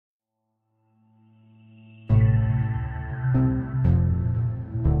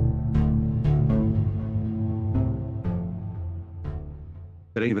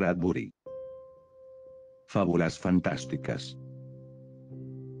Ray Bradbury. Fábulas fantásticas.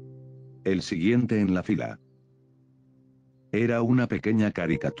 El siguiente en la fila. Era una pequeña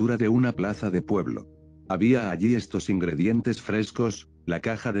caricatura de una plaza de pueblo. Había allí estos ingredientes frescos: la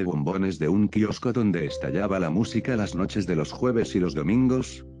caja de bombones de un kiosco donde estallaba la música las noches de los jueves y los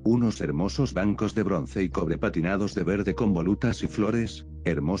domingos, unos hermosos bancos de bronce y cobre patinados de verde con volutas y flores,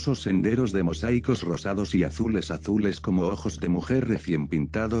 hermosos senderos de mosaicos rosados y azules como ojos de mujer recién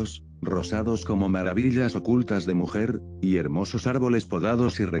pintados, rosados como maravillas ocultas de mujer, y hermosos árboles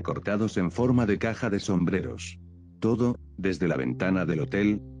podados y recortados en forma de caja de sombreros. Todo, desde la ventana del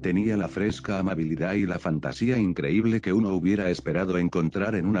hotel, tenía la fresca amabilidad y la fantasía increíble que uno hubiera esperado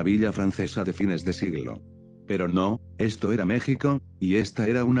encontrar en una villa francesa de fines de siglo. Pero no, esto era México, y esta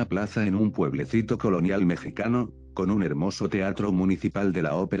era una plaza en un pueblecito colonial mexicano, con un hermoso teatro municipal de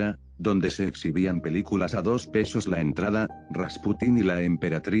la ópera, donde se exhibían películas a 2 pesos la entrada, Rasputín y la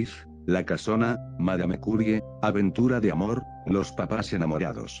emperatriz, La Casona, Madame Curie, Aventura de amor, Los papás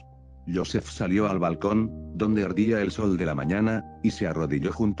enamorados. Joseph salió al balcón, donde ardía el sol de la mañana, y se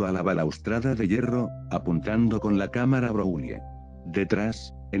arrodilló junto a la balaustrada de hierro, apuntando con la cámara Brownie.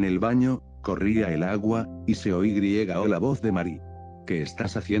 Detrás, en el baño, corría el agua, y se oía la voz de Marie. ¿Qué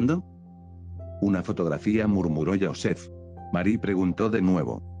estás haciendo? Una fotografía, murmuró Joseph. Marie preguntó de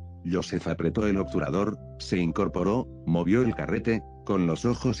nuevo. Joseph apretó el obturador, se incorporó, movió el carrete, con los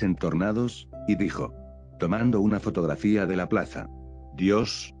ojos entornados, y dijo: tomando una fotografía de la plaza.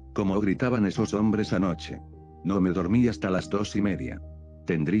 Dios, cómo gritaban esos hombres anoche. No me dormí hasta las 2:30.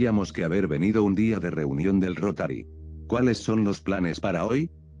 Tendríamos que haber venido un día de reunión del Rotary. ¿Cuáles son los planes para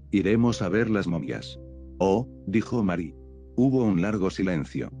hoy? Iremos a ver las momias. Oh, dijo Marie. Hubo un largo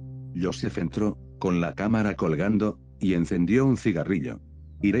silencio. Joseph entró, con la cámara colgando, y encendió un cigarrillo.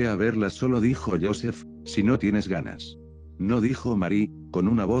 Iré a verlas solo, dijo Joseph, si no tienes ganas. No, dijo Marie, con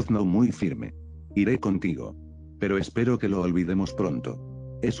una voz no muy firme. Iré contigo. Pero espero que lo olvidemos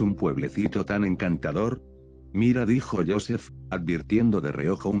pronto. Es un pueblecito tan encantador. Mira, dijo Joseph, advirtiendo de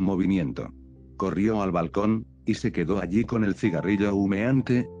reojo un movimiento. Corrió al balcón, y se quedó allí con el cigarrillo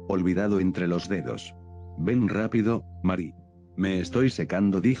humeante, olvidado entre los dedos. Ven rápido, Marie. Me estoy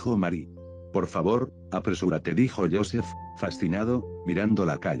secando, dijo Marie. Por favor, apresúrate, dijo Joseph, fascinado, mirando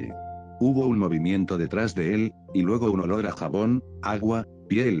la calle. Hubo un movimiento detrás de él, y luego un olor a jabón, agua,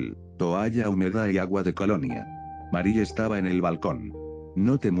 piel, toalla húmeda y agua de colonia. Marie estaba en el balcón.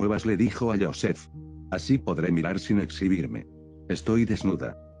 No te muevas, le dijo a Joseph. Así podré mirar sin exhibirme. Estoy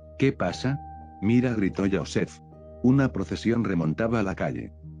desnuda. ¿Qué pasa? Mira, gritó Joseph. Una procesión remontaba la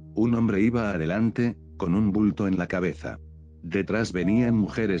calle. Un hombre iba adelante, con un bulto en la cabeza. Detrás venían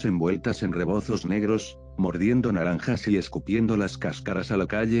mujeres envueltas en rebozos negros, mordiendo naranjas y escupiendo las cáscaras a la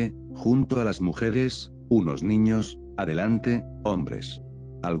calle. Junto a las mujeres, unos niños, adelante, hombres.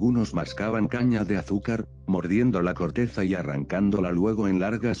 Algunos mascaban caña de azúcar, mordiendo la corteza y arrancándola luego en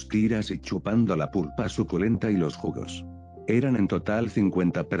largas tiras y chupando la pulpa suculenta y los jugos. Eran en total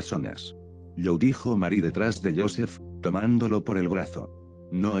 50 personas. Yo, dijo Marie detrás de Joseph, tomándolo por el brazo.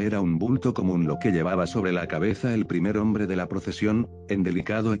 No era un bulto común lo que llevaba sobre la cabeza el primer hombre de la procesión, en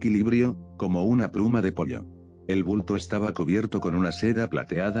delicado equilibrio, como una pluma de pollo. El bulto estaba cubierto con una seda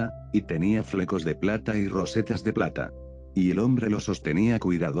plateada, y tenía flecos de plata y rosetas de plata. Y el hombre lo sostenía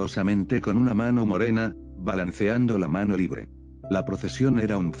cuidadosamente con una mano morena, balanceando la mano libre. La procesión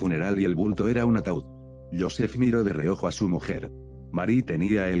era un funeral y el bulto era un ataúd. Joseph miró de reojo a su mujer. Marie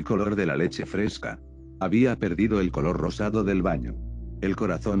tenía el color de la leche fresca. Había perdido el color rosado del baño. El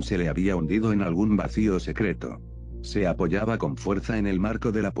corazón se le había hundido en algún vacío secreto. Se apoyaba con fuerza en el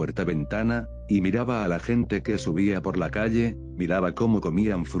marco de la puerta-ventana, y miraba a la gente que subía por la calle, miraba cómo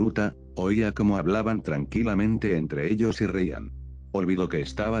comían fruta, oía cómo hablaban tranquilamente entre ellos y reían. Olvidó que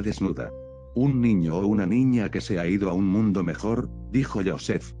estaba desnuda. Un niño o una niña que se ha ido a un mundo mejor, dijo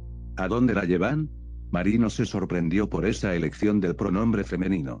Joseph. ¿A dónde la llevan? Marie no se sorprendió por esa elección del pronombre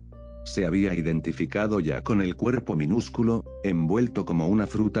femenino. Se había identificado ya con el cuerpo minúsculo, envuelto como una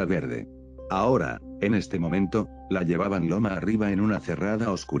fruta verde. Ahora, en este momento, la llevaban loma arriba en una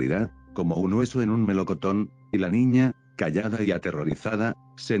cerrada oscuridad, como un hueso en un melocotón, y la niña, callada y aterrorizada,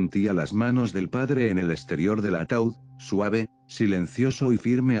 sentía las manos del padre en el exterior del ataúd, suave, silencioso y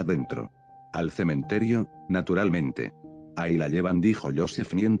firme adentro. Al cementerio, naturalmente. Ahí la llevan, dijo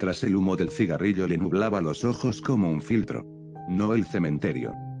Joseph mientras el humo del cigarrillo le nublaba los ojos como un filtro. No el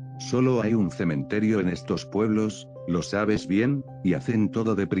cementerio. Solo hay un cementerio en estos pueblos, lo sabes bien, y hacen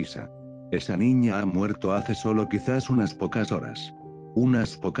todo deprisa. Esa niña ha muerto hace solo quizás unas pocas horas.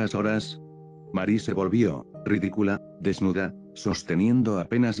 ¿Unas pocas horas? Marie se volvió, ridícula, desnuda, sosteniendo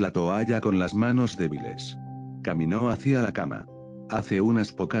apenas la toalla con las manos débiles. Caminó hacia la cama. Hace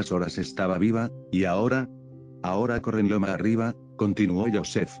unas pocas horas estaba viva, y ahora corren loma arriba, continuó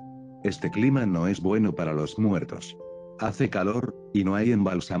Joseph. Este clima no es bueno para los muertos. Hace calor, y no hay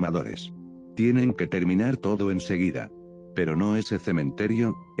embalsamadores. Tienen que terminar todo enseguida. Pero no ese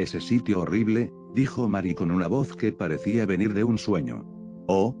cementerio, ese sitio horrible, dijo Mary con una voz que parecía venir de un sueño.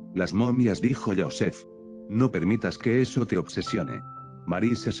 Oh, las momias, dijo Joseph. No permitas que eso te obsesione.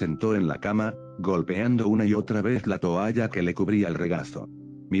 Mary se sentó en la cama, golpeando una y otra vez la toalla que le cubría el regazo.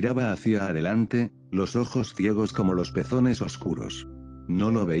 Miraba hacia adelante, los ojos ciegos como los pezones oscuros.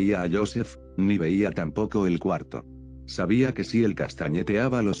 No lo veía a Joseph, ni veía tampoco el cuarto. Sabía que si él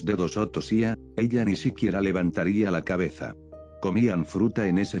castañeteaba los dedos o tosía, ella ni siquiera levantaría la cabeza. Comían fruta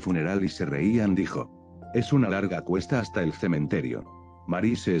en ese funeral y se reían, dijo. Es una larga cuesta hasta el cementerio.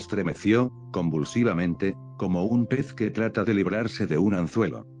 Mary se estremeció, convulsivamente, como un pez que trata de librarse de un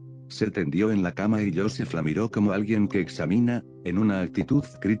anzuelo. Se tendió en la cama y Joseph la miró como alguien que examina, en una actitud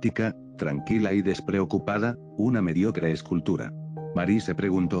crítica, tranquila y despreocupada, una mediocre escultura. Mary se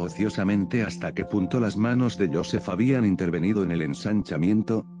preguntó ociosamente hasta qué punto las manos de Joseph habían intervenido en el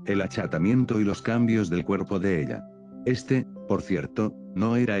ensanchamiento, el achatamiento y los cambios del cuerpo de ella. Este, por cierto,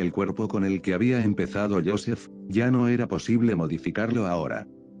 no era el cuerpo con el que había empezado Joseph, ya no era posible modificarlo ahora.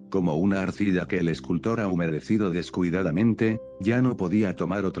 Como una arcilla que el escultor ha humedecido descuidadamente, ya no podía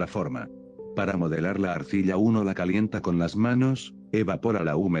tomar otra forma. Para modelar la arcilla uno la calienta con las manos, evapora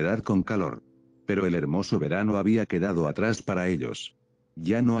la humedad con calor. Pero el hermoso verano había quedado atrás para ellos.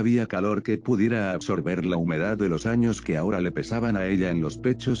 Ya no había calor que pudiera absorber la humedad de los años que ahora le pesaban a ella en los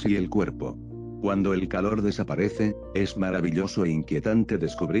pechos y el cuerpo. Cuando el calor desaparece, es maravilloso e inquietante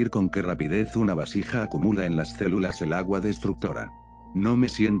descubrir con qué rapidez una vasija acumula en las células el agua destructora. No me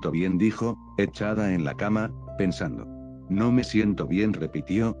siento bien, dijo, echada en la cama, pensando. No me siento bien,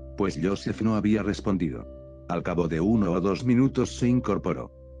 repitió, pues Joseph no había respondido. Al cabo de 1 o 2 minutos se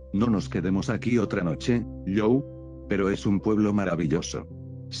incorporó. No nos quedemos aquí otra noche, Joe. Pero es un pueblo maravilloso.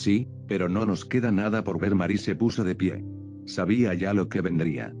 Sí, pero no nos queda nada por ver. Mary se puso de pie. Sabía ya lo que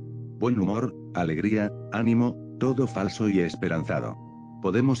vendría. Buen humor, alegría, ánimo, todo falso y esperanzado.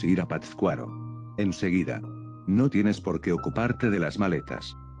 Podemos ir a Pátzcuaro. Enseguida. No tienes por qué ocuparte de las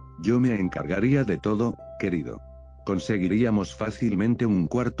maletas. Yo me encargaría de todo, querido. Conseguiríamos fácilmente un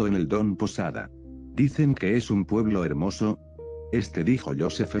cuarto en el Don Posada. Dicen que es un pueblo hermoso. Dijo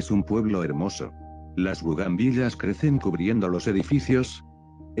Joseph, es un pueblo hermoso. Las bugambillas crecen cubriendo los edificios.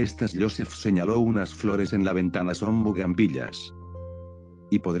 Joseph señaló unas flores en la ventana, son bugambillas.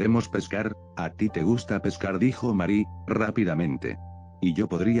 Y podremos pescar. A ti te gusta pescar, dijo Mary, rápidamente. Y yo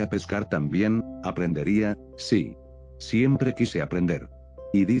podría pescar también, aprendería, sí. Siempre quise aprender.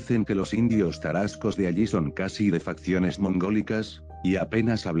 Y dicen que los indios tarascos de allí son casi de facciones mongólicas, y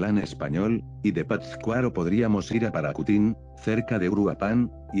apenas hablan español, y de Pátzcuaro podríamos ir a Paracutín, cerca de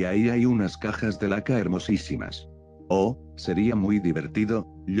Uruapan, y ahí hay unas cajas de laca hermosísimas. Oh, sería muy divertido,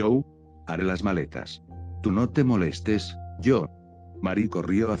 Joe. Haré las maletas. Tú no te molestes, yo. Mary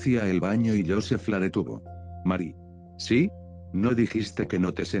corrió hacia el baño y Joseph la detuvo. Mary. ¿Sí? ¿No dijiste que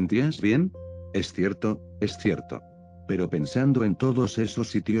no te sentías bien? Es cierto, es cierto. Pero pensando en todos esos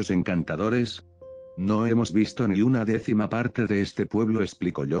sitios encantadores, no hemos visto ni una 10ª parte de este pueblo,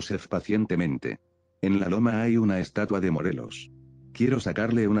 explicó Joseph pacientemente. En la loma hay una estatua de Morelos. Quiero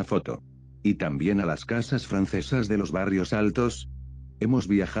sacarle una foto. Y también a las casas francesas de los barrios altos. Hemos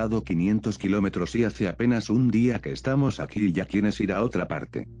viajado 500 kilómetros y hace apenas un día que estamos aquí y ya quieres ir a otra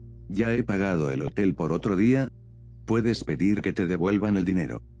parte. Ya he pagado el hotel por otro día. Puedes pedir que te devuelvan el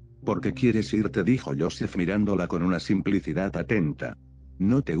dinero. ¿Por qué quieres irte?, dijo Joseph mirándola con una simplicidad atenta.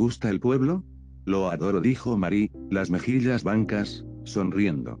 ¿No te gusta el pueblo? Lo adoro, dijo Mary, las mejillas blancas,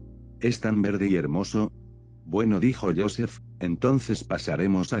 sonriendo. Es tan verde y hermoso. Bueno, dijo Joseph, entonces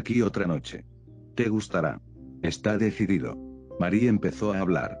pasaremos aquí otra noche. ¿Te gustará? Está decidido. Mary empezó a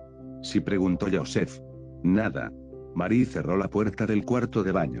hablar. ¿Sí?, preguntó Joseph. Nada. Mary cerró la puerta del cuarto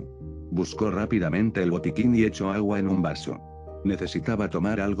de baño. Buscó rápidamente el botiquín y echó agua en un vaso. Necesitaba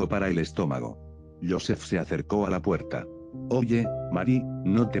tomar algo para el estómago. Joseph se acercó a la puerta. Oye, Mary,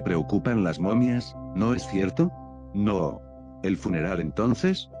 ¿no te preocupan las momias, no es cierto? No. ¿El funeral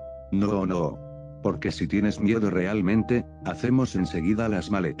entonces? No. Porque si tienes miedo realmente, hacemos enseguida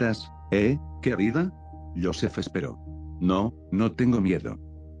las maletas, querida? Joseph esperó. No tengo miedo.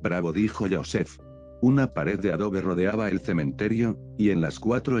 Bravo, dijo Joseph. Una pared de adobe rodeaba el cementerio, y en las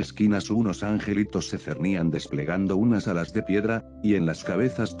 4 esquinas unos angelitos se cernían desplegando unas alas de piedra, y en las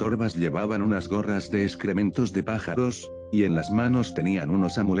cabezas torvas llevaban unas gorras de excrementos de pájaros, y en las manos tenían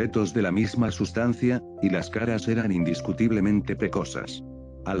unos amuletos de la misma sustancia, y las caras eran indiscutiblemente pecosas.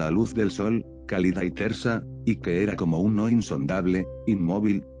 A la luz del sol, cálida y tersa, y que era como un no insondable,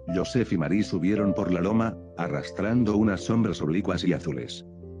 inmóvil. Joseph y Marie subieron por la loma, arrastrando unas sombras oblicuas y azules.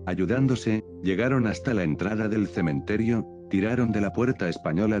 Ayudándose, llegaron hasta la entrada del cementerio, tiraron de la puerta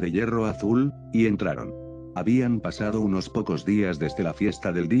española de hierro azul, y entraron. Habían pasado unos pocos días desde la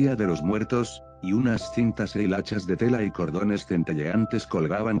fiesta del Día de los Muertos, y unas cintas e hilachas de tela y cordones centelleantes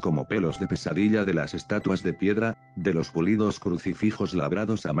colgaban como pelos de pesadilla de las estatuas de piedra, de los pulidos crucifijos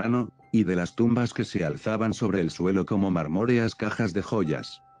labrados a mano, y de las tumbas que se alzaban sobre el suelo como marmóreas cajas de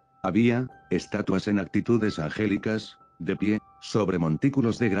joyas. Había estatuas en actitudes angélicas, de pie, sobre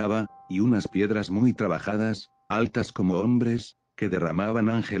montículos de grava, y unas piedras muy trabajadas, altas como hombres, que derramaban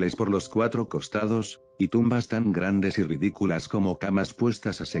ángeles por los cuatro costados, y tumbas tan grandes y ridículas como camas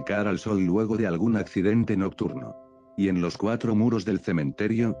puestas a secar al sol luego de algún accidente nocturno. Y en los cuatro muros del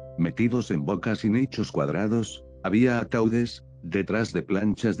cementerio, metidos en bocas y nichos cuadrados, había ataúdes, detrás de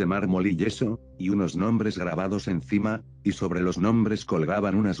planchas de mármol y yeso, y unos nombres grabados encima, y sobre los nombres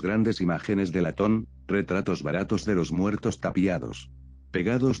colgaban unas grandes imágenes de latón, retratos baratos de los muertos tapiados.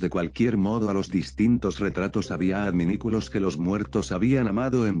 Pegados de cualquier modo a los distintos retratos había adminículos que los muertos habían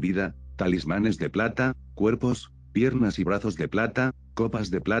amado en vida, talismanes de plata, cuerpos, piernas y brazos de plata, copas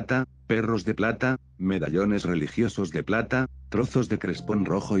de plata, perros de plata, medallones religiosos de plata, trozos de crespón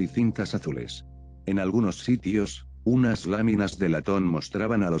rojo y cintas azules. En algunos sitios, unas láminas de latón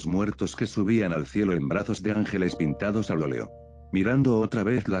mostraban a los muertos que subían al cielo en brazos de ángeles pintados al óleo. Mirando otra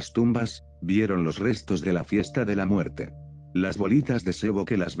vez las tumbas, vieron los restos de la fiesta de la muerte. Las bolitas de sebo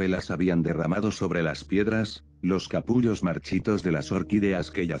que las velas habían derramado sobre las piedras, los capullos marchitos de las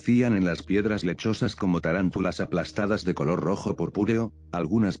orquídeas que yacían en las piedras lechosas como tarántulas aplastadas de color rojo purpúreo,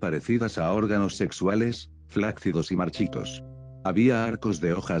 algunas parecidas a órganos sexuales, flácidos y marchitos. Había arcos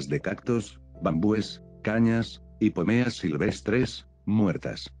de hojas de cactos, bambúes, cañas, y pomeas silvestres,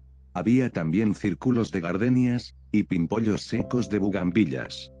 muertas. Había también círculos de gardenias, y pimpollos secos de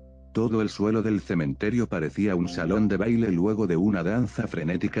bugambillas. Todo el suelo del cementerio parecía un salón de baile luego de una danza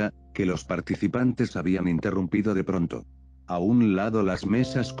frenética, que los participantes habían interrumpido de pronto. A un lado las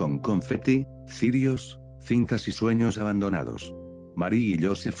mesas con confeti, cirios, cintas y sueños abandonados. Marie y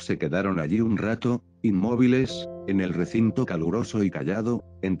Joseph se quedaron allí un rato, inmóviles, en el recinto caluroso y callado,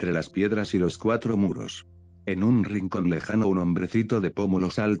 entre las piedras y los cuatro muros. En un rincón lejano un hombrecito de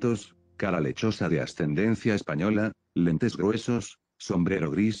pómulos altos, cara lechosa de ascendencia española, lentes gruesos,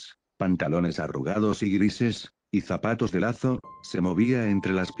 sombrero gris, pantalones arrugados y grises, y zapatos de lazo, se movía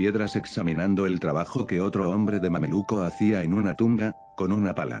entre las piedras examinando el trabajo que otro hombre de mameluco hacía en una tumba, con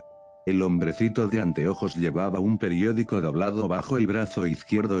una pala. El hombrecito de anteojos llevaba un periódico doblado bajo el brazo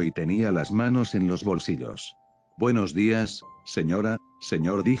izquierdo y tenía las manos en los bolsillos. «Buenos días, señora,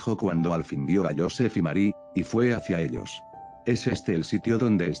 señor», dijo cuando al fin vio a Joseph y Marie, y fue hacia ellos. «¿Es este el sitio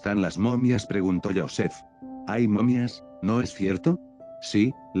donde están las momias?», preguntó Joseph. «¿Hay momias, no es cierto?».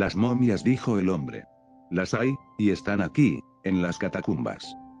 «Sí, las momias», dijo el hombre. «Las hay, y están aquí, en las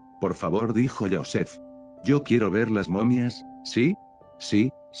catacumbas». «Por favor», dijo Joseph. «Yo quiero ver las momias, ¿sí?».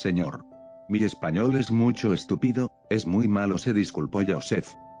 «Sí, señor». «Mi español es mucho estúpido, es muy malo», se disculpó Joseph.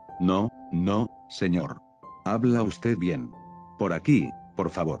 «No, no, señor. Habla usted bien. Por aquí,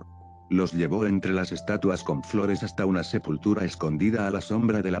 por favor». Los llevó entre las estatuas con flores hasta una sepultura escondida a la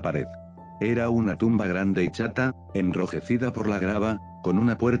sombra de la pared. Era una tumba grande y chata, enrojecida por la grava, con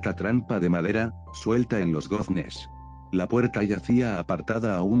una puerta trampa de madera, suelta en los goznes. La puerta yacía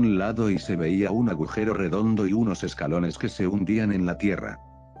apartada a un lado y se veía un agujero redondo y unos escalones que se hundían en la tierra.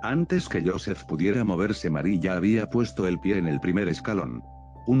 Antes que Joseph pudiera moverse, Marie ya había puesto el pie en el primer escalón.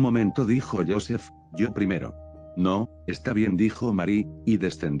 «Un momento», dijo Joseph, «yo primero». «No, está bien», dijo Marie, y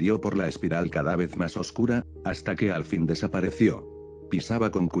descendió por la espiral cada vez más oscura, hasta que al fin desapareció.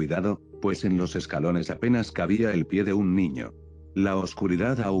 Pisaba con cuidado, pues en los escalones apenas cabía el pie de un niño. La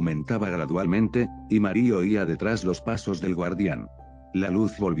oscuridad aumentaba gradualmente, y Marie oía detrás los pasos del guardián. La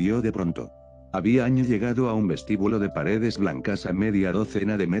luz volvió de pronto. Habían llegado a un vestíbulo de paredes blancas a media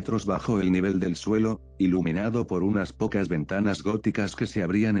docena de metros bajo el nivel del suelo, iluminado por unas pocas ventanas góticas que se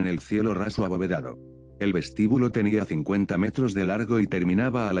abrían en el cielo raso abovedado. El vestíbulo tenía 50 metros de largo y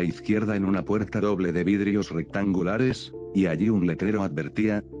terminaba a la izquierda en una puerta doble de vidrios rectangulares, y allí un letrero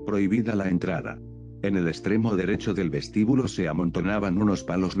advertía: «Prohibida la entrada». En el extremo derecho del vestíbulo se amontonaban unos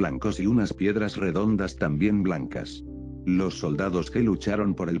palos blancos y unas piedras redondas también blancas. «Los soldados que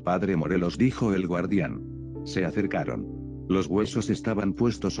lucharon por el padre Morelos», dijo el guardián. Se acercaron. Los huesos estaban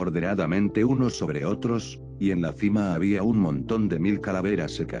puestos ordenadamente unos sobre otros, y en la cima había un montón de 1000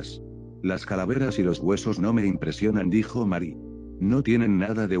 calaveras secas. «Las calaveras y los huesos no me impresionan», dijo Marie. «No tienen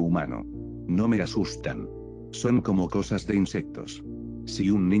nada de humano. No me asustan. Son como cosas de insectos». Si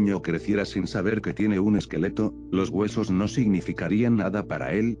un niño creciera sin saber que tiene un esqueleto, los huesos no significarían nada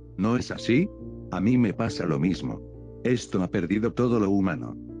para él, ¿no es así? A mí me pasa lo mismo. Esto ha perdido todo lo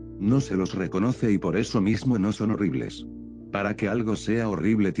humano. No se los reconoce y por eso mismo no son horribles. Para que algo sea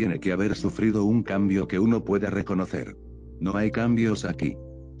horrible tiene que haber sufrido un cambio que uno pueda reconocer. No hay cambios aquí.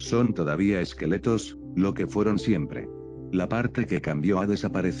 Son todavía esqueletos, lo que fueron siempre. La parte que cambió ha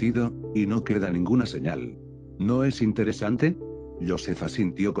desaparecido, y no queda ninguna señal. ¿No es interesante? Joseph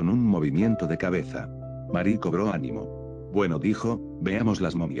asintió con un movimiento de cabeza. Marie cobró ánimo. Bueno, dijo, veamos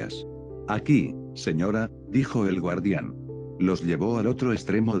las momias. Aquí, señora, dijo el guardián. Los llevó al otro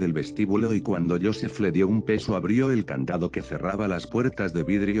extremo del vestíbulo y cuando Joseph le dio un peso abrió el candado que cerraba las puertas de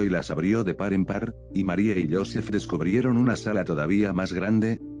vidrio y las abrió de par en par, y María y Joseph descubrieron una sala todavía más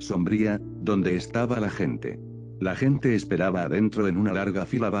grande, sombría, donde estaba la gente. La gente esperaba adentro en una larga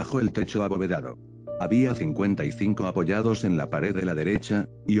fila bajo el techo abovedado. Había 55 apoyados en la pared de la derecha,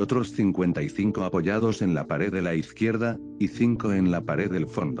 y otros 55 apoyados en la pared de la izquierda, y 5 en la pared del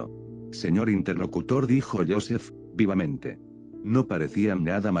fondo. Señor interlocutor, dijo Joseph, vivamente. No parecían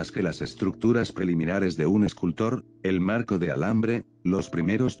nada más que las estructuras preliminares de un escultor, el marco de alambre, los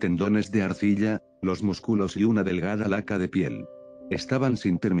primeros tendones de arcilla, los músculos y una delgada laca de piel. Estaban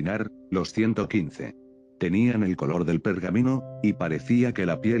sin terminar, los 115. Tenían el color del pergamino, y parecía que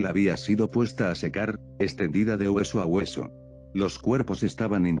la piel había sido puesta a secar, extendida de hueso a hueso. Los cuerpos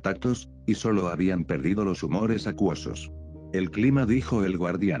estaban intactos, y solo habían perdido los humores acuosos. El clima, dijo el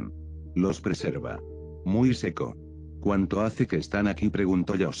guardián. Los preserva. Muy seco. ¿Cuánto hace que están aquí?,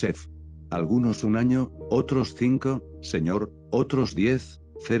 preguntó Joseph. Algunos 1 año, otros 5, señor, otros 10,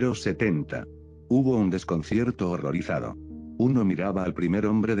 0,70. Hubo un desconcierto horrorizado. Uno miraba al primer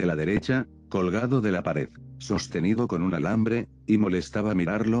hombre de la derecha, colgado de la pared, sostenido con un alambre, y molestaba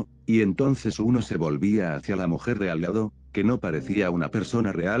mirarlo, y entonces uno se volvía hacia la mujer de al lado, que no parecía una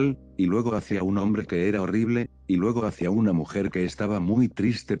persona real, y luego hacia un hombre que era horrible, y luego hacia una mujer que estaba muy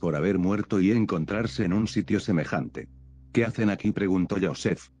triste por haber muerto y encontrarse en un sitio semejante. ¿Qué hacen aquí?, preguntó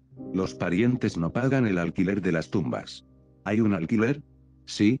Joseph. Los parientes no pagan el alquiler de las tumbas. ¿Hay un alquiler?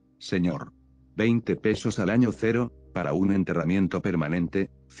 Sí, señor. 20 pesos al año, cero, para un enterramiento permanente,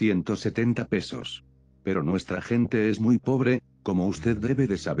 170 pesos. Pero nuestra gente es muy pobre, como usted debe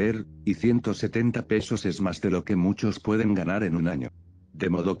de saber, y 170 pesos es más de lo que muchos pueden ganar en un año. De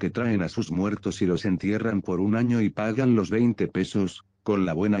modo que traen a sus muertos y los entierran por 1 año y pagan los 20 pesos, con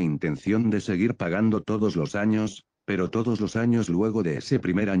la buena intención de seguir pagando todos los años, pero todos los años luego de ese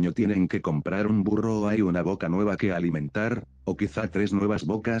primer año tienen que comprar un burro o hay una boca nueva que alimentar, o quizá 3 nuevas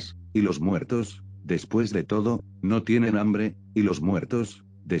bocas, y los muertos, después de todo, no tienen hambre, y los muertos,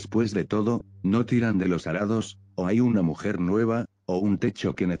 después de todo, no tiran de los arados, o hay una mujer nueva, o un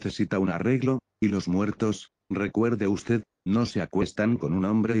techo que necesita un arreglo, y los muertos, recuerde usted, no se acuestan con un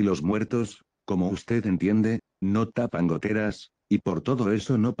hombre y los muertos, como usted entiende, no tapan goteras, y por todo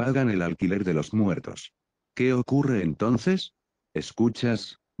eso no pagan el alquiler de los muertos. ¿Qué ocurre entonces?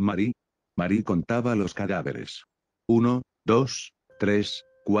 ¿Escuchas, Marie? Marie contaba los cadáveres. 1, 2, 3,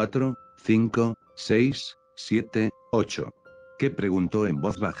 4, 5, 6, 7, 8. ¿Qué?, preguntó en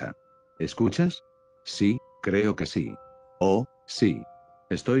voz baja. ¿Escuchas? Sí, creo que sí. Oh, sí.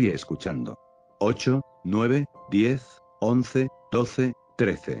 Estoy escuchando. 8, 9, 10, 11, 12,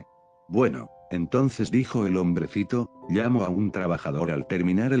 13. Bueno, entonces, dijo el hombrecito, llamo a un trabajador al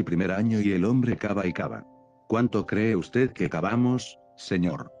terminar el primer año y el hombre cava y cava. ¿Cuánto cree usted que cavamos,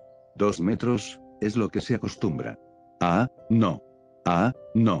 señor? 2 metros, es lo que se acostumbra. Ah, no. Ah,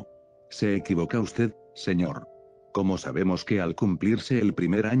 no. Se equivoca usted, señor. Como sabemos que al cumplirse el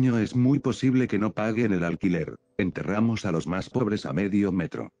primer año es muy posible que no paguen el alquiler, enterramos a los más pobres a medio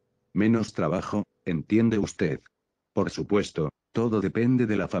metro. Menos trabajo, ¿entiende usted? Por supuesto, todo depende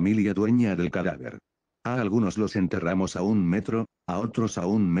de la familia dueña del cadáver. A algunos los enterramos a 1 metro, a otros a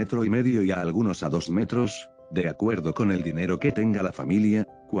 1,5 metros y a algunos a 2 metros, de acuerdo con el dinero que tenga la familia,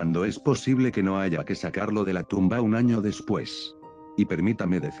 cuando es posible que no haya que sacarlo de la tumba 1 año después. Y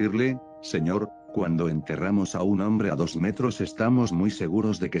permítame decirle, señor, cuando enterramos a un hombre a 2 metros estamos muy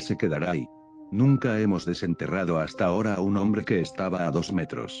seguros de que se quedará ahí. Nunca hemos desenterrado hasta ahora a un hombre que estaba a 2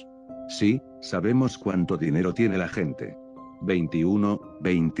 metros. Sí, sabemos cuánto dinero tiene la gente. 21,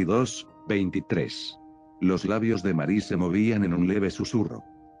 22, 23. Los labios de Marie se movían en un leve susurro.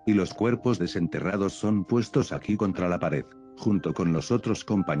 Y los cuerpos desenterrados son puestos aquí contra la pared, junto con los otros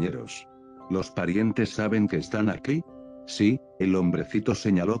compañeros. ¿Los parientes saben que están aquí? Sí, el hombrecito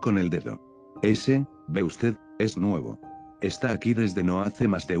señaló con el dedo. Ese, ve usted, es nuevo. Está aquí desde no hace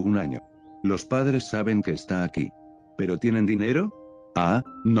más de 1 año. Los padres saben que está aquí. ¿Pero tienen dinero? Ah,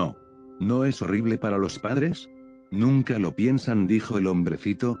 no. ¿No es horrible para los padres? Nunca lo piensan, dijo el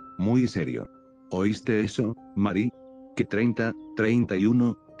hombrecito, muy serio. ¿Oíste eso, Mari? Que 30,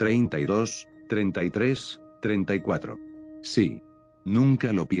 31, 32, 33, 34. Sí.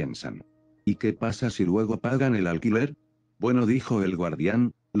 Nunca lo piensan. ¿Y qué pasa si luego pagan el alquiler? Bueno, dijo el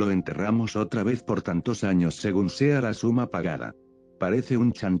guardián, lo enterramos otra vez por tantos años según sea la suma pagada. Parece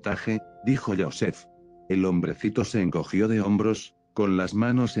un chantaje, dijo Joseph. El hombrecito se encogió de hombros, con las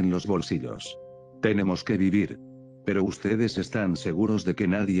manos en los bolsillos. Tenemos que vivir. Pero ustedes están seguros de que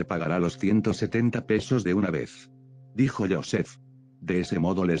nadie pagará los 170 pesos de una vez. Dijo Joseph. De ese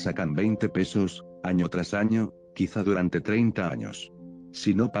modo le sacan 20 pesos, año tras año, quizá durante 30 años.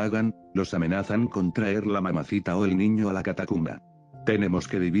 Si no pagan, los amenazan con traer la mamacita o el niño a la catacumba. Tenemos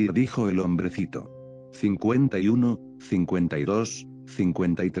que vivir, dijo el hombrecito. 51, 52,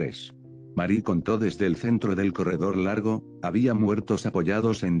 53. Marie contó desde el centro del corredor largo, había muertos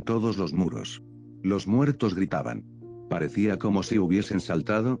apoyados en todos los muros. Los muertos gritaban. Parecía como si hubiesen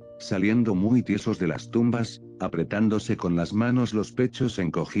saltado, saliendo muy tiesos de las tumbas, apretándose con las manos los pechos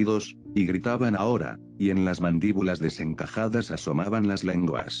encogidos, y gritaban ahora, y en las mandíbulas desencajadas asomaban las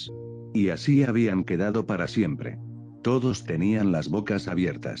lenguas. Y así habían quedado para siempre. Todos tenían las bocas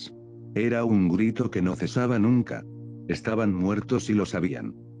abiertas. Era un grito que no cesaba nunca. Estaban muertos y lo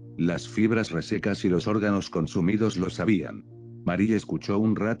sabían. Las fibras resecas y los órganos consumidos lo sabían. María escuchó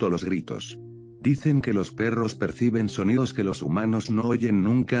un rato los gritos. Dicen que los perros perciben sonidos que los humanos no oyen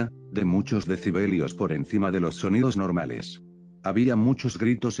nunca, de muchos decibelios por encima de los sonidos normales. Había muchos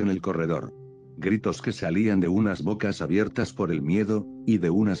gritos en el corredor. Gritos que salían de unas bocas abiertas por el miedo, y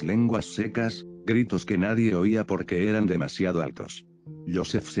de unas lenguas secas, gritos que nadie oía porque eran demasiado altos.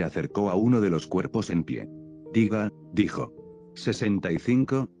 Joseph se acercó a uno de los cuerpos en pie. Diga, dijo.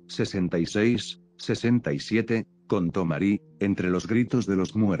 65, 66, 67, contó Marie, entre los gritos de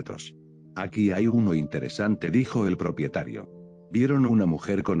los muertos. Aquí hay uno interesante, dijo el propietario. Vieron una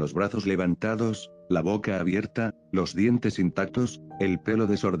mujer con los brazos levantados, la boca abierta, los dientes intactos, el pelo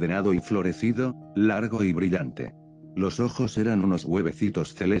desordenado y florecido, largo y brillante. Los ojos eran unos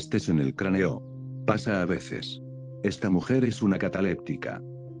huevecitos celestes en el cráneo. Pasa a veces. Esta mujer es una cataléptica.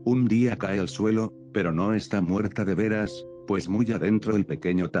 Un día cae al suelo, pero no está muerta de veras, pues muy adentro el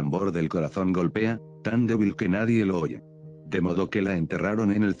pequeño tambor del corazón golpea, tan débil que nadie lo oye. De modo que la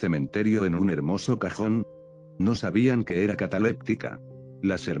enterraron en el cementerio en un hermoso cajón. No sabían que era cataléptica.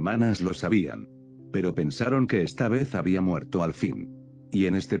 Las hermanas lo sabían. Pero pensaron que esta vez había muerto al fin. Y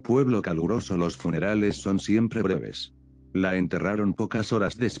en este pueblo caluroso los funerales son siempre breves. La enterraron pocas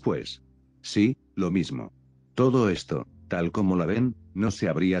horas después. Sí, lo mismo. Todo esto, tal como la ven, no se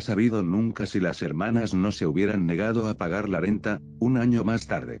habría sabido nunca si las hermanas no se hubieran negado a pagar la renta, un año más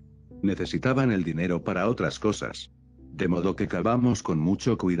tarde. Necesitaban el dinero para otras cosas. De modo que cavamos con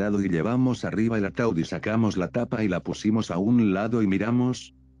mucho cuidado y llevamos arriba el ataúd y sacamos la tapa y la pusimos a un lado y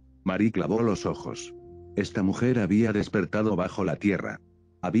miramos. Marie clavó los ojos. Esta mujer había despertado bajo la tierra.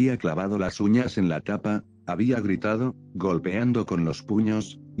 Había clavado las uñas en la tapa, había gritado, golpeando con los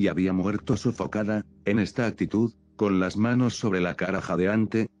puños, y había muerto sofocada, en esta actitud, con las manos sobre la cara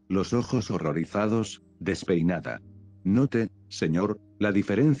jadeante, los ojos horrorizados, despeinada. Note, señor, la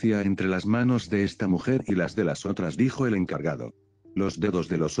diferencia entre las manos de esta mujer y las de las otras, dijo el encargado. Los dedos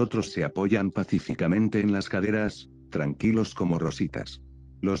de los otros se apoyan pacíficamente en las caderas, tranquilos como rositas.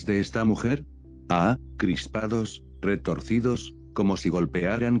 Los de esta mujer, crispados, retorcidos, como si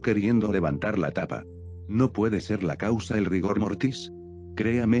golpearan queriendo levantar la tapa. ¿No puede ser la causa el rigor mortis?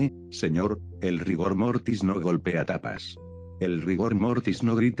 Créame, señor, el rigor mortis no golpea tapas. El rigor mortis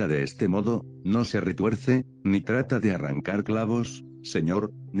no grita de este modo, no se retuerce, ni trata de arrancar clavos,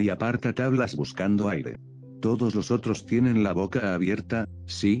 señor, ni aparta tablas buscando aire. Todos los otros tienen la boca abierta,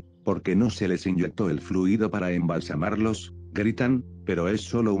 sí, porque no se les inyectó el fluido para embalsamarlos, gritan, pero es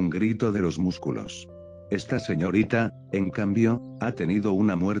solo un grito de los músculos. Esta señorita, en cambio, ha tenido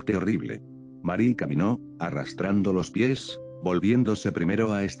una muerte horrible. Marie caminó, arrastrando los pies, volviéndose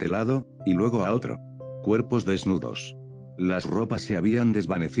primero a este lado, y luego a otro. Cuerpos desnudos. Las ropas se habían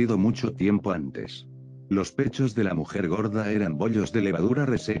desvanecido mucho tiempo antes. Los pechos de la mujer gorda eran bollos de levadura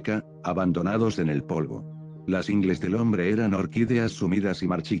reseca, abandonados en el polvo. Las ingles del hombre eran orquídeas sumidas y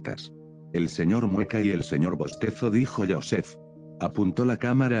marchitas. El señor mueca y el señor bostezo, dijo Joseph. Apuntó la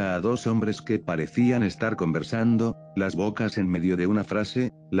cámara a dos hombres que parecían estar conversando, las bocas en medio de una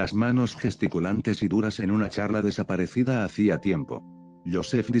frase, las manos gesticulantes y duras en una charla desaparecida hacía tiempo.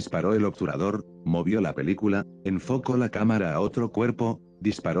 Joseph disparó el obturador, movió la película, enfocó la cámara a otro cuerpo,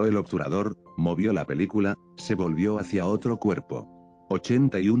 disparó el obturador, movió la película, se volvió hacia otro cuerpo.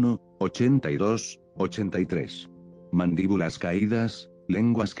 81, 82, 83. Mandíbulas caídas,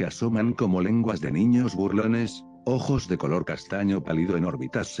 lenguas que asoman como lenguas de niños burlones, ojos de color castaño pálido en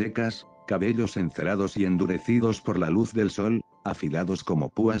órbitas secas, cabellos encerados y endurecidos por la luz del sol, afilados como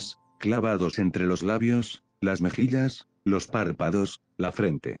púas, clavados entre los labios, las mejillas, los párpados, la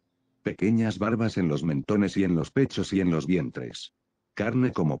frente. Pequeñas barbas en los mentones y en los pechos y en los vientres.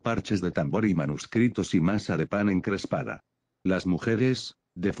 Carne como parches de tambor y manuscritos y masa de pan encrespada. Las mujeres,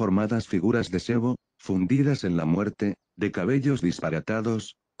 deformadas figuras de sebo, fundidas en la muerte, de cabellos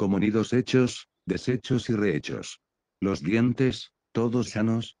disparatados, como nidos hechos, deshechos y rehechos. Los dientes, todos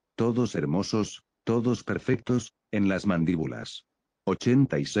sanos, todos hermosos, todos perfectos, en las mandíbulas.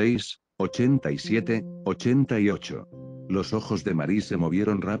 86, 87, 88. Los ojos de Marie se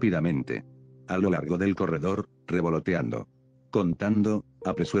movieron rápidamente. A lo largo del corredor, revoloteando. Contando,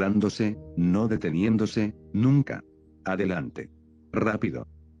 apresurándose, no deteniéndose, nunca. Adelante. Rápido.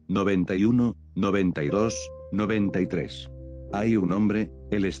 91, 92, 93. Hay un hombre,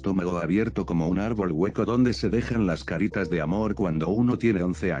 el estómago abierto como un árbol hueco donde se dejan las caritas de amor cuando uno tiene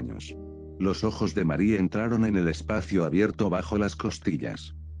 11 años. Los ojos de Marie entraron en el espacio abierto bajo las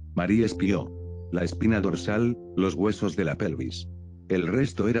costillas. Marie espió. La espina dorsal, los huesos de la pelvis. El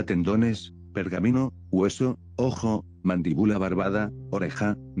resto era tendones, pergamino, hueso, ojo, mandíbula barbada,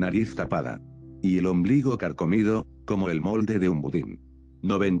 oreja, nariz tapada. Y el ombligo carcomido, como el molde de un budín.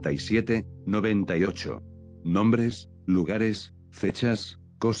 97, 98. Nombres, lugares, fechas,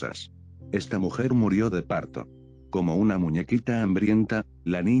 cosas. Esta mujer murió de parto. Como una muñequita hambrienta,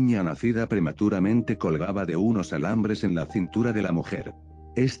 la niña nacida prematuramente colgaba de unos alambres en la cintura de la mujer.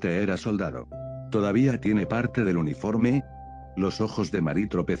 Este era soldado. ¿Todavía tiene parte del uniforme? Los ojos de Marie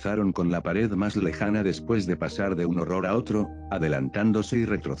tropezaron con la pared más lejana después de pasar de un horror a otro, adelantándose y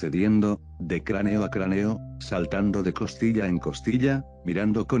retrocediendo, de cráneo a cráneo, saltando de costilla en costilla,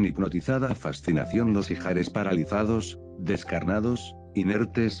 mirando con hipnotizada fascinación los ijares paralizados, descarnados,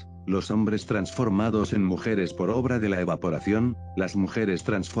 inertes, los hombres transformados en mujeres por obra de la evaporación, las mujeres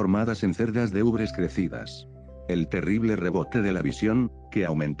transformadas en cerdas de ubres crecidas. El terrible rebote de la visión, que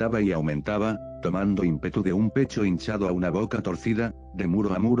aumentaba y aumentaba, tomando ímpetu de un pecho hinchado a una boca torcida, de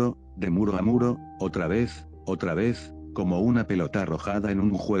muro a muro, de muro a muro, otra vez, como una pelota arrojada en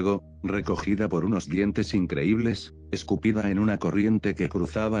un juego, recogida por unos dientes increíbles, escupida en una corriente que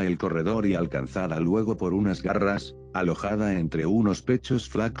cruzaba el corredor y alcanzada luego por unas garras, alojada entre unos pechos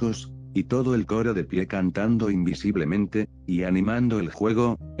flacos, y todo el coro de pie cantando invisiblemente, y animando el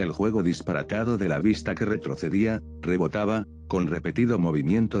juego disparatado de la vista que retrocedía, rebotaba, con repetido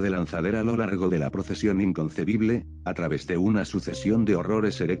movimiento de lanzadera a lo largo de la procesión inconcebible, a través de una sucesión de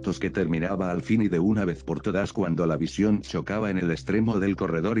horrores erectos que terminaba al fin y de una vez por todas cuando la visión chocaba en el extremo del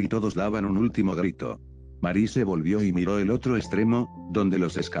corredor y todos daban un último grito. Marie se volvió y miró el otro extremo, donde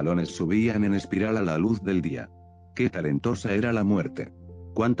los escalones subían en espiral a la luz del día. ¡Qué talentosa era la muerte!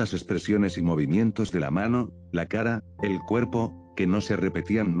 Cuántas expresiones y movimientos de la mano, la cara, el cuerpo, que no se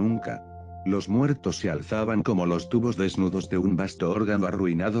repetían nunca. Los muertos se alzaban como los tubos desnudos de un vasto órgano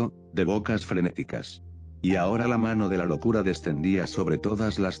arruinado, de bocas frenéticas. Y ahora la mano de la locura descendía sobre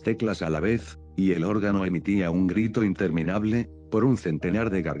todas las teclas a la vez, y el órgano emitía un grito interminable, por un centenar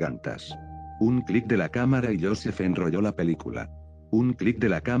de gargantas. Un clic de la cámara y Joseph enrolló la película. Un clic de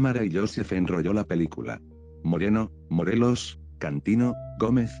la cámara y Joseph enrolló la película. Moreno, Morelos, Cantino,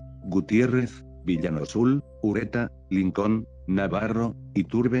 Gómez, Gutiérrez, Villanosul, Ureta, Lincoln, Navarro,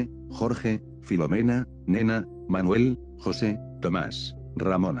 Iturbe, Jorge, Filomena, Nena, Manuel, José, Tomás,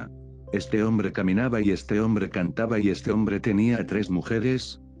 Ramona. Este hombre caminaba y este hombre cantaba y este hombre tenía 3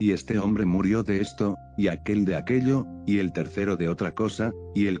 mujeres, y este hombre murió de esto, y aquel de aquello, y el tercero de otra cosa,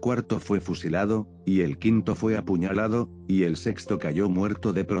 y el cuarto fue fusilado, y el quinto fue apuñalado, y el sexto cayó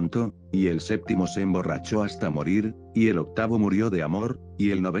muerto de pronto, y el séptimo se emborrachó hasta morir, y el octavo murió de amor,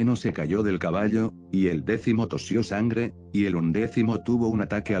 y el noveno se cayó del caballo, y el 10º tosió sangre, y el 11º tuvo un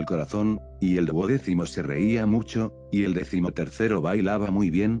ataque al corazón, y el 12º se reía mucho, y el 13º bailaba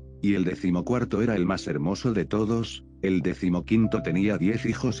muy bien, y el 14º era el más hermoso de todos, el 15º tenía 10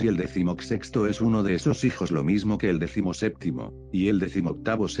 hijos y el 16º es uno de esos hijos lo mismo que el 17º, y el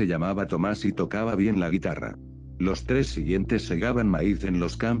 18º se llamaba Tomás y tocaba bien la guitarra. Los 3 siguientes segaban maíz en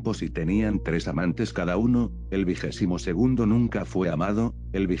los campos y tenían 3 amantes cada uno, el 22º nunca fue amado,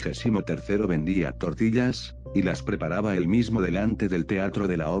 el 23º vendía tortillas, y las preparaba él mismo delante del teatro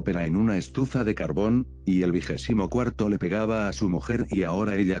de la ópera en una estufa de carbón, y el 24º le pegaba a su mujer y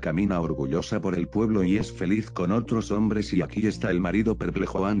ahora ella camina orgullosa por el pueblo y es feliz con otros hombres y aquí está el marido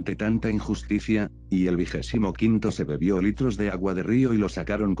perplejo ante tanta injusticia, y el 25º se bebió litros de agua de río y lo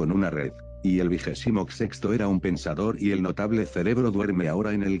sacaron con una red. Y el 26º era un pensador y el notable cerebro duerme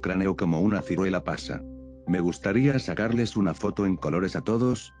ahora en el cráneo como una ciruela pasa. Me gustaría sacarles una foto en colores a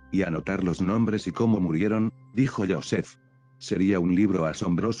todos, y anotar los nombres y cómo murieron, dijo Joseph. Sería un libro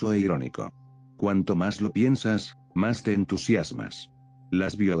asombroso e irónico. Cuanto más lo piensas, más te entusiasmas.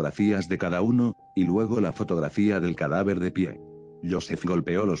 Las biografías de cada uno, y luego la fotografía del cadáver de pie. Joseph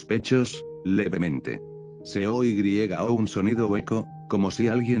golpeó los pechos, levemente. Se oyó un sonido hueco, como si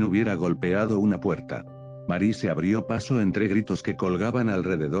alguien hubiera golpeado una puerta. Marie se abrió paso entre gritos que colgaban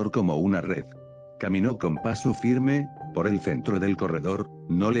alrededor como una red. Caminó con paso firme, por el centro del corredor,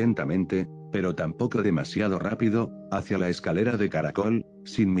 no lentamente, pero tampoco demasiado rápido, hacia la escalera de caracol,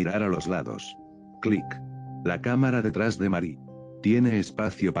 sin mirar a los lados. Clic. La cámara detrás de Marie. ¿Tiene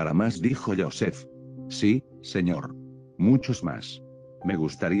espacio para más?, dijo Joseph. Sí, señor. Muchos más. Me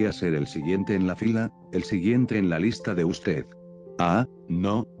gustaría ser el siguiente en la fila, el siguiente en la lista de usted. Ah,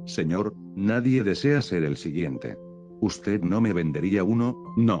 no, señor, nadie desea ser el siguiente. Usted no me vendería uno,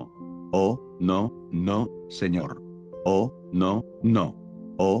 no. Oh, no, no, señor. Oh, no, no.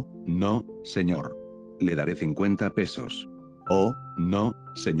 Oh, no, señor. Le daré 50 pesos. Oh, no,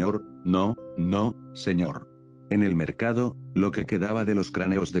 señor, no, no, señor. En el mercado, lo que quedaba de los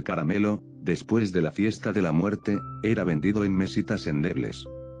cráneos de caramelo, después de la fiesta de la muerte, era vendido en mesitas endebles.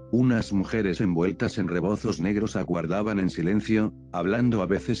 Unas mujeres envueltas en rebozos negros aguardaban en silencio, hablando a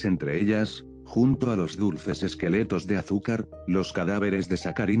veces entre ellas, junto a los dulces esqueletos de azúcar, los cadáveres de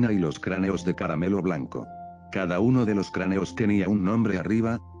sacarina y los cráneos de caramelo blanco. Cada uno de los cráneos tenía un nombre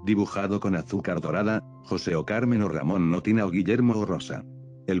arriba, dibujado con azúcar dorada: José o Carmen o Ramón o Tina o Guillermo o Rosa.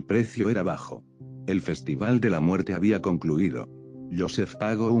 El precio era bajo. El festival de la muerte había concluido. Joseph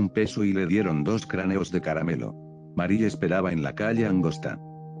pagó $1 y le dieron 2 cráneos de caramelo. Marie esperaba en la calle angosta.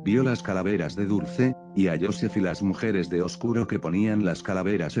 Vio las calaveras de dulce, y a Joseph y las mujeres de oscuro que ponían las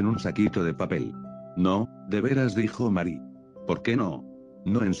calaveras en un saquito de papel. No, de veras, dijo Marie. ¿Por qué no?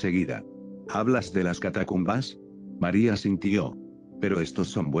 No enseguida. ¿Hablas de las catacumbas? María asintió. Pero estos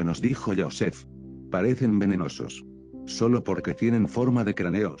son buenos, dijo Joseph. Parecen venenosos. Solo porque tienen forma de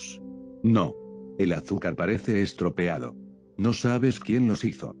cráneos. No. El azúcar parece estropeado. No sabes quién los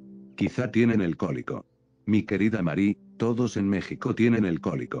hizo. Quizá tienen el cólico. Mi querida Marie, todos en México tienen el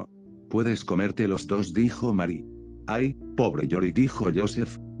cólico. Puedes comerte los 2, dijo Marie. Ay, pobre Yori, dijo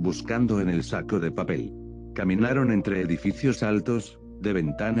Joseph, buscando en el saco de papel. Caminaron entre edificios altos, de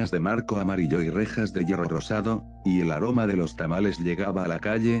ventanas de marco amarillo y rejas de hierro rosado, y el aroma de los tamales llegaba a la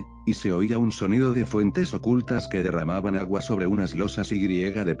calle, y se oía un sonido de fuentes ocultas que derramaban agua sobre unas losas y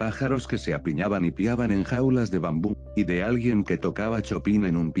de pájaros que se apiñaban y piaban en jaulas de bambú, y de alguien que tocaba Chopin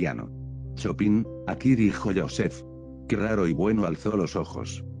en un piano. Chopin, aquí, dijo Joseph. Qué raro y bueno, alzó los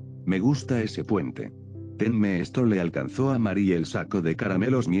ojos. Me gusta ese puente. Tenme esto. Le alcanzó a Marie el saco de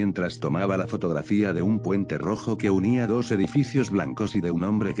caramelos mientras tomaba la fotografía de un puente rojo que unía 2 edificios blancos y de un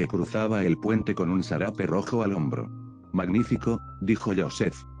hombre que cruzaba el puente con un sarape rojo al hombro. Magnífico, dijo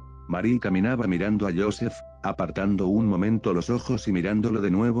Joseph. Marie caminaba mirando a Joseph, apartando un momento los ojos y mirándolo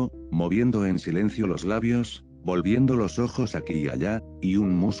de nuevo, moviendo en silencio los labios, volviendo los ojos aquí y allá, y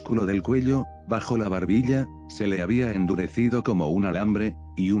un músculo del cuello, bajo la barbilla, se le había endurecido como un alambre,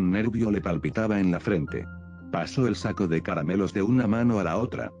 y un nervio le palpitaba en la frente. Pasó el saco de caramelos de una mano a la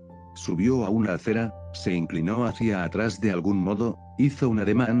otra. Subió a una acera, se inclinó hacia atrás de algún modo, hizo un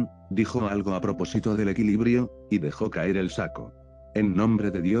ademán, dijo algo a propósito del equilibrio, y dejó caer el saco. En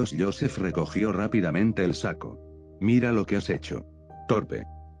nombre de Dios, Joseph recogió rápidamente el saco. Mira lo que has hecho. Torpe.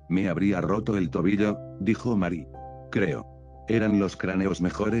 Me habría roto el tobillo, dijo Marie. Creo. Eran los cráneos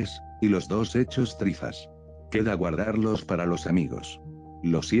mejores, y los 2 hechos trizas. Queda guardarlos para los amigos.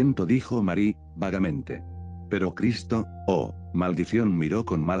 Lo siento, dijo Marie, vagamente. Pero Cristo, oh, maldición, miró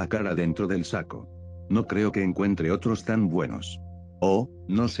con mala cara dentro del saco. No creo que encuentre otros tan buenos. Oh,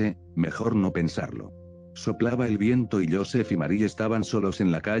 no sé, mejor no pensarlo. Soplaba el viento y Joseph y Marie estaban solos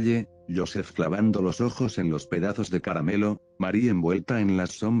en la calle, Joseph clavando los ojos en los pedazos de caramelo, Marie envuelta en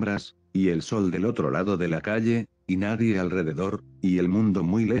las sombras, y el sol del otro lado de la calle, y nadie alrededor, y el mundo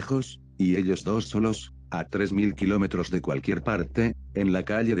muy lejos, y ellos 2 solos, a 3000 kilómetros de cualquier parte, en la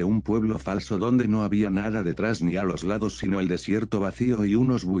calle de un pueblo falso donde no había nada detrás ni a los lados sino el desierto vacío y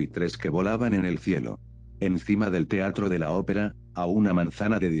unos buitres que volaban en el cielo. Encima del teatro de la ópera, a una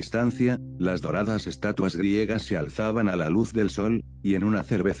manzana de distancia, las doradas estatuas griegas se alzaban a la luz del sol, y en una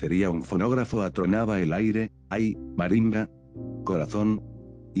cervecería un fonógrafo atronaba el aire: ¡ay, marimba! Corazón.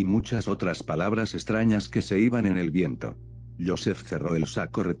 Y muchas otras palabras extrañas que se iban en el viento. Joseph cerró el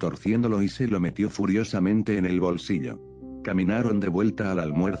saco retorciéndolo y se lo metió furiosamente en el bolsillo. Caminaron de vuelta al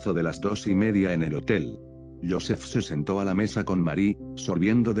almuerzo de las 2:30 en el hotel. Joseph se sentó a la mesa con Marie,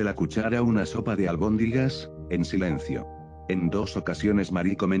 sorbiendo de la cuchara una sopa de albóndigas, en silencio. En 2 ocasiones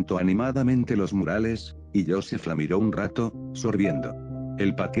Marie comentó animadamente los murales, y Joseph la miró un rato, sorbiendo.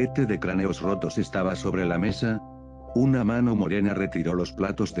 El paquete de cráneos rotos estaba sobre la mesa. Una mano morena retiró los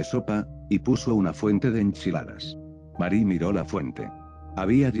platos de sopa, y puso una fuente de enchiladas. Marie miró la fuente.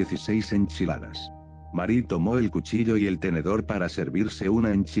 Había 16 enchiladas. Marie tomó el cuchillo y el tenedor para servirse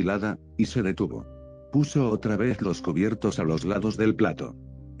una enchilada, y se detuvo. Puso otra vez los cubiertos a los lados del plato.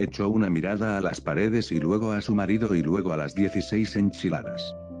 Echó una mirada a las paredes y luego a su marido y luego a las 16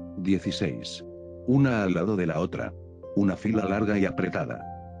 enchiladas. 16. Una al lado de la otra. Una fila larga y apretada.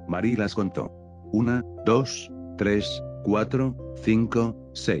 Marie las contó. 1, 2, 3, 4,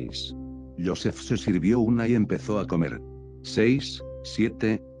 5, 6. Joseph se sirvió una y empezó a comer. 6,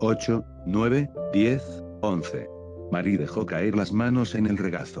 7, 8, 9, 10, 11. Marie dejó caer las manos en el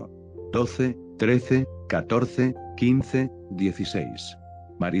regazo. 12, 13, 14, 15, 16.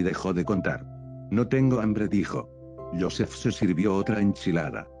 Marie dejó de contar. No tengo hambre, dijo. Joseph se sirvió otra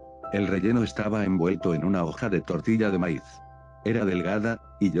enchilada. El relleno estaba envuelto en una hoja de tortilla de maíz. Era delgada,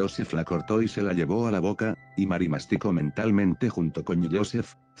 y Joseph la cortó y se la llevó a la boca, y Marie masticó mentalmente junto con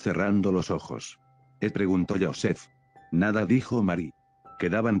Joseph, cerrando los ojos. Preguntó Joseph. Nada, dijo Marie.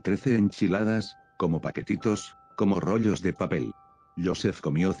 Quedaban 13 enchiladas, como paquetitos, como rollos de papel. Joseph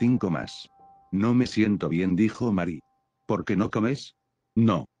comió 5 más. No me siento bien, dijo Marie. ¿Por qué no comes?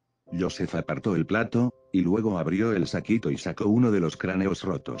 No. Joseph apartó el plato, y luego abrió el saquito y sacó uno de los cráneos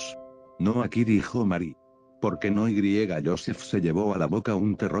rotos. No aquí, dijo Marie. ¿Por qué no? Joseph se llevó a la boca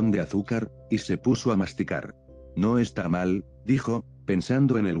un terrón de azúcar, y se puso a masticar. No está mal, dijo,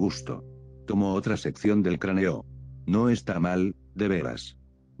 pensando en el gusto. Tomó otra sección del cráneo. No está mal, de veras.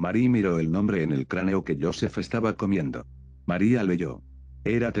 Marie miró el nombre en el cráneo que Joseph estaba comiendo. María leyó.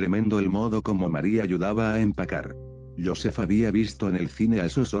 Era tremendo el modo como Marie ayudaba a empacar. Joseph había visto en el cine a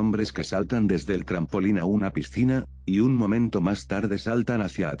esos hombres que saltan desde el trampolín a una piscina, y un momento más tarde saltan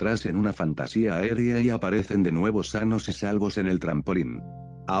hacia atrás en una fantasía aérea y aparecen de nuevo sanos y salvos en el trampolín.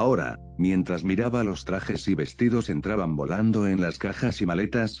 Ahora, mientras miraba los trajes y vestidos entraban volando en las cajas y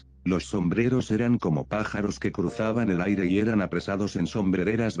maletas, los sombreros eran como pájaros que cruzaban el aire y eran apresados en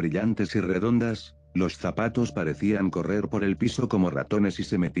sombrereras brillantes y redondas, los zapatos parecían correr por el piso como ratones y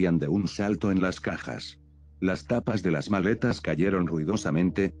se metían de un salto en las cajas. Las tapas de las maletas cayeron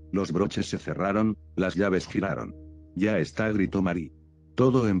ruidosamente, los broches se cerraron, las llaves giraron. Ya está, gritó Marie.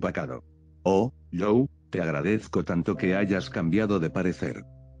 Todo empacado. Oh, Joe, te agradezco tanto que hayas cambiado de parecer.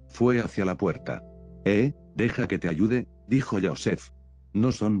 Fue hacia la puerta. Deja que te ayude, dijo Joseph.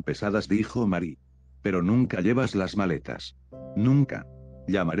 No son pesadas, dijo Marie. Pero nunca llevas las maletas. Nunca.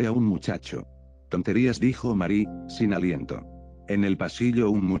 Llamaré a un muchacho. Tonterías, dijo Marie, sin aliento. En el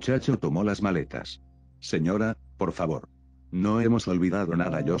pasillo un muchacho tomó las maletas. Señora, por favor. No hemos olvidado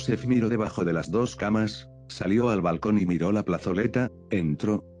nada. Joseph miró debajo de las 2 camas, salió al balcón y miró la plazoleta,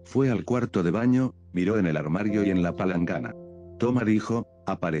 entró, fue al cuarto de baño, miró en el armario y en la palangana. Toma, dijo,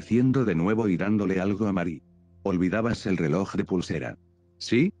 apareciendo de nuevo y dándole algo a Marie. Olvidabas el reloj de pulsera.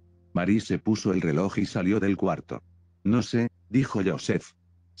 ¿Sí? Marie se puso el reloj y salió del cuarto. No sé, dijo Joseph.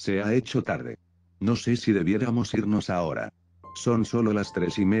 Se ha hecho tarde. No sé si debiéramos irnos ahora. Son solo las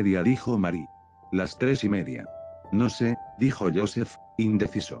 3:30, dijo Marie. Las 3:30. No sé, dijo Joseph,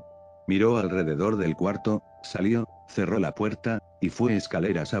 indeciso. Miró alrededor del cuarto, salió, cerró la puerta, y fue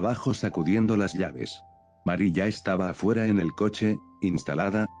escaleras abajo sacudiendo las llaves. Marie ya estaba afuera en el coche,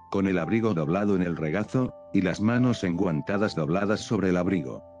 instalada, con el abrigo doblado en el regazo, y las manos enguantadas dobladas sobre el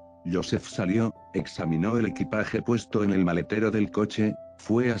abrigo. Joseph salió, examinó el equipaje puesto en el maletero del coche,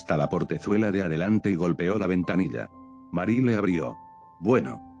 fue hasta la portezuela de adelante y golpeó la ventanilla. Marie le abrió.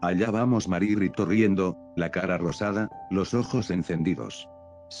 Bueno, allá vamos, Marie gritó riendo, la cara rosada, los ojos encendidos.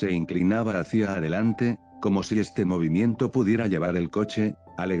 Se inclinaba hacia adelante, como si este movimiento pudiera llevar el coche,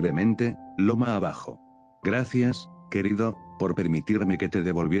 alegremente, loma abajo. Gracias, querido, por permitirme que te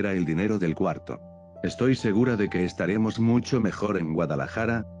devolviera el dinero del cuarto. Estoy segura de que estaremos mucho mejor en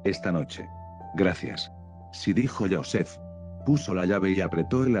Guadalajara, esta noche. Gracias. Sí, dijo Joseph. Puso la llave y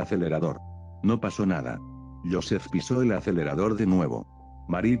apretó el acelerador. No pasó nada. Joseph pisó el acelerador de nuevo.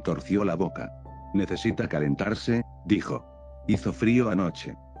 Marie torció la boca. Necesita calentarse, dijo. Hizo frío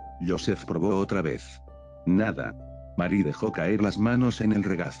anoche. Joseph probó otra vez. Nada. Marie dejó caer las manos en el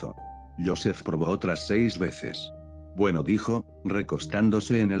regazo. Joseph probó otras 6 veces. Bueno, dijo,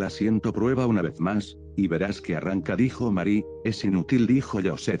 recostándose en el asiento, prueba una vez más, y verás que arranca, dijo Marie. Es inútil, dijo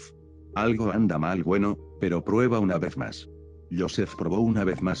Joseph. Algo anda mal, bueno, pero prueba una vez más. Joseph probó una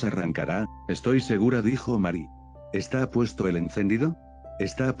vez más. Arrancará, estoy segura, dijo Marie. ¿Está puesto el encendido?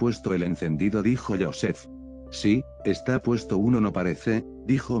 Está puesto el encendido, dijo Joseph. Sí, está puesto. Uno no parece,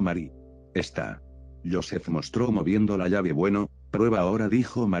 dijo Marie. Está. Joseph mostró moviendo la llave. Bueno, prueba ahora,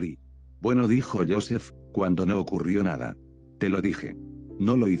 dijo Marie. Bueno, dijo Joseph, cuando no ocurrió nada. Te lo dije.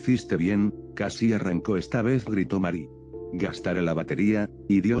 No lo hiciste bien, casi arrancó esta vez, gritó Marie. Gastaré la batería,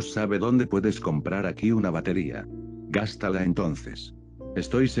 y Dios sabe dónde puedes comprar aquí una batería. Gástala entonces.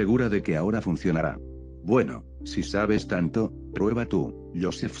 Estoy segura de que ahora funcionará. Bueno, si sabes tanto, prueba tú.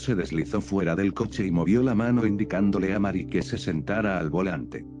 Joseph se deslizó fuera del coche y movió la mano indicándole a Marie que se sentara al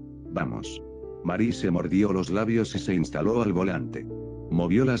volante. Vamos. Marie se mordió los labios y se instaló al volante.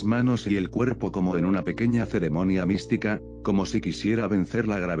 Movió las manos y el cuerpo como en una pequeña ceremonia mística, como si quisiera vencer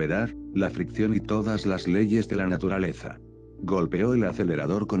la gravedad, la fricción y todas las leyes de la naturaleza. Golpeó el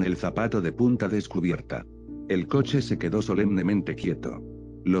acelerador con el zapato de punta descubierta. El coche se quedó solemnemente quieto.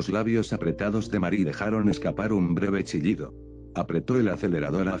 Los labios apretados de Marie dejaron escapar un breve chillido. Apretó el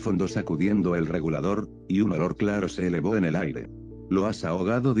acelerador a fondo sacudiendo el regulador, y un olor claro se elevó en el aire. Lo has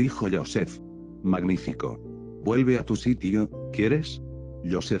ahogado, dijo Joseph. Magnífico. Vuelve a tu sitio, ¿quieres?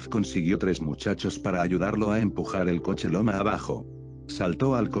 Joseph consiguió 3 muchachos para ayudarlo a empujar el coche loma abajo.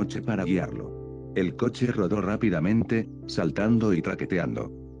 Saltó al coche para guiarlo. El coche rodó rápidamente, saltando y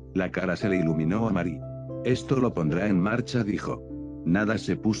traqueteando. La cara se le iluminó a Marie. Esto lo pondrá en marcha, dijo. Nada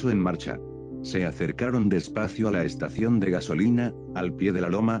se puso en marcha. Se acercaron despacio a la estación de gasolina, al pie de la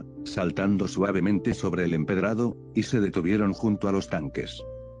loma, saltando suavemente sobre el empedrado, y se detuvieron junto a los tanques.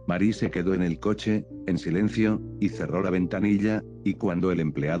 Marie se quedó en el coche, en silencio, y cerró la ventanilla, y cuando el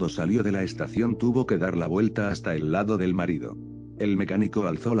empleado salió de la estación tuvo que dar la vuelta hasta el lado del marido. El mecánico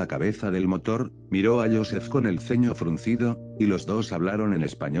alzó la cabeza del motor, miró a Joseph con el ceño fruncido, y los dos hablaron en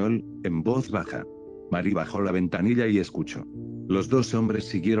español, en voz baja. Marie bajó la ventanilla y escuchó. Los 2 hombres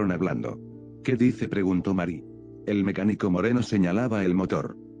siguieron hablando. ¿Qué dice?, preguntó Marie. El mecánico moreno señalaba el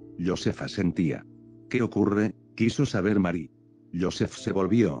motor. Joseph asentía. ¿Qué ocurre?, quiso saber Marie. Joseph se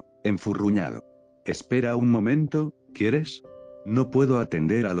volvió, enfurruñado. Espera un momento, ¿quieres? No puedo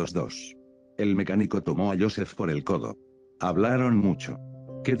atender a los 2. El mecánico tomó a Joseph por el codo. Hablaron mucho.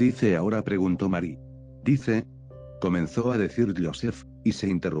 ¿Qué dice ahora?, preguntó Marie. Dice, comenzó a decir Joseph, y se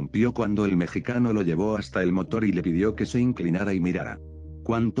interrumpió cuando el mexicano lo llevó hasta el motor y le pidió que se inclinara y mirara.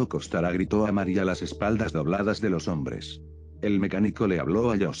 ¿Cuánto costará?, gritó a Marie a las espaldas dobladas de los hombres. El mecánico le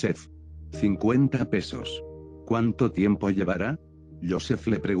habló a Joseph. 50 pesos. ¿Cuánto tiempo llevará? Joseph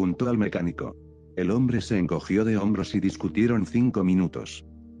le preguntó al mecánico. El hombre se encogió de hombros y discutieron 5 minutos.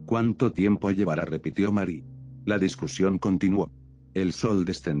 ¿Cuánto tiempo llevará?, repitió Marie. La discusión continuó. El sol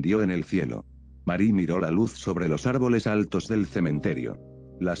descendió en el cielo. Marie miró la luz sobre los árboles altos del cementerio.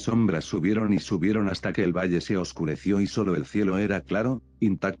 Las sombras subieron y subieron hasta que el valle se oscureció y solo el cielo era claro,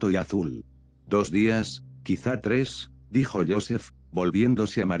 intacto y azul. 2 días, quizá 3, dijo Joseph,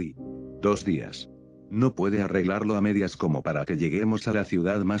 volviéndose a Marie. 2 días. No puede arreglarlo a medias como para que lleguemos a la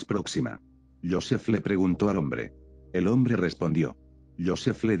ciudad más próxima. Joseph le preguntó al hombre. El hombre respondió.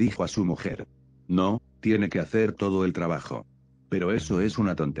 Joseph le dijo a su mujer. No, tiene que hacer todo el trabajo. Pero eso es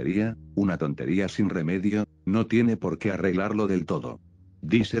una tontería sin remedio, no tiene por qué arreglarlo del todo.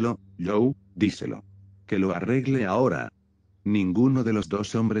 Díselo, Joe, díselo. Que lo arregle ahora. Ninguno de los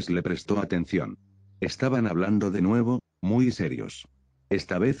 2 hombres le prestó atención. Estaban hablando de nuevo, muy serios.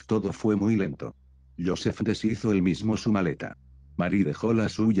 Esta vez todo fue muy lento. Joseph deshizo él mismo su maleta. Marie dejó la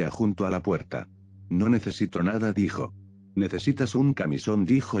suya junto a la puerta. No necesito nada, dijo. Necesitas un camisón,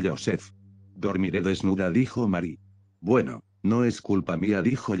 dijo Joseph. Dormiré desnuda, dijo Marie. Bueno, no es culpa mía,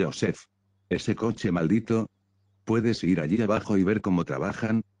 dijo Joseph. Ese coche maldito. Puedes ir allí abajo y ver cómo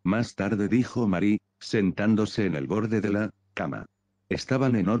trabajan, más tarde, dijo Marie, sentándose en el borde de la cama.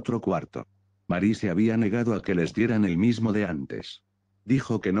 Estaban en otro cuarto. Marie se había negado a que les dieran el mismo de antes.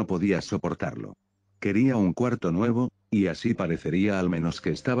 Dijo que no podía soportarlo. Quería un cuarto nuevo, y así parecería al menos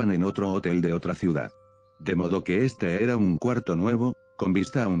que estaban en otro hotel de otra ciudad. De modo que este era un cuarto nuevo, con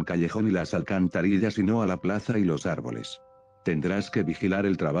vista a un callejón y las alcantarillas y no a la plaza y los árboles. Tendrás que vigilar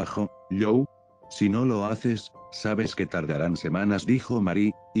el trabajo, Joe. Si no lo haces, sabes que tardarán semanas, dijo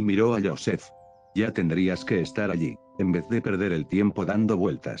Marie, y miró a Joseph. Ya tendrías que estar allí, en vez de perder el tiempo dando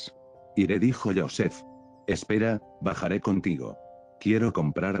vueltas. Iré, dijo Joseph. Espera, bajaré contigo. Quiero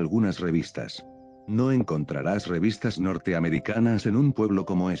comprar algunas revistas. No encontrarás revistas norteamericanas en un pueblo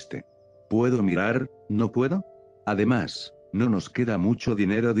como este. ¿Puedo mirar, no puedo? Además, no nos queda mucho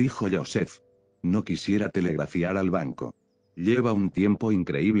dinero, dijo Joseph. No quisiera telegrafiar al banco. Lleva un tiempo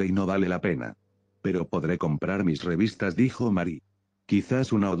increíble y no vale la pena. Pero podré comprar mis revistas, dijo Marie.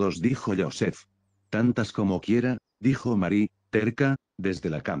 Quizás 1 o 2, dijo Joseph. Tantas como quiera, dijo Marie, terca, desde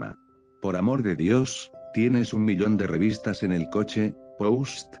la cama. Por amor de Dios, tienes 1.000.000 de revistas en el coche,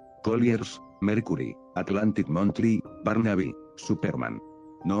 Post, Collier's, Mercury, Atlantic Monthly, Barnaby, Superman.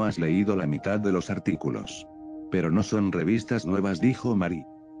 No has leído la mitad de los artículos. Pero no son revistas nuevas, dijo Marie.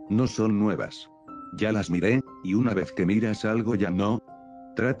 No son nuevas. Ya las miré, y una vez que miras algo ya no.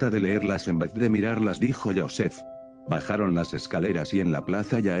 Trata de leerlas en vez de mirarlas, dijo Joseph. Bajaron las escaleras y en la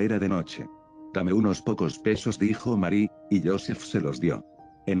plaza ya era de noche. Dame unos pocos pesos, dijo Marie, y Joseph se los dio.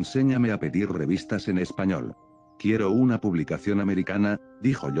 Enséñame a pedir revistas en español. Quiero una publicación americana,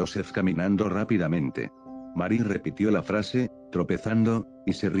 dijo Joseph caminando rápidamente. Marie repitió la frase, tropezando,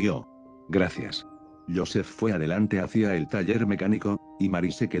 y se rió. Gracias. Joseph fue adelante hacia el taller mecánico, y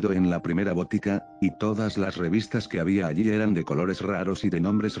Marie se quedó en la primera botica, y todas las revistas que había allí eran de colores raros y de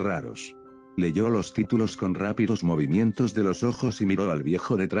nombres raros. Leyó los títulos con rápidos movimientos de los ojos y miró al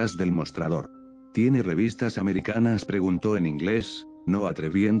viejo detrás del mostrador. ¿Tiene revistas americanas?, preguntó en inglés, no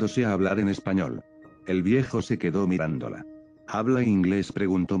atreviéndose a hablar en español. El viejo se quedó mirándola. ¿Habla inglés?,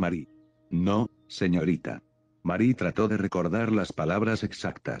 preguntó Marie. No, señorita. Marie trató de recordar las palabras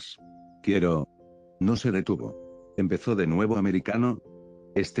exactas. Quiero... No se detuvo. Empezó de nuevo. ¿Americano?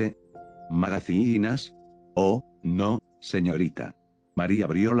 ¿Magacinas? Oh, no, señorita. Marie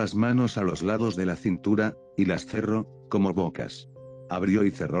abrió las manos a los lados de la cintura, y las cerró, como bocas. Abrió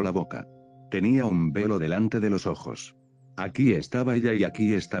y cerró la boca. Tenía un velo delante de los ojos. Aquí estaba ella y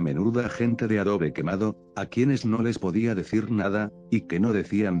aquí esta menuda gente de adobe quemado, a quienes no les podía decir nada, y que no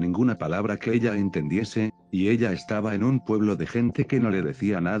decían ninguna palabra que ella entendiese, y ella estaba en un pueblo de gente que no le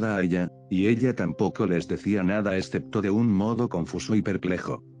decía nada a ella, y ella tampoco les decía nada excepto de un modo confuso y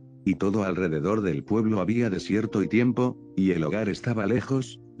perplejo. Y todo alrededor del pueblo había desierto y tiempo, y el hogar estaba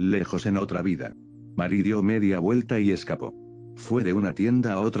lejos, lejos en otra vida. Marie dio media vuelta y escapó. Fue de una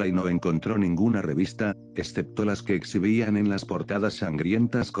tienda a otra y no encontró ninguna revista, excepto las que exhibían en las portadas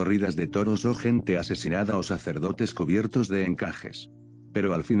sangrientas corridas de toros o gente asesinada o sacerdotes cubiertos de encajes.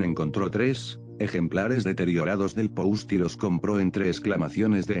 Pero al fin encontró 3 ejemplares deteriorados del Post y los compró entre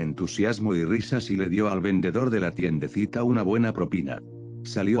exclamaciones de entusiasmo y risas y le dio al vendedor de la tiendecita una buena propina.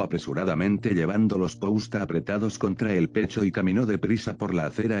 Salió apresuradamente llevando los Post apretados contra el pecho y caminó deprisa por la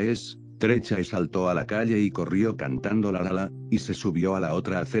acera estrecha y saltó a la calle y corrió cantando la, y se subió a la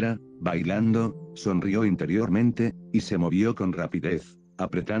otra acera, bailando, sonrió interiormente, y se movió con rapidez,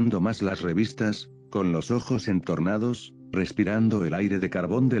 apretando más las revistas, con los ojos entornados, respirando el aire de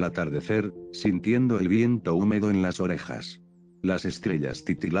carbón del atardecer, sintiendo el viento húmedo en las orejas. Las estrellas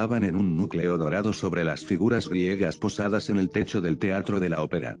titilaban en un núcleo dorado sobre las figuras griegas posadas en el techo del teatro de la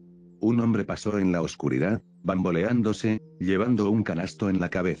ópera. Un hombre pasó en la oscuridad, bamboleándose, llevando un canasto en la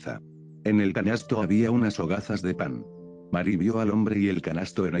cabeza. En el canasto había unas hogazas de pan. Marie vio al hombre y el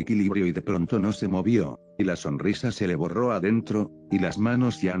canasto en equilibrio y de pronto no se movió, y la sonrisa se le borró adentro, y las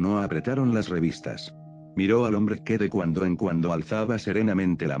manos ya no apretaron las revistas. Miró al hombre que de cuando en cuando alzaba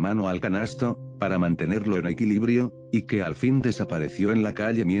serenamente la mano al canasto, para mantenerlo en equilibrio, y que al fin desapareció en la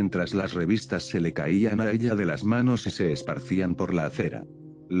calle mientras las revistas se le caían a ella de las manos y se esparcían por la acera.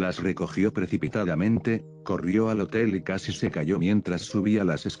 Las recogió precipitadamente, corrió al hotel y casi se cayó mientras subía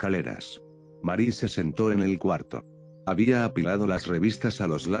las escaleras. Marie se sentó en el cuarto. Había apilado las revistas a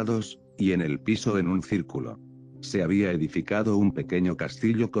los lados, y en el piso en un círculo. Se había edificado un pequeño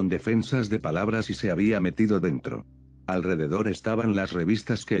castillo con defensas de palabras y se había metido dentro. Alrededor estaban las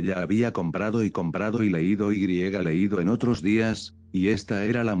revistas que ella había comprado y leído en otros días, y esta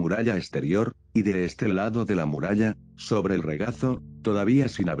era la muralla exterior, y de este lado de la muralla, sobre el regazo, todavía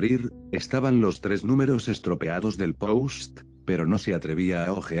sin abrir, estaban los 3 números estropeados del Post, pero no se atrevía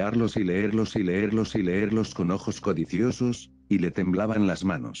a hojearlos y leerlos con ojos codiciosos, y le temblaban las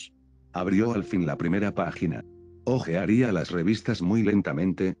manos. Abrió al fin la primera página. Hojearía las revistas muy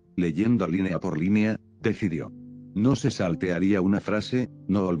lentamente, leyendo línea por línea, decidió. No se saltearía una frase,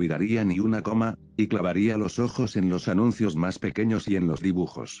 no olvidaría ni una coma, y clavaría los ojos en los anuncios más pequeños y en los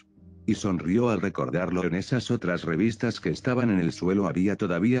dibujos. Y sonrió al recordarlo. En esas otras revistas que estaban en el suelo había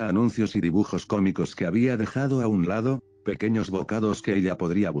todavía anuncios y dibujos cómicos que había dejado a un lado, pequeños bocados que ella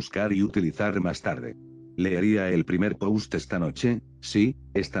podría buscar y utilizar más tarde. Leería el primer Post esta noche, sí,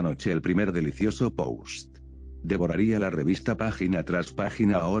 esta noche el primer delicioso Post. Devoraría la revista página tras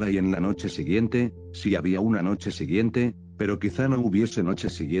página ahora y en la noche siguiente, si había una noche siguiente, pero quizá no hubiese noche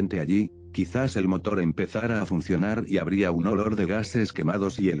siguiente allí, quizás el motor empezara a funcionar y habría un olor de gases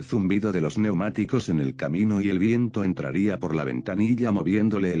quemados y el zumbido de los neumáticos en el camino y el viento entraría por la ventanilla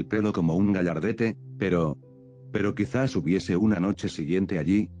moviéndole el pelo como un gallardete, pero quizás hubiese una noche siguiente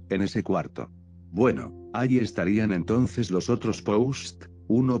allí, en ese cuarto. Bueno, allí estarían entonces los otros Post,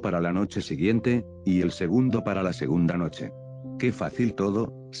 uno para la noche siguiente, y el segundo para la segunda noche. Qué fácil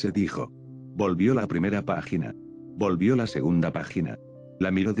todo, se dijo. Volvió la primera página. Volvió la segunda página. La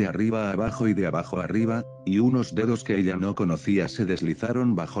miró de arriba a abajo y de abajo a arriba, y unos dedos que ella no conocía se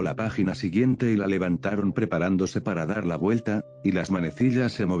deslizaron bajo la página siguiente y la levantaron preparándose para dar la vuelta, y las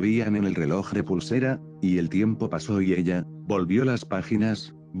manecillas se movían en el reloj de pulsera, y el tiempo pasó y ella, volvió las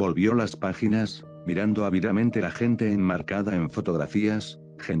páginas, mirando ávidamente la gente enmarcada en fotografías,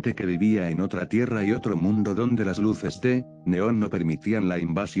 gente que vivía en otra tierra y otro mundo donde las luces de neón no permitían la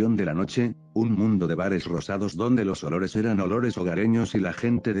invasión de la noche, un mundo de bares rosados donde los olores eran olores hogareños y la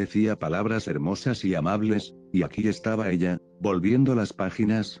gente decía palabras hermosas y amables, y aquí estaba ella, volviendo las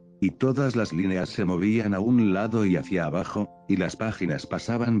páginas, y todas las líneas se movían a un lado y hacia abajo, y las páginas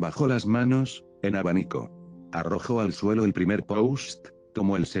pasaban bajo las manos, en abanico. Arrojó al suelo el primer post,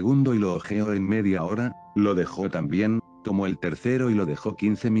 tomó el segundo y lo hojeó en media hora, lo dejó también, tomó el tercero y lo dejó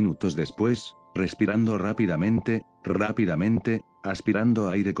 15 minutos después, respirando rápidamente, aspirando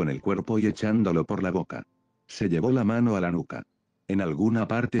aire con el cuerpo y echándolo por la boca. Se llevó la mano a la nuca. En alguna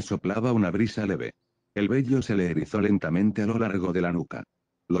parte soplaba una brisa leve. El vello se le erizó lentamente a lo largo de la nuca.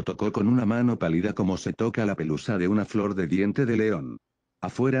 Lo tocó con una mano pálida como se toca la pelusa de una flor de diente de león.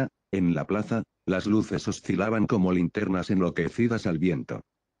 Afuera, en la plaza, las luces oscilaban como linternas enloquecidas al viento.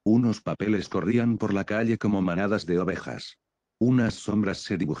 Unos papeles corrían por la calle como manadas de ovejas. Unas sombras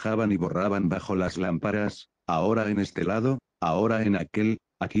se dibujaban y borraban bajo las lámparas, ahora en este lado, ahora en aquel,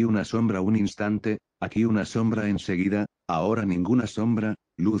 aquí una sombra un instante, aquí una sombra enseguida, ahora ninguna sombra,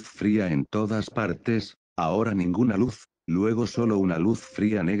 luz fría en todas partes, ahora ninguna luz, luego solo una luz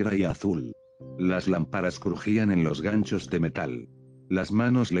fría negra y azul. Las lámparas crujían en los ganchos de metal. Las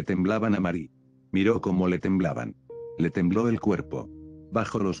manos le temblaban a Marie. Miró cómo le temblaban. Le tembló el cuerpo.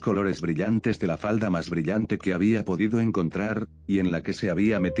 Bajo los colores brillantes de la falda más brillante que había podido encontrar, y en la que se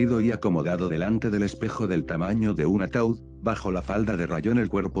había metido y acomodado delante del espejo del tamaño de un ataúd, bajo la falda de rayón el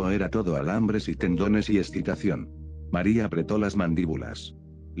cuerpo era todo alambres y tendones y excitación. María apretó las mandíbulas.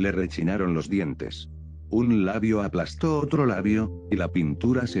 Le rechinaron los dientes. Un labio aplastó otro labio, y la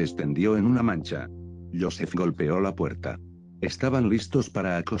pintura se extendió en una mancha. Joseph golpeó la puerta. Estaban listos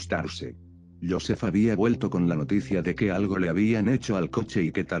para acostarse. Joseph había vuelto con la noticia de que algo le habían hecho al coche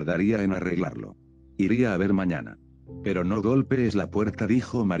y que tardaría en arreglarlo. Iría a ver mañana. Pero no golpees la puerta,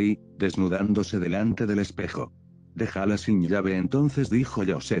 dijo Marie, desnudándose delante del espejo. Déjala sin llave entonces, dijo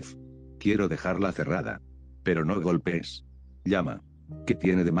Joseph. Quiero dejarla cerrada. Pero no golpees. Llama. ¿Qué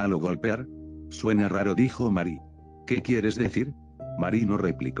tiene de malo golpear? Suena raro, dijo Marie. ¿Qué quieres decir? Marie no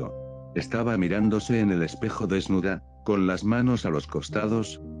replicó. Estaba mirándose en el espejo desnuda, con las manos a los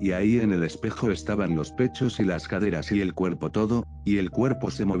costados, y ahí en el espejo estaban los pechos y las caderas y el cuerpo todo, y el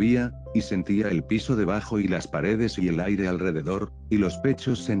cuerpo se movía, y sentía el piso debajo y las paredes y el aire alrededor, y los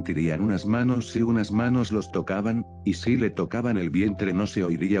pechos sentirían unas manos si unas manos los tocaban, y si le tocaban el vientre no se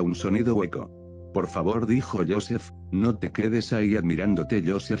oiría un sonido hueco. Por favor, dijo Joseph, no te quedes ahí admirándote.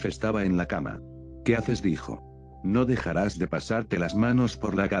 Joseph estaba en la cama. ¿Qué haces?, dijo. ¿No dejarás de pasarte las manos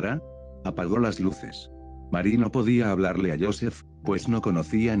por la cara? Apagó las luces. Marie no podía hablarle a Joseph, pues no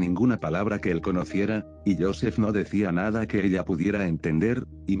conocía ninguna palabra que él conociera, y Joseph no decía nada que ella pudiera entender,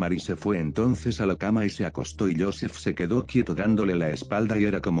 y Marie se fue entonces a la cama y se acostó y Joseph se quedó quieto dándole la espalda y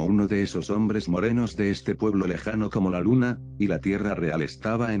era como uno de esos hombres morenos de este pueblo lejano como la luna, y la tierra real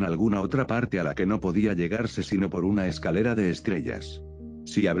estaba en alguna otra parte a la que no podía llegarse sino por una escalera de estrellas.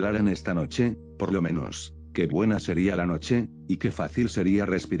 Si hablaran esta noche, por lo menos. Qué buena sería la noche, y qué fácil sería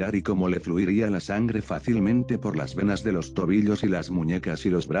respirar y cómo le fluiría la sangre fácilmente por las venas de los tobillos y las muñecas y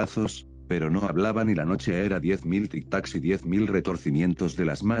los brazos, pero no hablaban y la noche era 10.000 tic-tacs y 10.000 retorcimientos de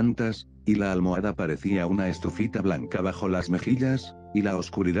las mantas, y la almohada parecía una estufita blanca bajo las mejillas, y la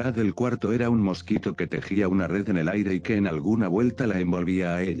oscuridad del cuarto era un mosquito que tejía una red en el aire y que en alguna vuelta la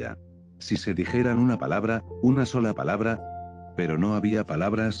envolvía a ella. Si se dijeran una palabra, una sola palabra, pero no había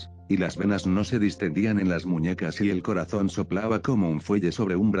palabras, y las venas no se distendían en las muñecas y el corazón soplaba como un fuelle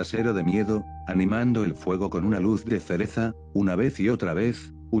sobre un brasero de miedo, animando el fuego con una luz de cereza, una vez y otra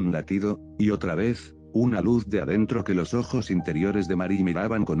vez, un latido, y otra vez, una luz de adentro que los ojos interiores de Marie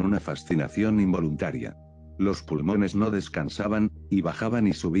miraban con una fascinación involuntaria. Los pulmones no descansaban, y bajaban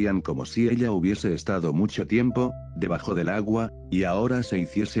y subían como si ella hubiese estado mucho tiempo, debajo del agua, y ahora se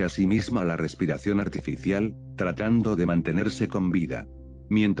hiciese a sí misma la respiración artificial, tratando de mantenerse con vida.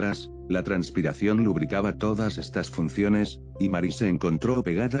 Mientras, la transpiración lubricaba todas estas funciones, y Marie se encontró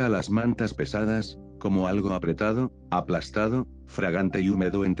pegada a las mantas pesadas, como algo apretado, aplastado, fragante y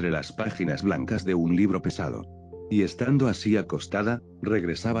húmedo entre las páginas blancas de un libro pesado. Y estando así acostada,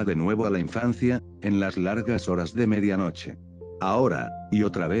 regresaba de nuevo a la infancia, en las largas horas de medianoche. Ahora, y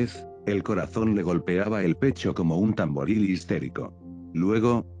otra vez, el corazón le golpeaba el pecho como un tamboril histérico.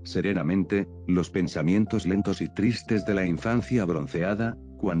 Luego, serenamente, los pensamientos lentos y tristes de la infancia bronceada,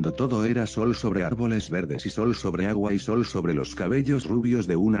 cuando todo era sol sobre árboles verdes y sol sobre agua y sol sobre los cabellos rubios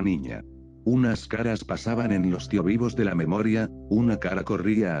de una niña. Unas caras pasaban en los tiovivos de la memoria, una cara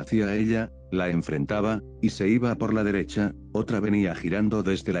corría hacia ella, la enfrentaba, y se iba por la derecha, otra venía girando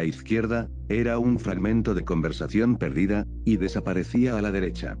desde la izquierda, era un fragmento de conversación perdida, y desaparecía a la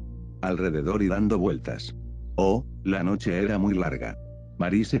derecha. Alrededor y dando vueltas. Oh, la noche era muy larga.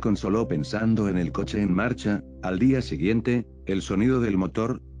 Marie se consoló pensando en el coche en marcha, al día siguiente, el sonido del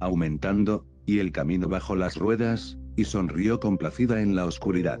motor, aumentando, y el camino bajo las ruedas, y sonrió complacida en la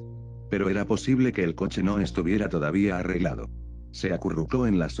oscuridad. Pero era posible que el coche no estuviera todavía arreglado. Se acurrucó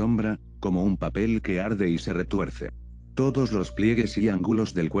en la sombra, como un papel que arde y se retuerce. Todos los pliegues y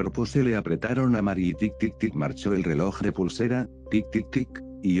ángulos del cuerpo se le apretaron a Marie y tic tic tic marchó el reloj de pulsera, tic tic tic,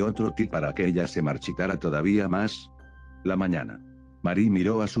 y otro tic para que ella se marchitara todavía más. La mañana. Marie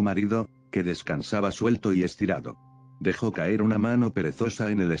miró a su marido, que descansaba suelto y estirado. Dejó caer una mano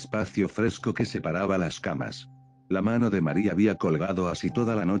perezosa en el espacio fresco que separaba las camas. La mano de Marie había colgado así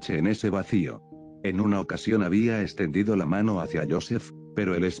toda la noche en ese vacío. En una ocasión había extendido la mano hacia Joseph,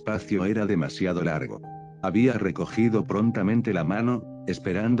 pero el espacio era demasiado largo. Había recogido prontamente la mano,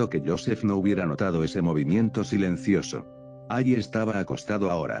 esperando que Joseph no hubiera notado ese movimiento silencioso. Allí estaba acostado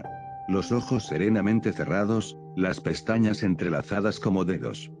ahora. Los ojos serenamente cerrados, las pestañas entrelazadas como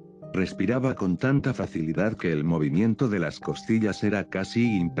dedos. Respiraba con tanta facilidad que el movimiento de las costillas era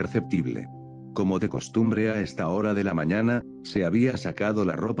casi imperceptible. Como de costumbre a esta hora de la mañana, se había sacado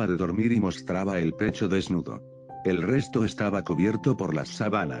la ropa de dormir y mostraba el pecho desnudo. El resto estaba cubierto por las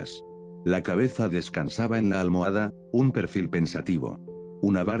sábanas. La cabeza descansaba en la almohada, un perfil pensativo.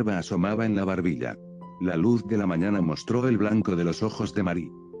 Una barba asomaba en la barbilla. La luz de la mañana mostró el blanco de los ojos de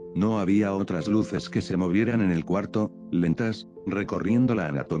Marie. No había otras luces que se movieran en el cuarto, lentas, recorriendo la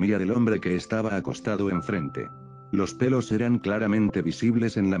anatomía del hombre que estaba acostado enfrente. Los pelos eran claramente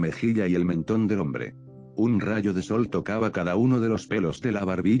visibles en la mejilla y el mentón del hombre. Un rayo de sol tocaba cada uno de los pelos de la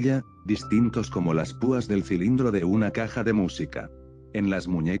barbilla, distintos como las púas del cilindro de una caja de música. En las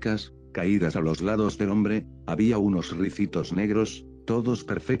muñecas, caídas a los lados del hombre, había unos ricitos negros, todos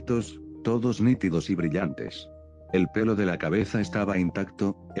perfectos, todos nítidos y brillantes. El pelo de la cabeza estaba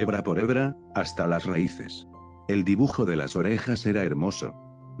intacto, hebra por hebra, hasta las raíces. El dibujo de las orejas era hermoso.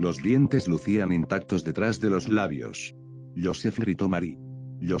 Los dientes lucían intactos detrás de los labios. Joseph, gritó Marie.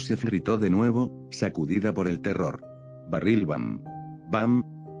 Joseph gritó de nuevo, sacudida por el terror. Barril bam. Bam.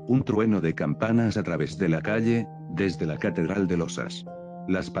 Un trueno de campanas a través de la calle, desde la Catedral de Losas.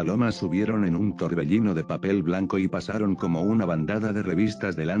 Las palomas subieron en un torbellino de papel blanco y pasaron como una bandada de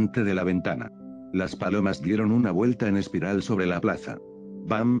revistas delante de la ventana. Las palomas dieron una vuelta en espiral sobre la plaza.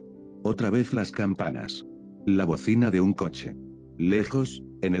 ¡Bam! Otra vez las campanas. La bocina de un coche. Lejos,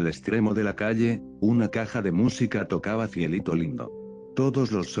 en el extremo de la calle, una caja de música tocaba Cielito Lindo.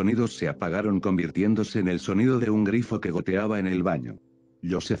 Todos los sonidos se apagaron convirtiéndose en el sonido de un grifo que goteaba en el baño.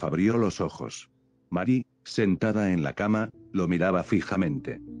 Joseph abrió los ojos. Marie, sentada en la cama, lo miraba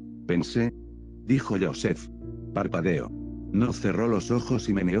fijamente. Pensé, dijo Joseph. Parpadeó. No cerró los ojos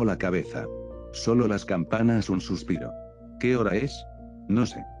y meneó la cabeza. Solo las campanas, un suspiro. ¿Qué hora es? No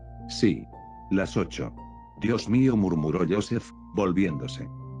sé. Sí. Las 8. Dios mío, murmuró Joseph, volviéndose.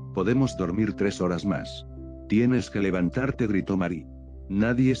 Podemos dormir 3 horas más. Tienes que levantarte, gritó Marie.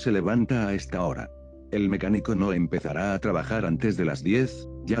 Nadie se levanta a esta hora. El mecánico no empezará a trabajar antes de las 10,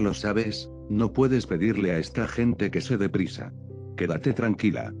 ya lo sabes, no puedes pedirle a esta gente que se dé prisa. Quédate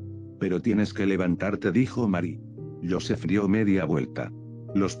tranquila. Pero tienes que levantarte, dijo Marie. Joseph dio media vuelta.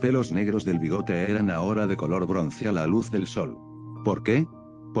 Los pelos negros del bigote eran ahora de color bronce a la luz del sol. ¿Por qué?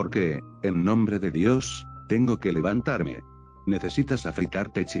 Porque, en nombre de Dios, tengo que levantarme. Necesitas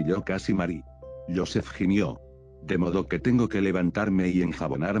afeitarte, chilló casi Marie. Joseph gimió. De modo que tengo que levantarme y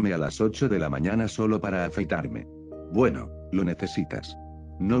enjabonarme a las 8 de la mañana solo para afeitarme. Bueno, lo necesitas.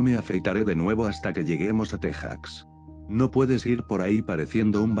 No me afeitaré de nuevo hasta que lleguemos a Texas. No puedes ir por ahí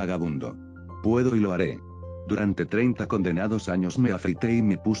pareciendo un vagabundo. Puedo y lo haré. Durante 30 condenados años me afeité y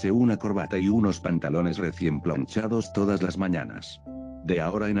me puse una corbata y unos pantalones recién planchados todas las mañanas. De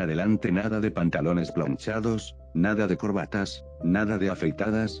ahora en adelante nada de pantalones planchados, nada de corbatas, nada de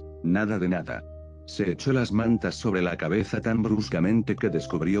afeitadas, nada de nada. Se echó las mantas sobre la cabeza tan bruscamente que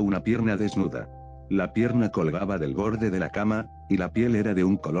descubrió una pierna desnuda. La pierna colgaba del borde de la cama, y la piel era de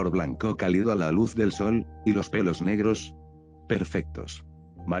un color blanco cálido a la luz del sol, y los pelos negros. Perfectos.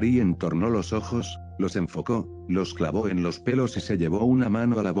 Marie entornó los ojos, los enfocó, los clavó en los pelos y se llevó una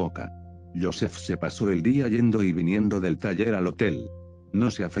mano a la boca. Joseph se pasó el día yendo y viniendo del taller al hotel.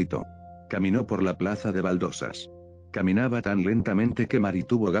 No se afeitó. Caminó por la plaza de baldosas. Caminaba tan lentamente que Mary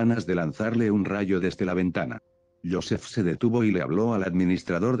tuvo ganas de lanzarle un rayo desde la ventana. Joseph se detuvo y le habló al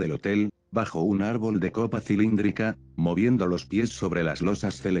administrador del hotel, bajo un árbol de copa cilíndrica, moviendo los pies sobre las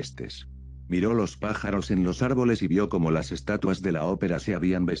losas celestes. Miró los pájaros en los árboles y vio cómo las estatuas de la ópera se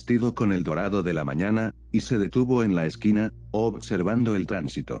habían vestido con el dorado de la mañana, y se detuvo en la esquina, observando el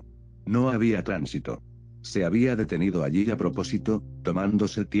tránsito. No había tránsito. Se había detenido allí a propósito,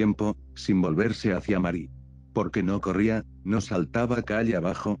 tomándose tiempo, sin volverse hacia Mary. Porque no corría, no saltaba calle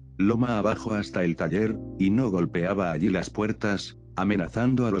abajo, loma abajo hasta el taller, y no golpeaba allí las puertas,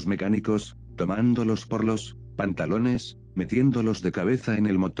 amenazando a los mecánicos, tomándolos por los pantalones, metiéndolos de cabeza en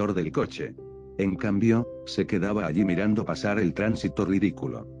el motor del coche. En cambio, se quedaba allí mirando pasar el tránsito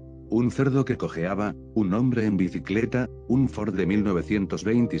ridículo. Un cerdo que cojeaba, un hombre en bicicleta, un Ford de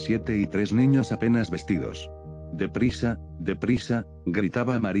 1927 y 3 niños apenas vestidos. «Deprisa, deprisa»,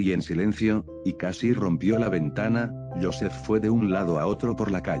 gritaba Mary en silencio, y casi rompió la ventana. Joseph fue de un lado a otro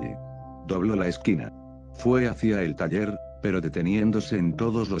por la calle. Dobló la esquina. Fue hacia el taller, pero deteniéndose en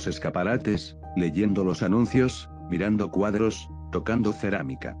todos los escaparates, leyendo los anuncios, mirando cuadros, tocando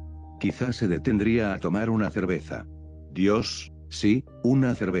cerámica. Quizás se detendría a tomar una cerveza. Dios, sí,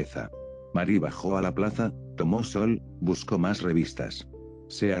 una cerveza. Mary bajó a la plaza, tomó sol, buscó más revistas.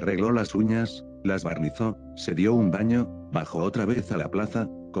 Se arregló las uñas, las barnizó, se dio un baño, bajó otra vez a la plaza,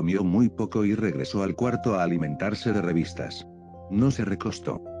 comió muy poco y regresó al cuarto a alimentarse de revistas. No se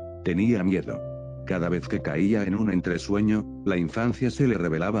recostó. Tenía miedo. Cada vez que caía en un entresueño, la infancia se le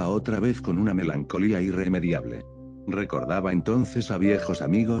revelaba otra vez con una melancolía irremediable. Recordaba entonces a viejos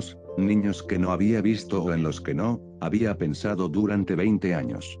amigos, niños que no había visto o en los que no había pensado durante 20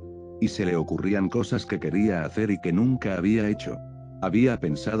 años. Y se le ocurrían cosas que quería hacer y que nunca había hecho. Había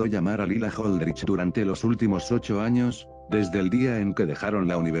pensado llamar a Lila Holdridge durante los últimos 8 años, desde el día en que dejaron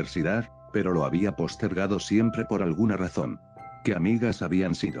la universidad, pero lo había postergado siempre por alguna razón. ¿Qué amigas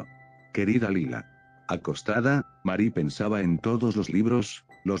habían sido? Querida Lila. Acostada, Mary pensaba en todos los libros,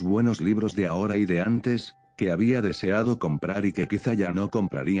 los buenos libros de ahora y de antes, que había deseado comprar y que quizá ya no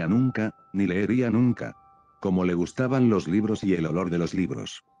compraría nunca, ni leería nunca. Como le gustaban los libros y el olor de los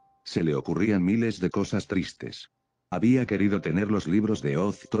libros. Se le ocurrían miles de cosas tristes. Había querido tener los libros de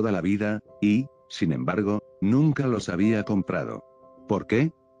Oz toda la vida, y, sin embargo, nunca los había comprado. ¿Por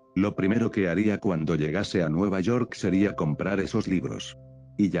qué? Lo primero que haría cuando llegase a Nueva York sería comprar esos libros.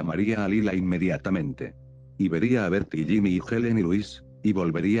 Y llamaría a Lila inmediatamente. Y vería a Bertie, Jimmy y Helen y Luis, y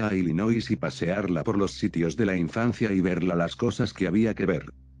volvería a Illinois y pasearla por los sitios de la infancia y verla las cosas que había que ver.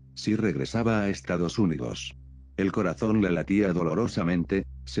 Si regresaba a Estados Unidos. El corazón le latía dolorosamente,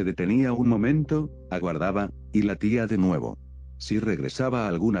 se detenía un momento, aguardaba, y latía de nuevo. Si regresaba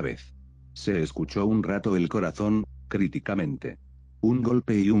alguna vez. Se escuchó un rato el corazón, críticamente. Un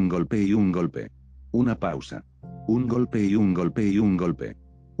golpe y un golpe y un golpe. Una pausa. Un golpe y un golpe y un golpe.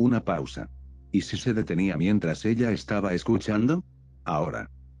 Una pausa. ¿Y si se detenía mientras ella estaba escuchando? Ahora.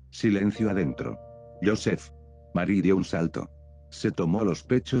 Silencio adentro. Joseph. Mary dio un salto. Se tomó los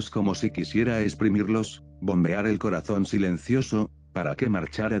pechos como si quisiera exprimirlos, bombear el corazón silencioso, para que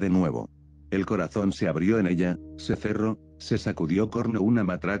marchara de nuevo. El corazón se abrió en ella, se cerró, se sacudió como una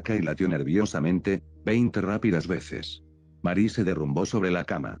matraca y latió nerviosamente, 20 rápidas veces. Mary se derrumbó sobre la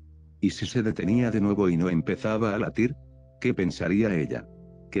cama. ¿Y si se detenía de nuevo y no empezaba a latir? ¿Qué pensaría ella?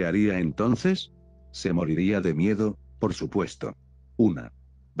 ¿Qué haría entonces? Se moriría de miedo, por supuesto. Una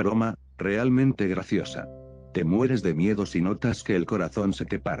broma, realmente graciosa. Te mueres de miedo si notas que el corazón se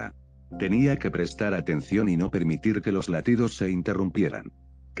te para. Tenía que prestar atención y no permitir que los latidos se interrumpieran.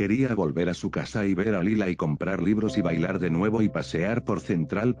 Quería volver a su casa y ver a Lila y comprar libros y bailar de nuevo y pasear por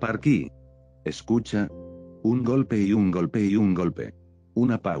Central Park y... Escucha. Un golpe y un golpe y un golpe.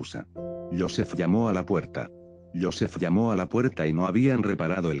 Una pausa. Joseph llamó a la puerta. Joseph llamó a la puerta y no habían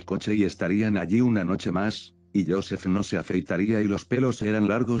reparado el coche y estarían allí una noche más, y Joseph no se afeitaría y los pelos eran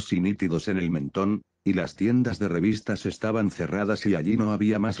largos y nítidos en el mentón, y las tiendas de revistas estaban cerradas y allí no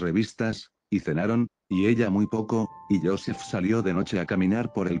había más revistas, y cenaron, y ella muy poco, y Joseph salió de noche a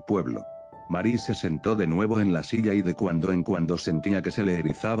caminar por el pueblo. Mary se sentó de nuevo en la silla y de cuando en cuando sentía que se le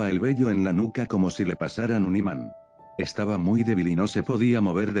erizaba el vello en la nuca como si le pasaran un imán. Estaba muy débil y no se podía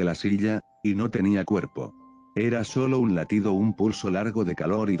mover de la silla, y no tenía cuerpo. Era solo un latido, un pulso largo de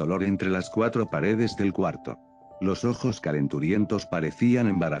calor y dolor entre las 4 paredes del cuarto. Los ojos calenturientos parecían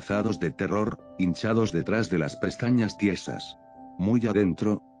embarazados de terror, hinchados detrás de las pestañas tiesas. Muy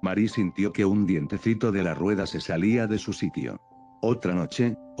adentro, Mary sintió que un dientecito de la rueda se salía de su sitio. Otra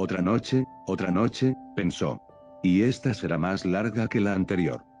noche, otra noche, otra noche, pensó. Y esta será más larga que la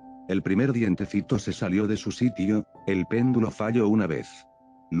anterior. El primer dientecito se salió de su sitio, el péndulo falló una vez.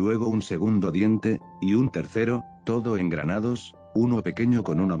 luego un segundo diente, y un tercero, todo engranados, uno pequeño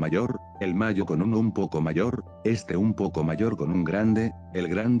con uno mayor, el mayo con uno un poco mayor, este un poco mayor con un grande, el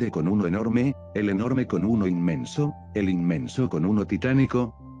grande con uno enorme, el enorme con uno inmenso, el inmenso con uno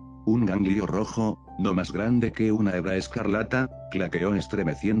titánico. Un ganglio rojo, no más grande que una hebra escarlata, claqueó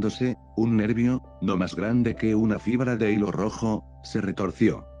estremeciéndose, un nervio, no más grande que una fibra de hilo rojo, se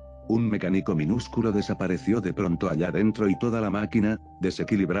retorció. Un mecánico minúsculo desapareció de pronto allá dentro y toda la máquina,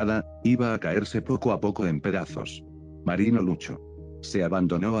 desequilibrada, iba a caerse poco a poco en pedazos. Marino luchó. Se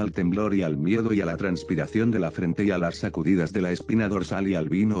abandonó al temblor y al miedo y a la transpiración de la frente y a las sacudidas de la espina dorsal y al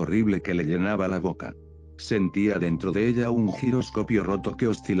vino horrible que le llenaba la boca. Sentía dentro de ella un giroscopio roto que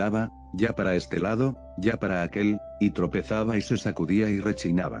oscilaba, ya para este lado, ya para aquel, y tropezaba y se sacudía y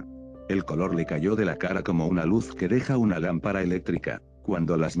rechinaba. El color le cayó de la cara como una luz que deja una lámpara eléctrica,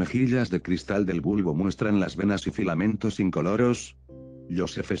 cuando las mejillas de cristal del bulbo muestran las venas y filamentos incoloros.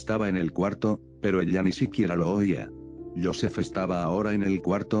 Joseph estaba en el cuarto, pero ella ni siquiera lo oía. Joseph estaba ahora en el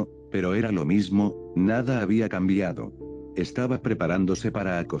cuarto, pero era lo mismo, nada había cambiado. Estaba preparándose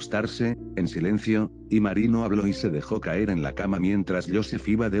para acostarse, en silencio, y Marino habló y se dejó caer en la cama mientras Joseph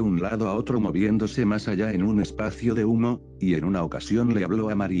iba de un lado a otro moviéndose más allá en un espacio de humo, y en una ocasión le habló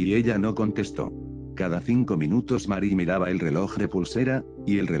a Mari y ella no contestó. Cada 5 minutos Mari miraba el reloj de pulsera,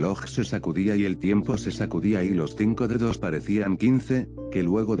 y el reloj se sacudía y el tiempo se sacudía y los 5 dedos parecían 15, que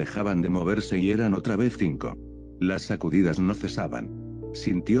luego dejaban de moverse y eran otra vez 5. Las sacudidas no cesaban.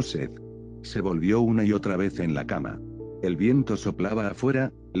 Sintió sed. Se volvió una y otra vez en la cama. El viento soplaba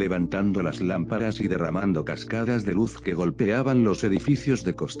afuera, levantando las lámparas y derramando cascadas de luz que golpeaban los edificios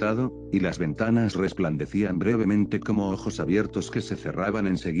de costado, y las ventanas resplandecían brevemente como ojos abiertos que se cerraban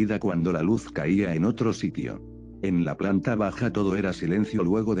enseguida cuando la luz caía en otro sitio. En la planta baja todo era silencio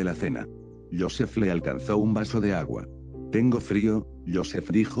luego de la cena. Joseph le alcanzó un vaso de agua. Tengo frío,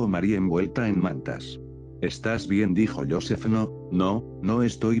 Joseph, dijo María envuelta en mantas. ¿Estás bien?, dijo Joseph. No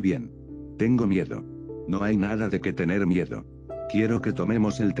estoy bien. Tengo miedo. No hay nada de qué tener miedo. Quiero que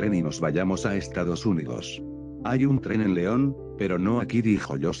tomemos el tren y nos vayamos a Estados Unidos. Hay un tren en León, pero no aquí,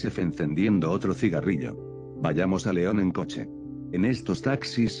 dijo Joseph encendiendo otro cigarrillo. Vayamos a León en coche. En estos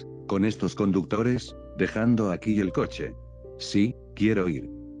taxis, con estos conductores, dejando aquí el coche. Sí, quiero ir.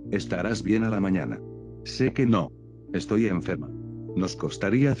 Estarás bien a la mañana. Sé que no. Estoy enferma. Nos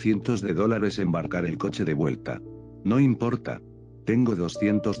costaría cientos de dólares embarcar el coche de vuelta. No importa. Tengo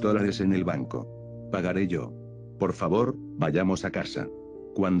 $200 en el banco. Pagaré yo. Por favor, vayamos a casa.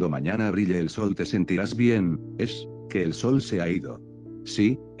 Cuando mañana brille el sol te sentirás bien. Es que el sol se ha ido.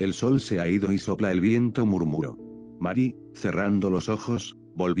 Sí, el sol se ha ido y sopla el viento, murmuró. Mari, cerrando los ojos,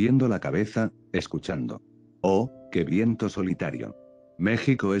 volviendo la cabeza, escuchando. Oh, qué viento solitario.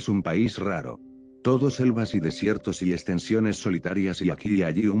 México es un país raro. Todo selvas y desiertos y extensiones solitarias y aquí y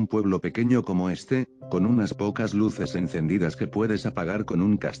allí un pueblo pequeño como este, con unas pocas luces encendidas que puedes apagar con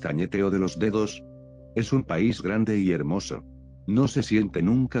un castañeteo de los dedos. Es un país grande y hermoso. ¿No se siente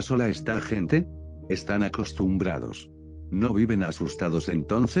nunca sola esta gente? Están acostumbrados. ¿No viven asustados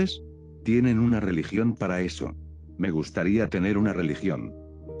entonces? Tienen una religión para eso. Me gustaría tener una religión.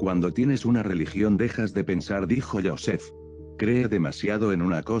 Cuando tienes una religión dejas de pensar, dijo Joseph. Cree demasiado en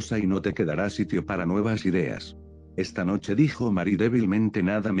una cosa y no te quedará sitio para nuevas ideas. Esta noche, dijo Mari débilmente,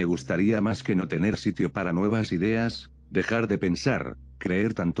 nada me gustaría más que no tener sitio para nuevas ideas, dejar de pensar,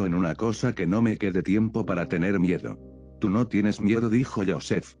 creer tanto en una cosa que no me quede tiempo para tener miedo. Tú no tienes miedo, dijo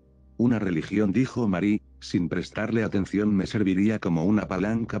Joseph. Una religión, dijo Mari, sin prestarle atención, me serviría como una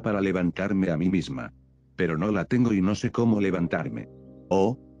palanca para levantarme a mí misma. Pero no la tengo y no sé cómo levantarme.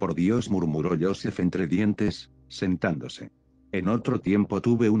 Oh, por Dios, murmuró Joseph entre dientes, sentándose. En otro tiempo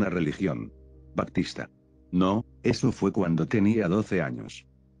tuve una religión. Baptista. No, eso fue cuando tenía 12 años.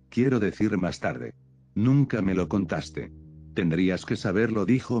 Quiero decir más tarde. Nunca me lo contaste. Tendrías que saberlo,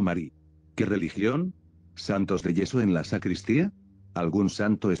 dijo Mari. ¿Qué religión? ¿Santos de yeso en la sacristía? ¿Algún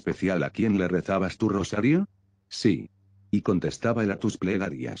santo especial a quien le rezabas tu rosario? Sí. Y contestaba él a tus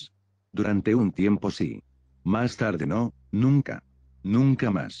plegarias. Durante un tiempo sí. Más tarde no, nunca.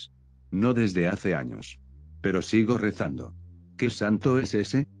 Nunca más. No desde hace años. Pero sigo rezando. ¿Qué santo es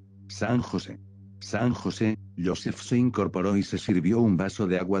ese? San José. San José. Joseph se incorporó y se sirvió un vaso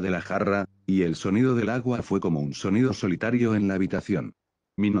de agua de la jarra, y el sonido del agua fue como un sonido solitario en la habitación.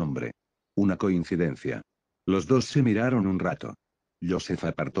 Mi nombre. Una coincidencia. Los dos se miraron un rato. Joseph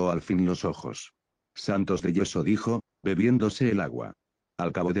apartó al fin los ojos. Santos de yeso, dijo, bebiéndose el agua.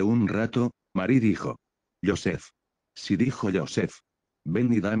 Al cabo de un rato, Mari dijo. Joseph. Sí, dijo Joseph.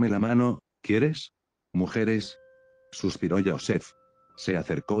 Ven y dame la mano, ¿quieres? Mujeres. Suspiró Joseph. Se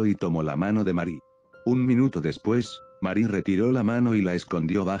acercó y tomó la mano de Mari. Un minuto después, Marie retiró la mano y la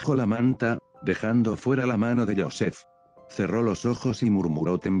escondió bajo la manta, dejando fuera la mano de Joseph. Cerró los ojos y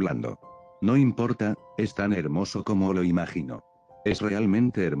murmuró temblando. No importa, es tan hermoso como lo imagino. Es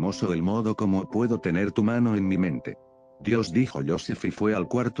realmente hermoso el modo como puedo tener tu mano en mi mente. Dios, dijo Joseph y fue al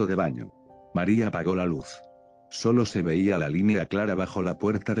cuarto de baño. María apagó la luz. Solo se veía la línea clara bajo la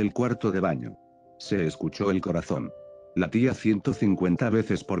puerta del cuarto de baño. Se escuchó el corazón. Latía 150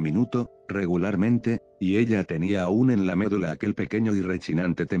 veces por minuto, regularmente, y ella tenía aún en la médula aquel pequeño y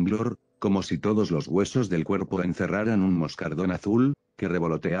rechinante temblor, como si todos los huesos del cuerpo encerraran un moscardón azul, que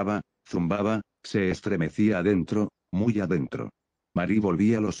revoloteaba, zumbaba, se estremecía adentro, muy adentro. Marie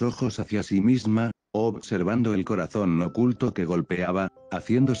volvía los ojos hacia sí misma, observando el corazón oculto que golpeaba,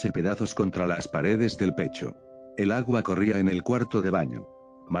 haciéndose pedazos contra las paredes del pecho. El agua corría en el cuarto de baño.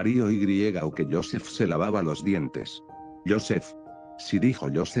 Marie oyó que Joseph se lavaba los dientes. Joseph. Sí, dijo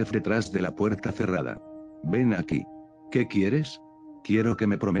Joseph detrás de la puerta cerrada. Ven aquí. ¿Qué quieres? Quiero que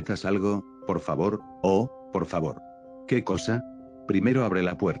me prometas algo, por favor, por favor. ¿Qué cosa? Primero abre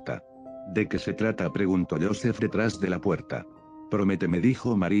la puerta. ¿De qué se trata?, preguntó Joseph detrás de la puerta. Prométeme,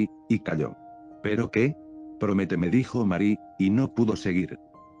 dijo Marie, y calló. ¿Pero qué? Prométeme, dijo Marie, y no pudo seguir.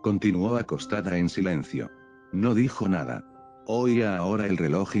 Continuó acostada en silencio. No dijo nada. Oía ahora el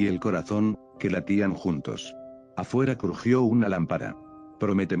reloj y el corazón, que latían juntos. Afuera crujió una lámpara.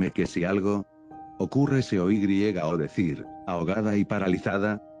 Prométeme que si algo ocurre se o decir, ahogada y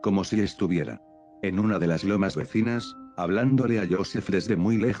paralizada, como si estuviera en una de las lomas vecinas, hablándole a Joseph desde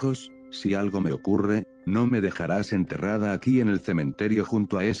muy lejos, si algo me ocurre, no me dejarás enterrada aquí en el cementerio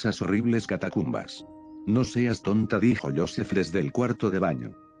junto a esas horribles catacumbas. No seas tonta, dijo Joseph desde el cuarto de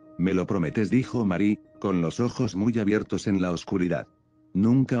baño. Me lo prometes, dijo Marie, con los ojos muy abiertos en la oscuridad.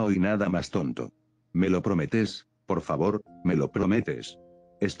 Nunca oí nada más tonto. ¿Me lo prometes? Por favor, ¿me lo prometes?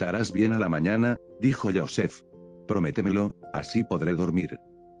 Estarás bien a la mañana, dijo Joseph. Prométemelo, así podré dormir.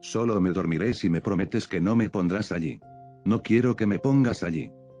 Solo me dormiré si me prometes que no me pondrás allí. No quiero que me pongas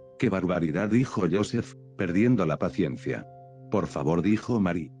allí. ¡Qué barbaridad!, dijo Joseph, perdiendo la paciencia. Por favor, dijo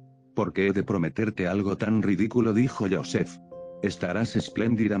Marie. ¿Por qué he de prometerte algo tan ridículo?, dijo Joseph. Estarás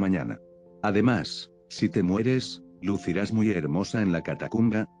espléndida mañana. Además, si te mueres, lucirás muy hermosa en la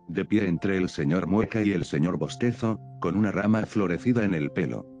catacumba, de pie entre el señor Mueca y el señor Bostezo, con una rama florecida en el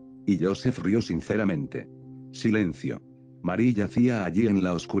pelo. Y Joseph rió sinceramente. Silencio. Marie yacía allí en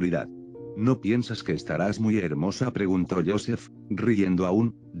la oscuridad. ¿No piensas que estarás muy hermosa?, preguntó Joseph, riendo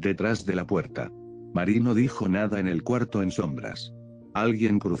aún, detrás de la puerta. Marie no dijo nada en el cuarto en sombras.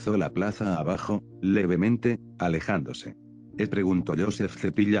 Alguien cruzó la plaza abajo, levemente, alejándose. Preguntó Joseph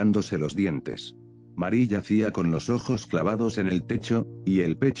cepillándose los dientes. Marie yacía con los ojos clavados en el techo, y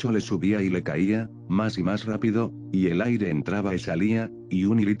el pecho le subía y le caía, más y más rápido, y el aire entraba y salía, y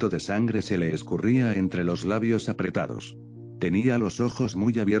un hilito de sangre se le escurría entre los labios apretados. Tenía los ojos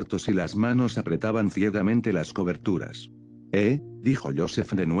muy abiertos y las manos apretaban ciegamente las coberturas. Dijo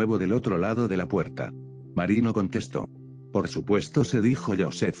Joseph de nuevo del otro lado de la puerta. Marie no contestó. Por supuesto, se dijo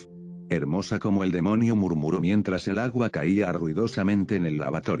Joseph. Hermosa como el demonio, murmuró mientras el agua caía ruidosamente en el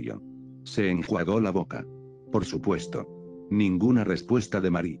lavatorio. Se enjuagó la boca. Por supuesto. Ninguna respuesta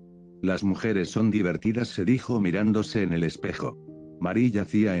de Marie. Las mujeres son divertidas, se dijo mirándose en el espejo. Marie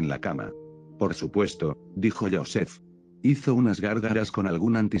yacía en la cama. Por supuesto, dijo Joseph. Hizo unas gárgaras con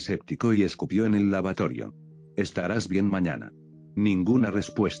algún antiséptico y escupió en el lavatorio. Estarás bien mañana. Ninguna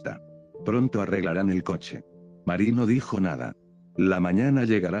respuesta. Pronto arreglarán el coche. Marie no dijo nada. La mañana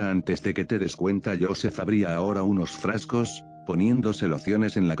llegará antes de que te des cuenta. Joseph abría ahora unos frascos, poniéndose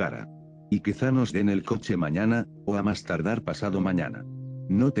lociones en la cara. Y quizá nos den el coche mañana, o a más tardar pasado mañana.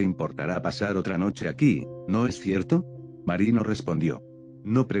 No te importará pasar otra noche aquí, ¿no es cierto? Marie no respondió.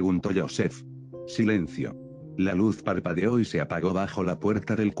 No, preguntó Joseph. Silencio. La luz parpadeó y se apagó bajo la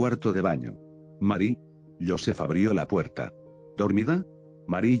puerta del cuarto de baño. Marie. Joseph abrió la puerta. ¿Dormida?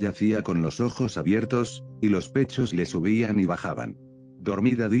 Marie yacía con los ojos abiertos, y los pechos le subían y bajaban.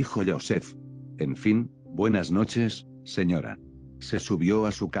 Dormida, dijo Joseph. En fin, buenas noches, señora. Se subió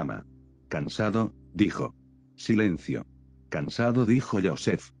a su cama. Cansado, dijo. Silencio. Cansado, dijo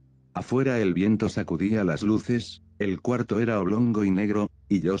Joseph. Afuera el viento sacudía las luces, el cuarto era oblongo y negro,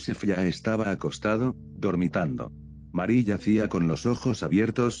 y Joseph ya estaba acostado, dormitando. Marie yacía con los ojos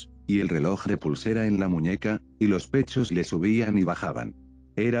abiertos, y el reloj de pulsera en la muñeca, y los pechos le subían y bajaban.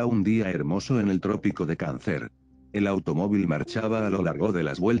 Era un día hermoso en el trópico de Cáncer. El automóvil marchaba a lo largo de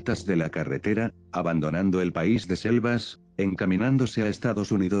las vueltas de la carretera, abandonando el país de selvas, encaminándose a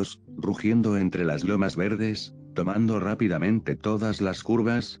Estados Unidos, rugiendo entre las lomas verdes, tomando rápidamente todas las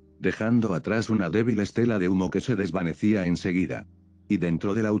curvas, dejando atrás una débil estela de humo que se desvanecía enseguida. Y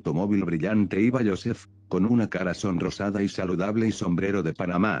dentro del automóvil brillante iba Joseph, con una cara sonrosada y saludable y sombrero de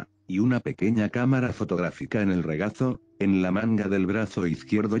Panamá, y una pequeña cámara fotográfica en el regazo. En la manga del brazo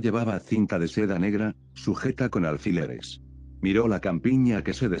izquierdo llevaba cinta de seda negra, sujeta con alfileres. Miró la campiña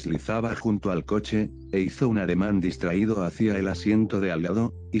que se deslizaba junto al coche, e hizo un ademán distraído hacia el asiento de al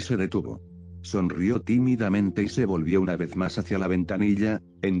lado, y se detuvo. Sonrió tímidamente y se volvió una vez más hacia la ventanilla,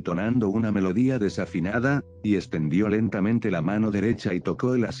 entonando una melodía desafinada, y extendió lentamente la mano derecha y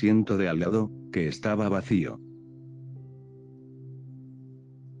tocó el asiento de al lado, que estaba vacío.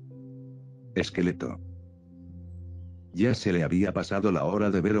 Esqueleto. Ya se le había pasado la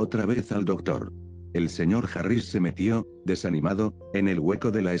hora de ver otra vez al doctor. El señor Harris se metió, desanimado, en el hueco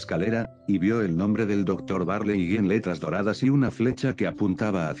de la escalera, y vio el nombre del doctor Barley en letras doradas y una flecha que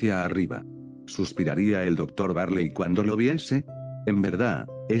apuntaba hacia arriba. ¿Suspiraría el doctor Barley cuando lo viese? En verdad,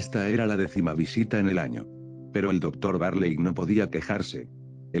 esta era la 10ª visita en el año. Pero el doctor Barley no podía quejarse.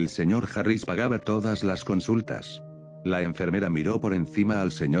 El señor Harris pagaba todas las consultas. La enfermera miró por encima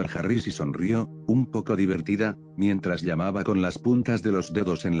al señor Harris y sonrió, un poco divertida, mientras llamaba con las puntas de los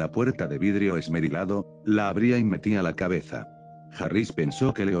dedos en la puerta de vidrio esmerilado, la abría y metía la cabeza. Harris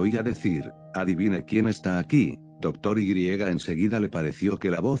pensó que le oía decir, «Adivine quién está aquí, doctor Y». Enseguida le pareció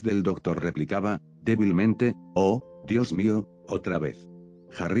que la voz del doctor replicaba, débilmente, «Oh, Dios mío, otra vez».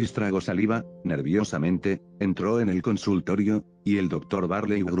 Harris tragó saliva, nerviosamente, entró en el consultorio, y el doctor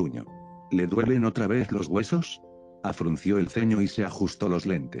Barley gruñó. «¿Le duelen otra vez los huesos?». Afrunció el ceño y se ajustó los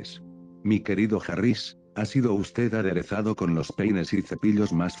lentes. «Mi querido Harris, ha sido usted aderezado con los peines y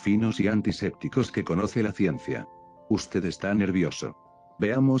cepillos más finos y antisépticos que conoce la ciencia. Usted está nervioso.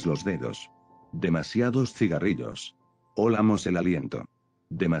 Veamos los dedos. Demasiados cigarrillos. Olamos el aliento.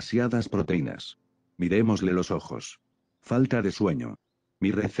 Demasiadas proteínas. Miremosle los ojos. Falta de sueño.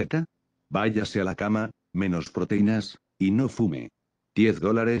 ¿Mi receta? Váyase a la cama, menos proteínas, y no fume.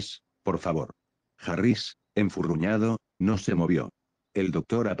 $10, por favor». Harris, enfurruñado, no se movió. El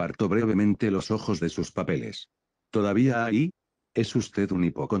doctor apartó brevemente los ojos de sus papeles. ¿Todavía ahí? Es usted un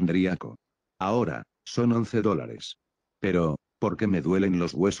hipocondríaco. Ahora, son $11. Pero, ¿por qué me duelen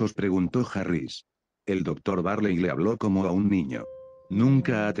los huesos?, preguntó Harris. El doctor Barley le habló como a un niño.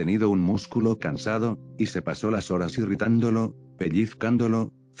 Nunca ha tenido un músculo cansado, y se pasó las horas irritándolo,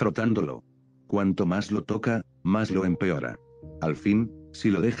 pellizcándolo, frotándolo. Cuanto más lo toca, más lo empeora. Al fin, si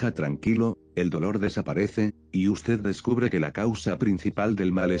lo deja tranquilo, el dolor desaparece, y usted descubre que la causa principal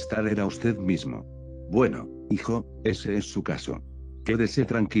del malestar era usted mismo. Bueno, hijo, ese es su caso. Quédese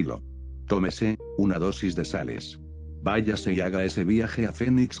tranquilo. Tómese una dosis de sales. Váyase y haga ese viaje a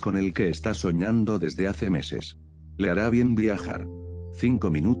Phoenix con el que está soñando desde hace meses. Le hará bien viajar. 5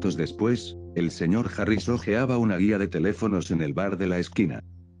 minutos después, el señor Harris hojeaba una guía de teléfonos en el bar de la esquina.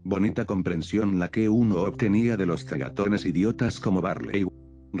 Bonita comprensión la que uno obtenía de los cegatones idiotas como Barley.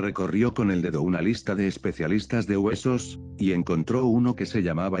 Recorrió con el dedo una lista de especialistas de huesos, y encontró uno que se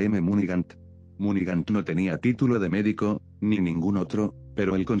llamaba M. Munigant. Munigant no tenía título de médico, ni ningún otro,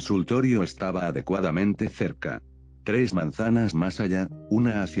 pero el consultorio estaba adecuadamente cerca. 3 manzanas más allá,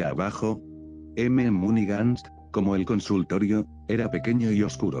 una hacia abajo. M. Munigant, como el consultorio, era pequeño y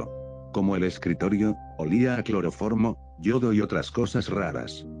oscuro. Como el escritorio, olía a cloroformo, yodo y otras cosas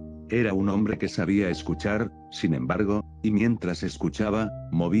raras. Era un hombre que sabía escuchar, sin embargo, y mientras escuchaba,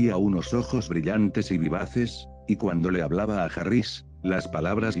 movía unos ojos brillantes y vivaces, y cuando le hablaba a Harris, las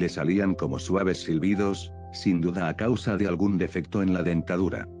palabras le salían como suaves silbidos, sin duda a causa de algún defecto en la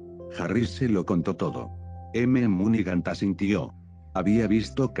dentadura. Harris se lo contó todo. M. Munigant asintió. Había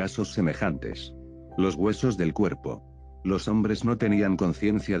visto casos semejantes. Los huesos del cuerpo. Los hombres no tenían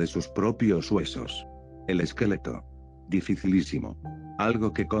conciencia de sus propios huesos. El esqueleto. Dificilísimo.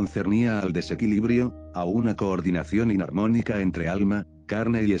 Algo que concernía al desequilibrio, a una coordinación inarmónica entre alma,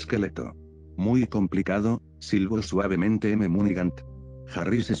 carne y esqueleto. Muy complicado, silbó suavemente M. Munigant.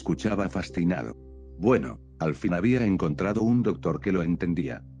 Harris escuchaba fascinado. Bueno, al fin había encontrado un doctor que lo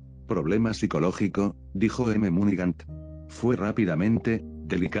entendía. Problema psicológico, dijo M. Munigant. Fue rápidamente,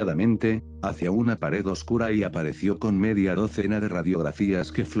 delicadamente, hacia una pared oscura y apareció con media docena de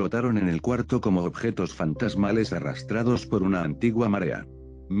radiografías que flotaron en el cuarto como objetos fantasmales arrastrados por una antigua marea.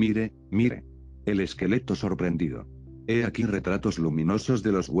 Mire, mire. El esqueleto sorprendido. He aquí retratos luminosos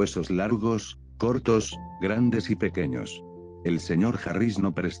de los huesos largos, cortos, grandes y pequeños. El señor Harris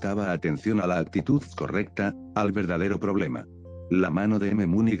no prestaba atención a la actitud correcta, al verdadero problema. La mano de M.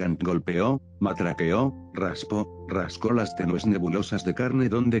 Munigant golpeó, matraqueó, raspó, rascó las tenues nebulosas de carne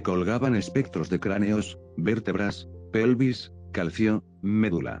donde colgaban espectros de cráneos, vértebras, pelvis, calcio,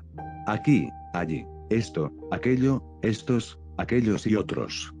 médula. Aquí, allí, esto, aquello, estos, aquellos y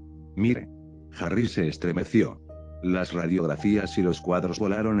otros. Mire. Harris se estremeció. Las radiografías y los cuadros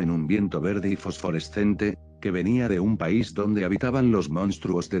volaron en un viento verde y fosforescente, que venía de un país donde habitaban los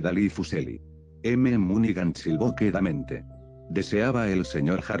monstruos de Dalí y Fuseli. Munnigan silbó quedamente. ¿Deseaba el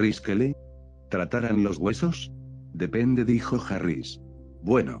señor Harris que le trataran los huesos? Depende, dijo Harris.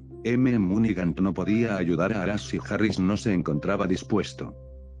 Bueno, Munnigan no podía ayudar a Aras si Harris no se encontraba dispuesto.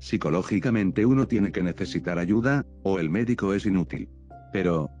 Psicológicamente uno tiene que necesitar ayuda, o el médico es inútil.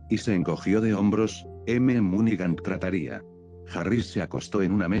 Pero, y se encogió de hombros, Munnigan trataría. Harris se acostó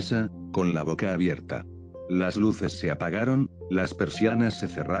en una mesa, con la boca abierta. Las luces se apagaron, las persianas se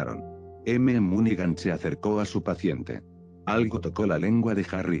cerraron. Munnigan se acercó a su paciente. Algo tocó la lengua de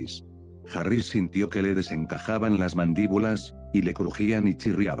Harris. Harris sintió que le desencajaban las mandíbulas, y le crujían y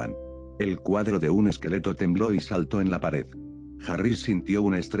chirriaban. El cuadro de un esqueleto tembló y saltó en la pared. Harris sintió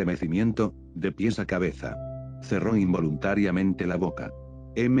un estremecimiento, de pies a cabeza. Cerró involuntariamente la boca.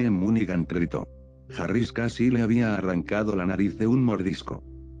 Munnigan gritó. Harris casi le había arrancado la nariz de un mordisco.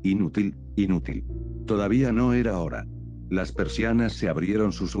 Inútil, inútil. Todavía no era hora. Las persianas se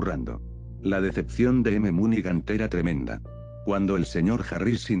abrieron susurrando. La decepción de Munnigan era tremenda. Cuando el señor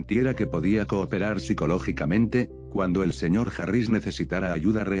Harris sintiera que podía cooperar psicológicamente, cuando el señor Harris necesitara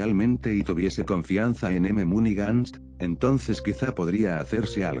ayuda realmente y tuviese confianza en Munnigan, entonces quizá podría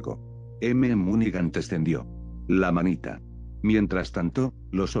hacerse algo. Munnigan extendió la manita. Mientras tanto,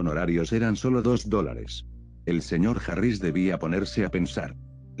 los honorarios eran solo $2. El señor Harris debía ponerse a pensar.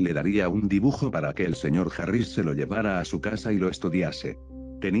 Le daría un dibujo para que el señor Harris se lo llevara a su casa y lo estudiase.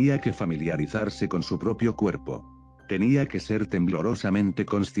 Tenía que familiarizarse con su propio cuerpo. Tenía que ser temblorosamente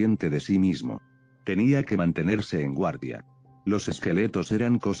consciente de sí mismo. Tenía que mantenerse en guardia. Los esqueletos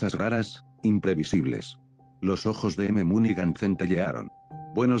eran cosas raras, imprevisibles. Los ojos de Munnigan centellearon.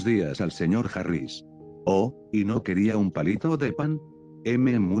 Buenos días al señor Harris. Oh, ¿y no quería un palito de pan?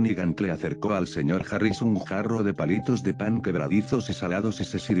 Munnigan le acercó al señor Harris un jarro de palitos de pan quebradizos y salados y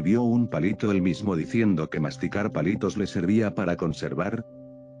se sirvió un palito él mismo diciendo que masticar palitos le servía para conservar,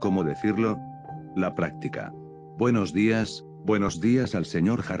 ¿cómo decirlo? La práctica. Buenos días al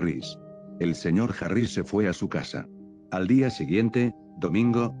señor Harris. El señor Harris se fue a su casa. Al día siguiente,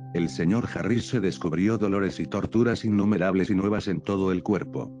 domingo, el señor Harris se descubrió dolores y torturas innumerables y nuevas en todo el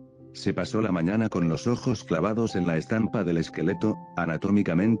cuerpo. Se pasó la mañana con los ojos clavados en la estampa del esqueleto,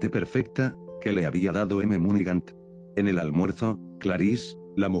 anatómicamente perfecta, que le había dado Munnigan. En el almuerzo, Clarice,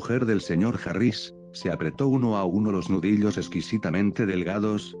 la mujer del señor Harris, se apretó uno a uno los nudillos exquisitamente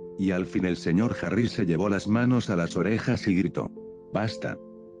delgados, y al fin el señor Harris se llevó las manos a las orejas y gritó. Basta.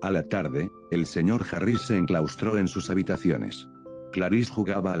 A la tarde, el señor Harris se enclaustró en sus habitaciones. Clarice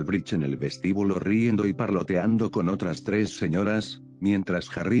jugaba al bridge en el vestíbulo riendo y parloteando con otras 3 señoras, mientras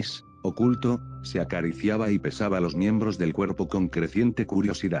Harris, oculto, se acariciaba y pesaba los miembros del cuerpo con creciente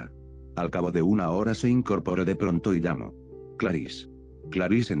curiosidad. Al cabo de una hora se incorporó de pronto y llamó. Clarice.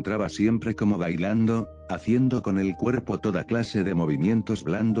 Clarice entraba siempre como bailando, haciendo con el cuerpo toda clase de movimientos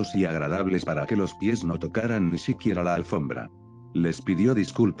blandos y agradables para que los pies no tocaran ni siquiera la alfombra. Les pidió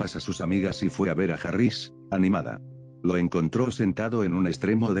disculpas a sus amigas y fue a ver a Harris, animada. Lo encontró sentado en un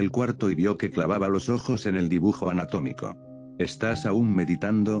extremo del cuarto y vio que clavaba los ojos en el dibujo anatómico. ¿Estás aún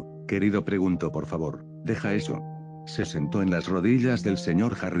meditando, querido? Preguntó. Por favor, deja eso. Se sentó en las rodillas del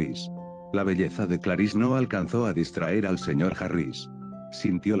señor Harris. La belleza de Clarice no alcanzó a distraer al señor Harris.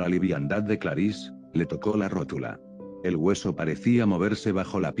 Sintió la liviandad de Clarice, le tocó la rótula. El hueso parecía moverse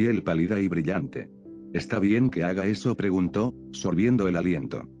bajo la piel pálida y brillante. ¿Está bien que haga eso?, preguntó, sorbiendo el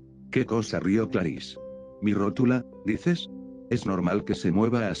aliento. ¿Qué cosa?, rió Clarice. ¿Mi rótula, dices? Es normal que se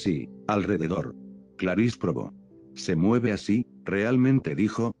mueva así, alrededor. Clarice probó. ¿Se mueve así, realmente?,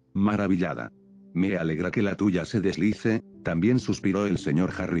 dijo, maravillada. Me alegra que la tuya se deslice, también suspiró el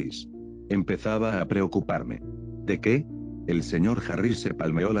señor Harris. Empezaba a preocuparme. ¿De qué? El señor Harris se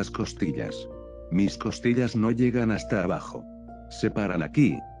palmeó las costillas. Mis costillas no llegan hasta abajo. Se paran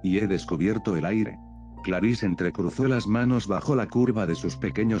aquí, y he descubierto el aire. Clarice entrecruzó las manos bajo la curva de sus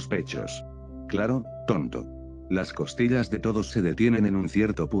pequeños pechos. Claro, tonto. Las costillas de todos se detienen en un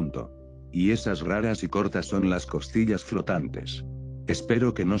cierto punto. Y esas raras y cortas son las costillas flotantes.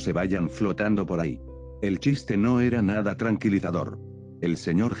 Espero que no se vayan flotando por ahí. El chiste no era nada tranquilizador. El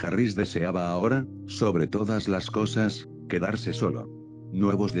señor Harris deseaba ahora, sobre todas las cosas, quedarse solo.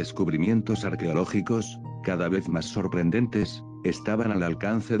 Nuevos descubrimientos arqueológicos, cada vez más sorprendentes, estaban al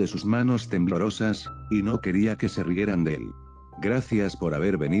alcance de sus manos temblorosas, y no quería que se rieran de él. Gracias por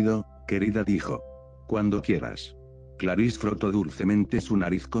haber venido, querida, dijo. Cuando quieras. Clarice frotó dulcemente su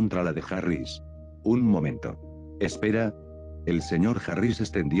nariz contra la de Harris. Un momento. Espera. El señor Harris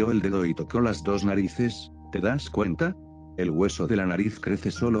extendió el dedo y tocó las 2 narices. ¿Te das cuenta? El hueso de la nariz crece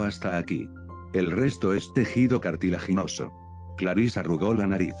solo hasta aquí. El resto es tejido cartilaginoso. Clarice arrugó la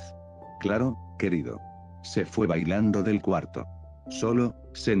nariz. Claro, querido. Se fue bailando del cuarto. Solo,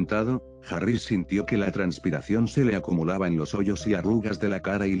 sentado, Harris sintió que la transpiración se le acumulaba en los hoyos y arrugas de la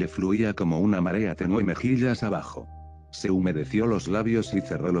cara y le fluía como una marea tenue mejillas abajo. Se humedeció los labios y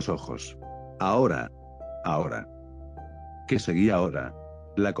cerró los ojos. Ahora. ¿Qué seguía ahora?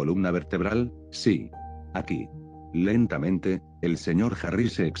 La columna vertebral, sí. Aquí. Lentamente, el señor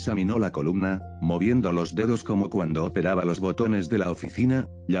Harris se examinó la columna, moviendo los dedos como cuando operaba los botones de la oficina,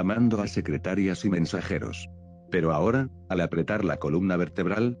 llamando a secretarias y mensajeros. Pero ahora, al apretar la columna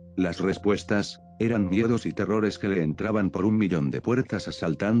vertebral, las respuestas, eran miedos y terrores que le entraban por un millón de puertas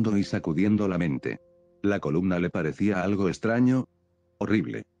asaltando y sacudiendo la mente. La columna le parecía algo extraño,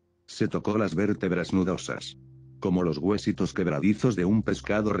 horrible. Se tocó las vértebras nudosas. Como los huesitos quebradizos de un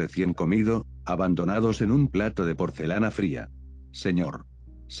pescado recién comido, abandonados en un plato de porcelana fría. Señor.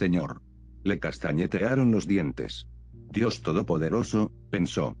 Le castañetearon los dientes. Dios Todopoderoso,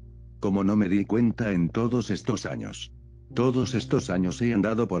 pensó. Como no me di cuenta en todos estos años. Todos estos años he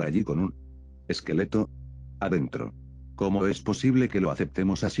andado por allí con un esqueleto adentro. ¿Cómo es posible que lo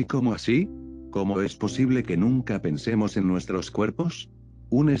aceptemos así como así? ¿Cómo es posible que nunca pensemos en nuestros cuerpos?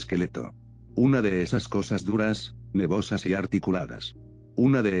 Un esqueleto. Una de esas cosas duras, nevosas y articuladas.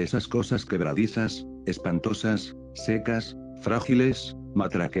 Una de esas cosas quebradizas, espantosas, secas, frágiles,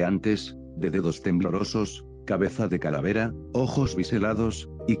 matraqueantes, de dedos temblorosos, cabeza de calavera, ojos biselados,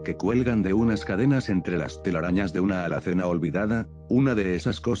 y que cuelgan de unas cadenas entre las telarañas de una alacena olvidada, una de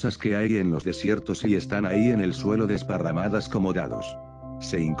esas cosas que hay en los desiertos y están ahí en el suelo desparramadas como dados.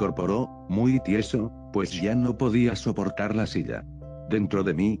 Se incorporó, muy tieso, pues ya no podía soportar la silla. Dentro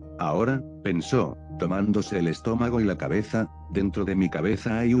de mí, ahora, pensó, tomándose el estómago y la cabeza, dentro de mi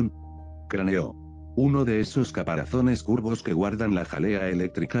cabeza hay un cráneo. Uno de esos caparazones curvos que guardan la jalea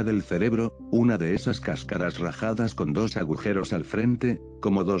eléctrica del cerebro, una de esas cáscaras rajadas con dos agujeros al frente,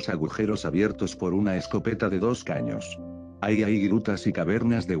 como dos agujeros abiertos por una escopeta de 2 caños. Ahí hay grutas y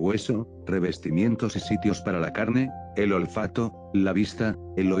cavernas de hueso, revestimientos y sitios para la carne, el olfato, la vista,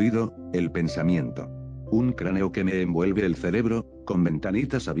 el oído, el pensamiento. Un cráneo que me envuelve el cerebro, con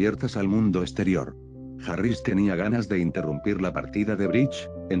ventanitas abiertas al mundo exterior. Harris tenía ganas de interrumpir la partida de bridge,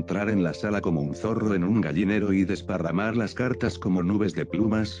 entrar en la sala como un zorro en un gallinero y desparramar las cartas como nubes de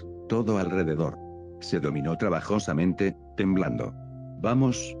plumas, todo alrededor. Se dominó trabajosamente, temblando.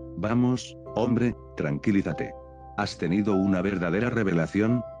 Vamos, hombre, tranquilízate. Has tenido una verdadera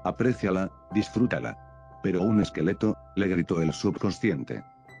revelación, apréciala, disfrútala. Pero un esqueleto, le gritó el subconsciente.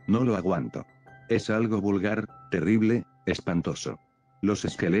 No lo aguanto. Es algo vulgar, terrible, espantoso. Los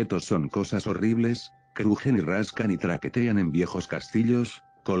esqueletos son cosas horribles, crujen y rascan y traquetean en viejos castillos,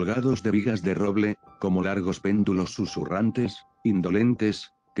 colgados de vigas de roble, como largos péndulos susurrantes,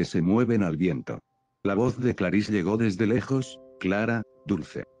 indolentes, que se mueven al viento. La voz de Clarice llegó desde lejos, clara,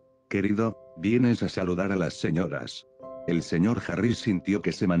 dulce. Querido, vienes a saludar a las señoras. El señor Harris sintió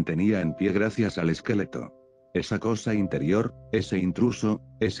que se mantenía en pie gracias al esqueleto. Esa cosa interior, ese intruso,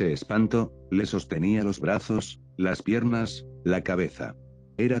 ese espanto, le sostenía los brazos, las piernas, la cabeza.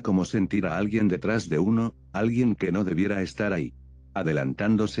 Era como sentir a alguien detrás de uno, alguien que no debiera estar ahí.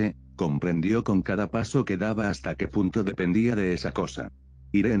 Adelantándose, comprendió con cada paso que daba hasta qué punto dependía de esa cosa.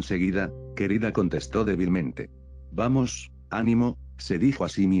 Iré enseguida, querida, contestó débilmente. Vamos, ánimo, se dijo a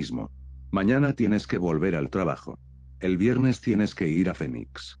sí mismo. Mañana tienes que volver al trabajo. El viernes tienes que ir a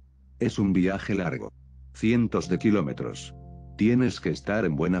Phoenix. Es un viaje largo. Cientos de kilómetros. Tienes que estar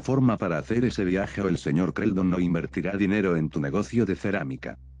en buena forma para hacer ese viaje o el señor Creldon no invertirá dinero en tu negocio de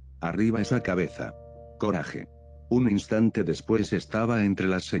cerámica. Arriba esa cabeza. Coraje. Un instante después estaba entre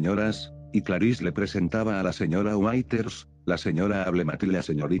las señoras, y Clarice le presentaba a la señora Whiters, la señora Ablemat y la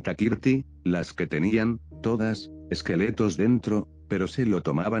señorita Kirty, las que tenían, todas, esqueletos dentro, pero se lo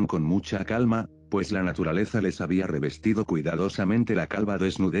tomaban con mucha calma, pues la naturaleza les había revestido cuidadosamente la calva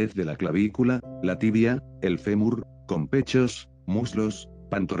desnudez de la clavícula, la tibia, el fémur, con pechos, muslos,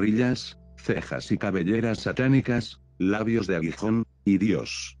 pantorrillas, cejas y cabelleras satánicas, labios de aguijón, y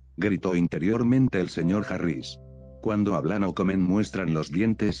Dios, gritó interiormente el señor Harris. Cuando hablan o comen muestran los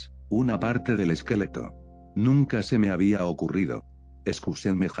dientes, una parte del esqueleto. Nunca se me había ocurrido.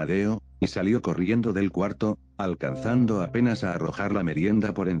 Excúsenme, jadeo, y salió corriendo del cuarto, alcanzando apenas a arrojar la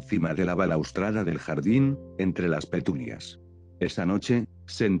merienda por encima de la balaustrada del jardín, entre las petunias. Esa noche,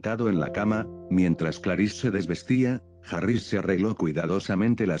 sentado en la cama, mientras Clarice se desvestía, Harris se arregló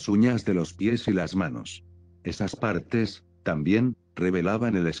cuidadosamente las uñas de los pies y las manos. Esas partes, también,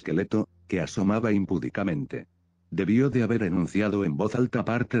 revelaban el esqueleto, que asomaba impúdicamente. Debió de haber enunciado en voz alta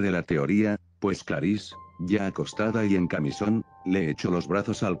parte de la teoría, pues Clarice, ya acostada y en camisón, le echó los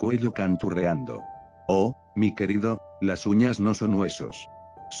brazos al cuello canturreando. Oh, mi querido, las uñas no son huesos.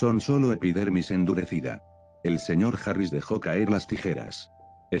 Son solo epidermis endurecida. El señor Harris dejó caer las tijeras.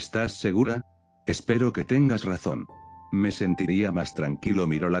 ¿Estás segura? Espero que tengas razón. Me sentiría más tranquilo.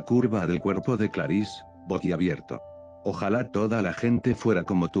 Miró la curva del cuerpo de Clarice, boquiabierto. Ojalá toda la gente fuera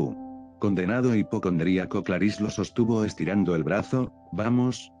como tú. Condenado hipocondríaco. Clarice lo sostuvo estirando el brazo.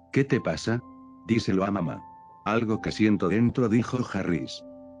 Vamos, ¿qué te pasa? Díselo a mamá. Algo que siento dentro, dijo Harris.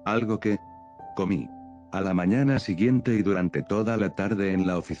 Algo que comí. A la mañana siguiente y durante toda la tarde en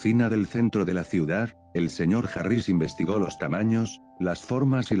la oficina del centro de la ciudad, el señor Harris investigó los tamaños, las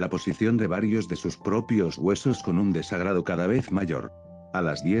formas y la posición de varios de sus propios huesos con un desagrado cada vez mayor. A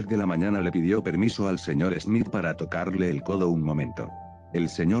las 10 de la mañana le pidió permiso al señor Smith para tocarle el codo un momento. El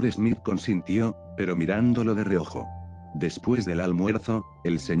señor Smith consintió, pero mirándolo de reojo. Después del almuerzo,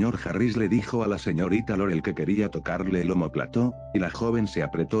 el señor Harris le dijo a la señorita Laurel que quería tocarle el omóplato, y la joven se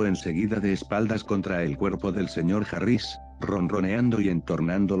apretó enseguida de espaldas contra el cuerpo del señor Harris, ronroneando y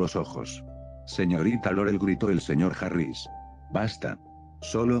entornando los ojos. Señorita Laurel, gritó el señor Harris. Basta.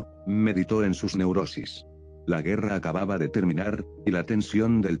 Solo, meditó en sus neurosis. La guerra acababa de terminar, y la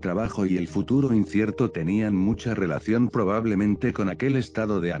tensión del trabajo y el futuro incierto tenían mucha relación probablemente con aquel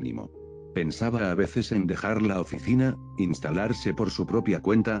estado de ánimo. Pensaba a veces en dejar la oficina, instalarse por su propia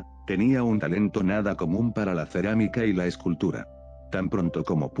cuenta. Tenía un talento nada común para la cerámica y la escultura. Tan pronto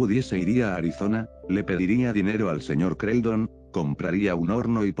como pudiese iría a Arizona, le pediría dinero al señor Creldon, compraría un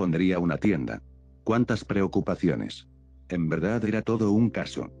horno y pondría una tienda. ¿Cuántas preocupaciones? En verdad era todo un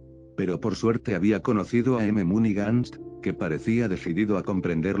caso. Pero por suerte había conocido a M. Mooney, que parecía decidido a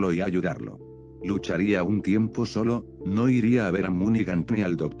comprenderlo y ayudarlo. Lucharía un tiempo solo, no iría a ver a Mooney ni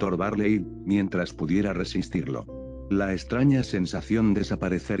al Dr. Barley, mientras pudiera resistirlo. La extraña sensación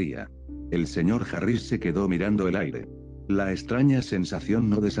desaparecería. El señor Harris se quedó mirando el aire. La extraña sensación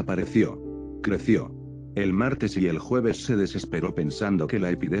no desapareció. Creció. El martes y el jueves se desesperó pensando que la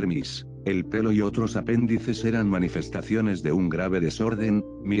epidermis, el pelo y otros apéndices eran manifestaciones de un grave desorden,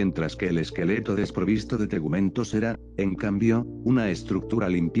 mientras que el esqueleto desprovisto de tegumentos era, en cambio, una estructura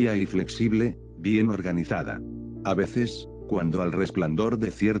limpia y flexible, bien organizada. A veces, cuando al resplandor de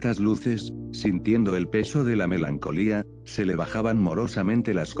ciertas luces, sintiendo el peso de la melancolía, se le bajaban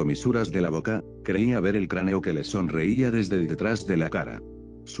morosamente las comisuras de la boca, creía ver el cráneo que le sonreía desde detrás de la cara.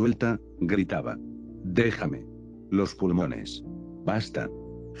 Suelta, gritaba. Déjame. Los pulmones. Basta.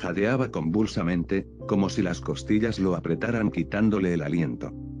 Jadeaba convulsamente, como si las costillas lo apretaran quitándole el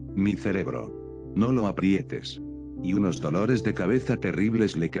aliento. Mi cerebro. No lo aprietes. Y unos dolores de cabeza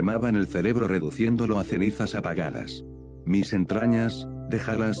terribles le quemaban el cerebro reduciéndolo a cenizas apagadas. Mis entrañas,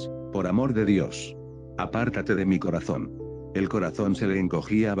 déjalas, por amor de Dios. Apártate de mi corazón. El corazón se le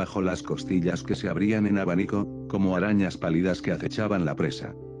encogía bajo las costillas que se abrían en abanico, como arañas pálidas que acechaban la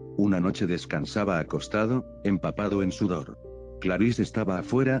presa. Una noche descansaba acostado, empapado en sudor. Clarice estaba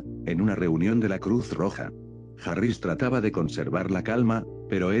afuera, en una reunión de la Cruz Roja. Harris trataba de conservar la calma,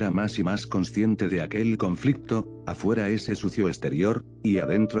 pero era más y más consciente de aquel conflicto, afuera ese sucio exterior, y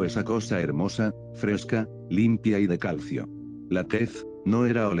adentro esa cosa hermosa, fresca, limpia y de calcio. La tez, no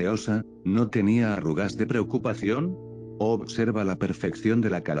era oleosa, no tenía arrugas de preocupación. Observa la perfección de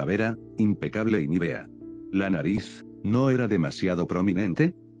la calavera, impecable y nívea. La nariz, ¿no era demasiado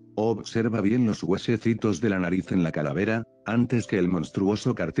prominente? Observa bien los huesecitos de la nariz en la calavera, antes que el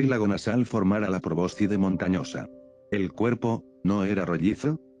monstruoso cartílago nasal formara la probóscide montañosa. ¿El cuerpo, no era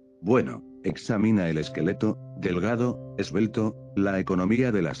rollizo? Bueno, examina el esqueleto, delgado, esbelto, la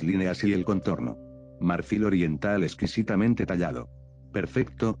economía de las líneas y el contorno. Marfil oriental exquisitamente tallado.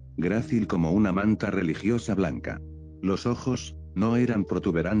 Perfecto, grácil como una manta religiosa blanca. Los ojos, ¿no eran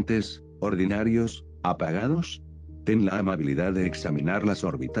protuberantes, ordinarios, apagados? Ten la amabilidad de examinar las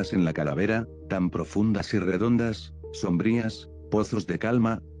órbitas en la calavera, tan profundas y redondas, sombrías, pozos de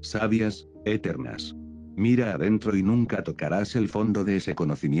calma, sabias, eternas. Mira adentro y nunca tocarás el fondo de ese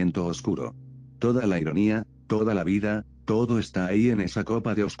conocimiento oscuro. Toda la ironía, toda la vida, todo está ahí en esa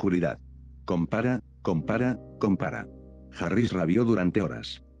copa de oscuridad. Compara, compara, compara. Harris rabió durante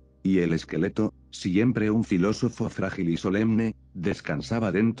horas. Y el esqueleto, siempre un filósofo frágil y solemne,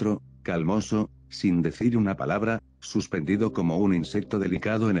 descansaba dentro, calmoso, sin decir una palabra, suspendido como un insecto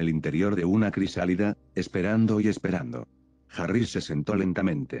delicado en el interior de una crisálida, esperando y esperando. Harris se sentó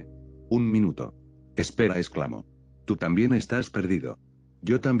lentamente. Un minuto. Espera, exclamó. Tú también estás perdido.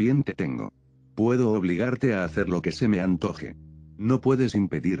 Yo también te tengo. Puedo obligarte a hacer lo que se me antoje. No puedes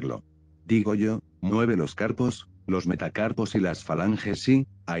impedirlo. Digo yo, mueve los carpos, los metacarpos y las falanges y,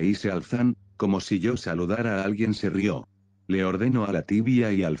 ahí se alzan, Como si yo saludara a alguien, se rió. Le ordeno a la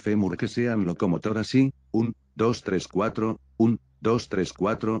tibia y al fémur que sean locomotoras y, 1, 2, 3, 4, 1, 2, 3,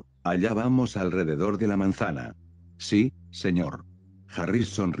 4, allá vamos alrededor de la manzana. Sí, señor. Harris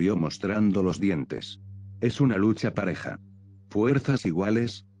sonrió mostrando los dientes. Es una lucha pareja. Fuerzas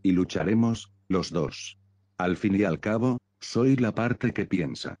iguales, y lucharemos, los dos. Al fin y al cabo, soy la parte que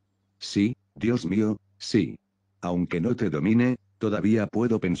piensa. Sí, Dios mío, sí. Aunque no te domine, todavía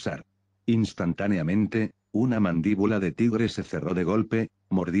puedo pensar. Instantáneamente, una mandíbula de tigre se cerró de golpe,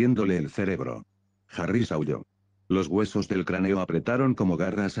 mordiéndole el cerebro. Harris aulló. Los huesos del cráneo apretaron como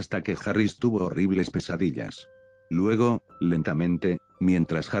garras hasta que Harris tuvo horribles pesadillas. Luego, lentamente,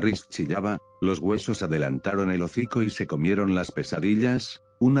 mientras Harris chillaba, los huesos adelantaron el hocico y se comieron las pesadillas,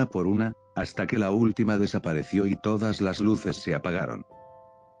 una por una, hasta que la última desapareció y todas las luces se apagaron.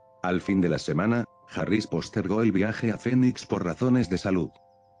 Al fin de la semana, Harris postergó el viaje a Phoenix por razones de salud.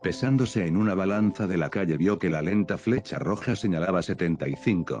 Pesándose en una balanza de la calle vio que la lenta flecha roja señalaba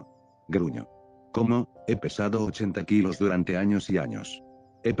 75. Gruñó. ¿Cómo? He pesado 80 kilos durante años y años.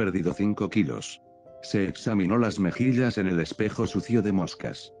 He perdido 5 kilos. Se examinó las mejillas en el espejo sucio de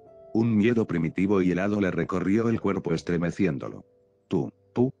moscas. Un miedo primitivo y helado le recorrió el cuerpo estremeciéndolo. Tú,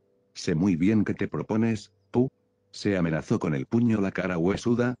 Pu. Sé muy bien qué te propones, Pu. Se amenazó con el puño la cara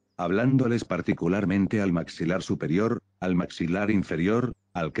huesuda, hablándoles particularmente al maxilar superior, al maxilar inferior,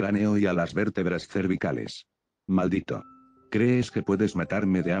 al cráneo y a las vértebras cervicales. Maldito. ¿Crees que puedes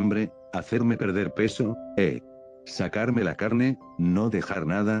matarme de hambre, hacerme perder peso, sacarme la carne, no dejar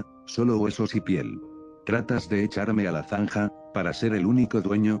nada, solo huesos y piel? ¿Tratas de echarme a la zanja, para ser el único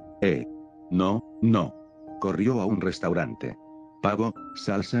dueño, No, no. Corrió a un restaurante. Pavo,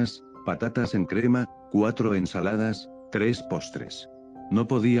 salsas, patatas en crema, 4 ensaladas, 3 postres. No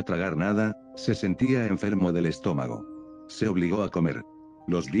podía tragar nada, se sentía enfermo del estómago. Se obligó a comer.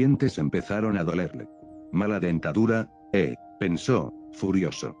 Los dientes empezaron a dolerle. Mala dentadura, pensó,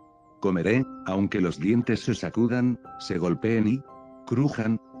 furioso. Comeré, aunque los dientes se sacudan, se golpeen y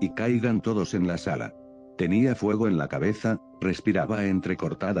crujan, y caigan todos en la sala. Tenía fuego en la cabeza, respiraba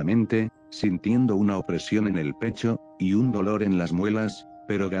entrecortadamente, sintiendo una opresión en el pecho, y un dolor en las muelas,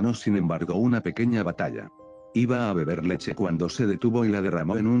 pero ganó sin embargo una pequeña batalla. Iba a beber leche cuando se detuvo y la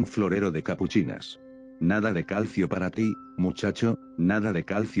derramó en un florero de capuchinas. Nada de calcio para ti, muchacho, nada de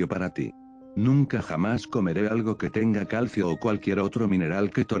calcio para ti. Nunca jamás comeré algo que tenga calcio o cualquier otro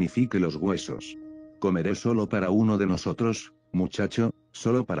mineral que tonifique los huesos. Comeré solo para uno de nosotros, muchacho,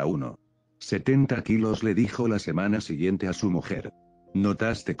 solo para uno. 70 kilos, le dijo la semana siguiente a su mujer.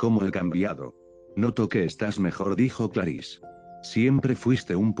 ¿Notaste cómo he cambiado? Noto que estás mejor, dijo Clarice. Siempre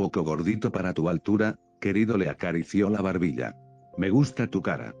fuiste un poco gordito para tu altura, querido, le acarició la barbilla. Me gusta tu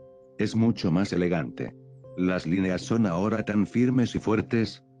cara. Es mucho más elegante. Las líneas son ahora tan firmes y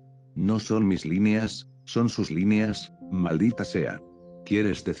fuertes. No son mis líneas, son sus líneas, maldita sea.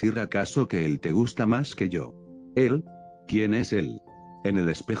 ¿Quieres decir acaso que él te gusta más que yo? ¿Él? ¿Quién es él? En el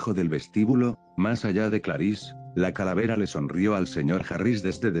espejo del vestíbulo, más allá de Clarice, la calavera le sonrió al señor Harris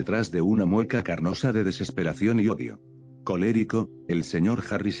desde detrás de una mueca carnosa de desesperación y odio. Colérico, el señor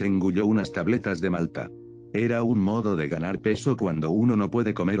Harris engulló unas tabletas de malta. Era un modo de ganar peso cuando uno no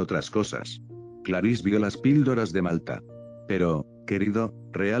puede comer otras cosas. Clarice vio las píldoras de malta. Pero, querido,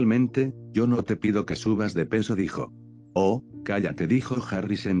 realmente, yo no te pido que subas de peso, dijo. Oh, cállate, dijo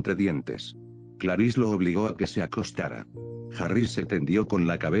Harris entre dientes. Clarice lo obligó a que se acostara. Harris se tendió con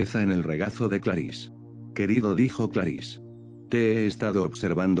la cabeza en el regazo de Clarice. Querido, dijo Clarice. Te he estado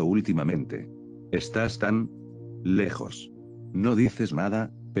observando últimamente. Estás tan lejos. No dices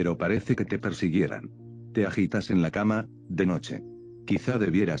nada, pero parece que te persiguieran. Te agitas en la cama, de noche. Quizá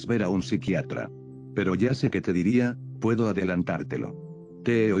debieras ver a un psiquiatra. Pero ya sé que te diría, puedo adelantártelo.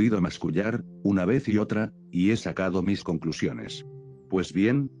 Te he oído mascullar, una vez y otra, y he sacado mis conclusiones. Pues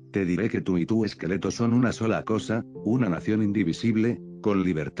bien, te diré que tú y tu esqueleto son una sola cosa, una nación indivisible, con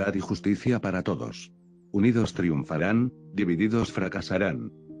libertad y justicia para todos. Unidos triunfarán, divididos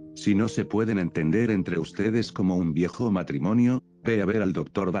fracasarán. Si no se pueden entender entre ustedes como un viejo matrimonio, ve a ver al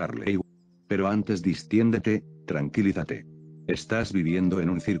doctor Barley. Pero antes distiéndete, tranquilízate. Estás viviendo en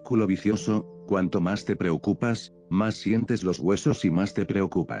un círculo vicioso, cuanto más te preocupas, más sientes los huesos y más te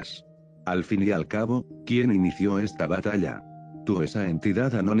preocupas. Al fin y al cabo, ¿quién inició esta batalla? ¿Tú, esa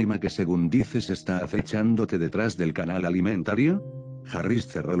entidad anónima que según dices está acechándote detrás del canal alimentario? Harris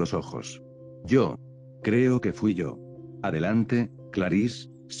cerró los ojos. Yo. Creo que fui yo. Adelante, Clarice,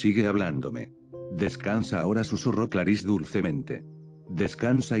 sigue hablándome. Descansa ahora, susurró Clarice dulcemente.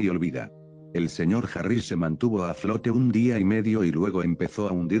 Descansa y olvida. El señor Harris se mantuvo a flote un día y medio y luego empezó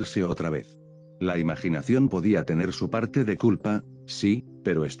a hundirse otra vez. La imaginación podía tener su parte de culpa, sí,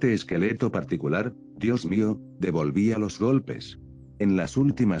 Pero este esqueleto particular, Dios mío, devolvía los golpes. En las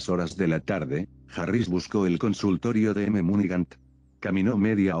últimas horas de la tarde, Harris buscó el consultorio de M. Munigant. Caminó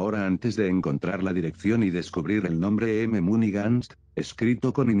media hora antes de encontrar la dirección y descubrir el nombre M. Munigant,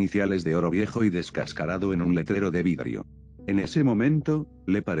 escrito con iniciales de oro viejo y descascarado en un letrero de vidrio. En ese momento,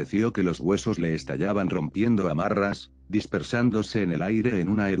 le pareció que los huesos le estallaban rompiendo amarras, dispersándose en el aire en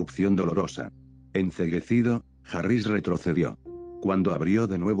una erupción dolorosa. Enceguecido, Harris retrocedió. Cuando abrió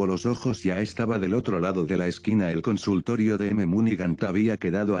de nuevo los ojos ya estaba del otro lado de la esquina. El consultorio de M. Munigant había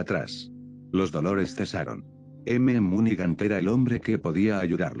quedado atrás. Los dolores cesaron. M. Munigant era el hombre que podía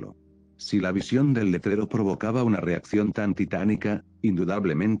ayudarlo. Si la visión del letrero provocaba una reacción tan titánica,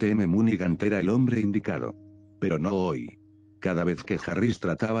 indudablemente M. Munigant era el hombre indicado. Pero no hoy. Cada vez que Harris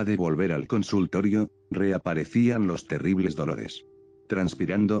trataba de volver al consultorio, reaparecían los terribles dolores.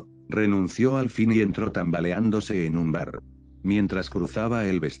 Transpirando, renunció al fin y entró tambaleándose en un bar. Mientras cruzaba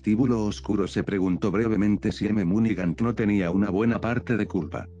el vestíbulo oscuro se preguntó brevemente si M. Munigant no tenía una buena parte de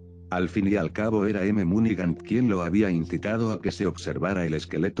culpa. Al fin y al cabo era M. Munigant quien lo había incitado a que se observara el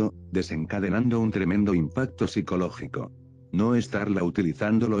esqueleto, desencadenando un tremendo impacto psicológico. ¿No estarla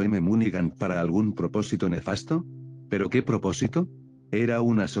utilizándolo M. Munigant para algún propósito nefasto? ¿Pero qué propósito? Era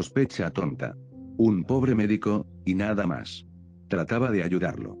una sospecha tonta. Un pobre médico, y nada más. Trataba de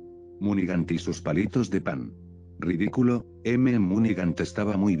ayudarlo. Munigant y sus palitos de pan. Ridículo, M. Munigant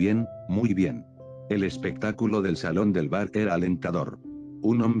estaba muy bien, muy bien. El espectáculo del salón del bar era alentador.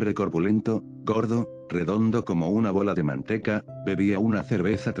 Un hombre corpulento, gordo, redondo como una bola de manteca, bebía una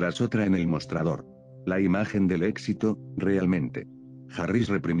cerveza tras otra en el mostrador. La imagen del éxito, realmente. Harris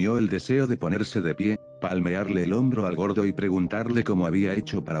reprimió el deseo de ponerse de pie, palmearle el hombro al gordo y preguntarle cómo había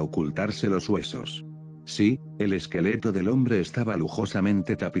hecho para ocultarse los huesos. Sí, el esqueleto del hombre estaba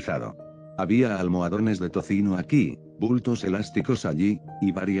lujosamente tapizado. Había almohadones de tocino aquí, bultos elásticos allí,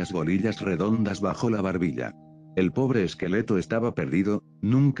 y varias bolillas redondas bajo la barbilla. El pobre esqueleto estaba perdido,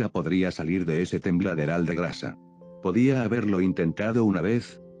 nunca podría salir de ese tembladeral de grasa. Podía haberlo intentado una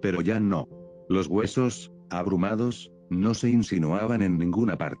vez, pero ya no. Los huesos, abrumados, no se insinuaban en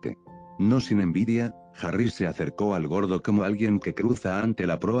ninguna parte. No sin envidia, Harris se acercó al gordo como alguien que cruza ante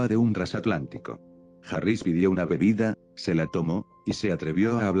la proa de un transatlántico. Harris pidió una bebida, se la tomó, y se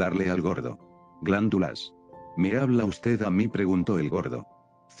atrevió a hablarle al gordo. Glándulas. ¿Me habla usted a mí?, preguntó el gordo.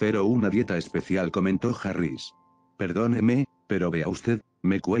 Una dieta especial, comentó Harris. Perdóneme, pero vea usted,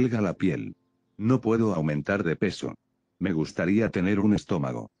 me cuelga la piel. No puedo aumentar de peso. Me gustaría tener un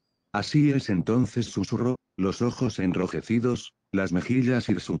estómago. Así es, entonces, susurró, los ojos enrojecidos, las mejillas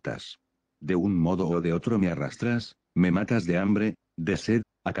hirsutas. De un modo o de otro me arrastras, me matas de hambre, de sed,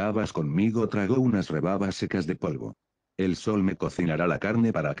 acabas conmigo. Tragó unas rebabas secas de polvo. El sol me cocinará la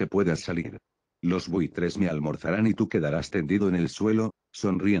carne para que puedas salir. Los buitres me almorzarán y tú quedarás tendido en el suelo,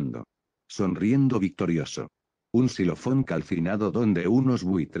 sonriendo. Sonriendo victorioso. Un xilofón calcinado donde unos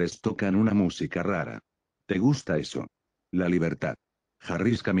buitres tocan una música rara. ¿Te gusta eso? La libertad.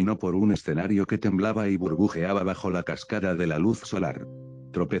 Harris caminó por un escenario que temblaba y burbujeaba bajo la cascada de la luz solar.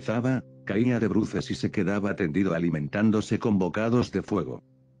 Tropezaba, caía de bruces y se quedaba tendido alimentándose con bocados de fuego.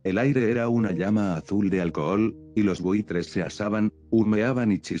 El aire era una llama azul de alcohol, y los buitres se asaban,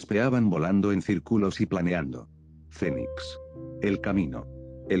 humeaban y chispeaban volando en círculos y planeando. Fénix. El camino.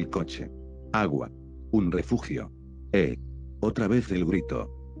 El coche. Agua. Un refugio. Otra vez el grito.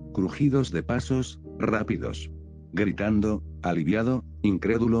 Crujidos de pasos, rápidos. Gritando, aliviado,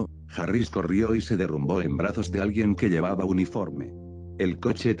 incrédulo, Harris corrió y se derrumbó en brazos de alguien que llevaba uniforme. El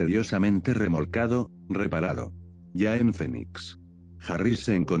coche tediosamente remolcado, reparado. Ya en Fénix. Harris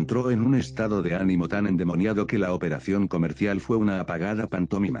se encontró en un estado de ánimo tan endemoniado que la operación comercial fue una apagada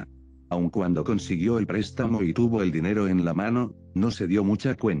pantomima. Aun cuando consiguió el préstamo y tuvo el dinero en la mano, no se dio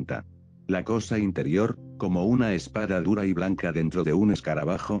mucha cuenta. La cosa interior, como una espada dura y blanca dentro de un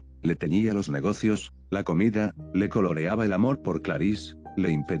escarabajo, le teñía los negocios, la comida, le coloreaba el amor por Clarice, le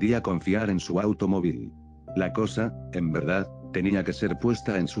impedía confiar en su automóvil. La cosa, en verdad, tenía que ser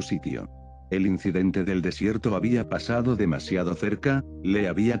puesta en su sitio. El incidente del desierto había pasado demasiado cerca, le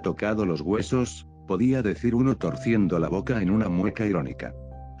había tocado los huesos, podía decir uno torciendo la boca en una mueca irónica.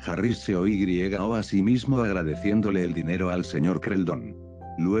 Harris se oyó a sí mismo agradeciéndole el dinero al señor Creldon.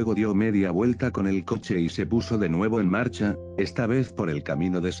 Luego dio media vuelta con el coche y se puso de nuevo en marcha, esta vez por el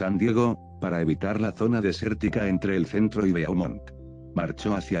camino de San Diego, para evitar la zona desértica entre el centro y Beaumont.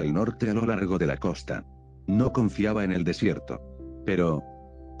 Marchó hacia el norte a lo largo de la costa. No confiaba en el desierto. Pero...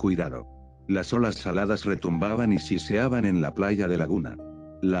 cuidado. Las olas saladas retumbaban y siseaban en la playa de Laguna.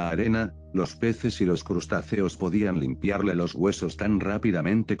 La arena, los peces y los crustáceos podían limpiarle los huesos tan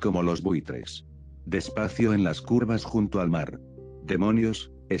rápidamente como los buitres. Despacio en las curvas junto al mar.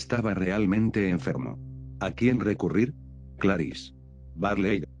 Demonios, estaba realmente enfermo. ¿A quién recurrir? Clarice.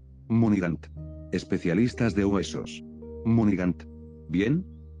 Barley. Munigant. Especialistas de huesos. Munigant. Bien,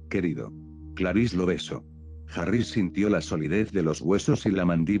 querido. Clarice lo besó. Harris sintió la solidez de los huesos y la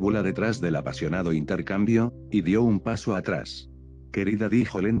mandíbula detrás del apasionado intercambio, y dio un paso atrás. Querida,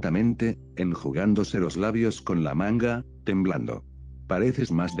 dijo lentamente, enjugándose los labios con la manga, temblando.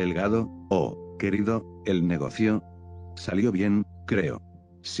 Pareces más delgado, oh, querido, el negocio salió bien, creo.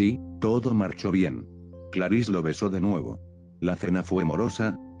 Sí, todo marchó bien. Clarice lo besó de nuevo. La cena fue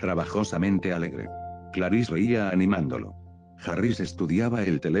morosa, trabajosamente alegre. Clarice reía animándolo. Harris estudiaba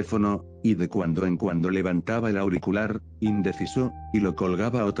el teléfono, y de cuando en cuando levantaba el auricular, indeciso, y lo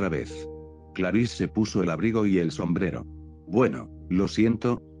colgaba otra vez. Clarice se puso el abrigo y el sombrero. Bueno, lo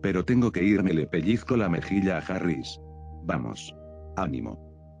siento, pero tengo que irme, le pellizcó la mejilla a Harris. Vamos.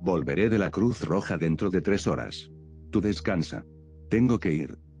 Ánimo. Volveré de la Cruz Roja dentro de 3 horas. Tú descansa. Tengo que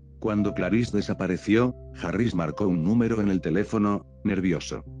ir. Cuando Clarice desapareció, Harris marcó un número en el teléfono,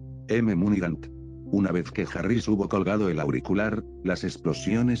 nervioso. M. Munigant. Una vez que Harris hubo colgado el auricular, las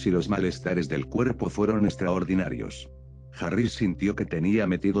explosiones y los malestares del cuerpo fueron extraordinarios. Harris sintió que tenía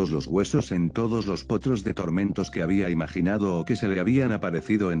metidos los huesos en todos los potros de tormentos que había imaginado o que se le habían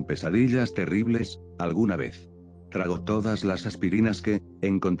aparecido en pesadillas terribles, alguna vez. Tragó todas las aspirinas que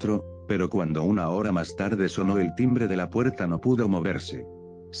encontró, pero cuando 1 hora más tarde sonó el timbre de la puerta no pudo moverse.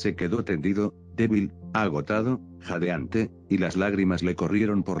 Se quedó tendido, débil, agotado, jadeante, y las lágrimas le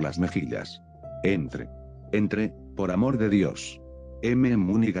corrieron por las mejillas. Entre, por amor de Dios. M.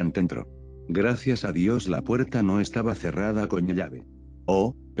 Munigant entró. Gracias a Dios la puerta no estaba cerrada con llave.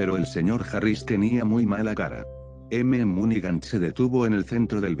 Oh, pero el señor Harris tenía muy mala cara. M. Munigant se detuvo en el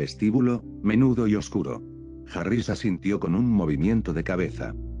centro del vestíbulo, menudo y oscuro. Harris asintió con un movimiento de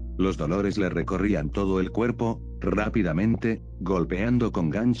cabeza. Los dolores le recorrían todo el cuerpo, rápidamente, golpeando con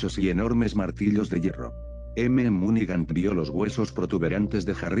ganchos y enormes martillos de hierro. M. Munigant vio los huesos protuberantes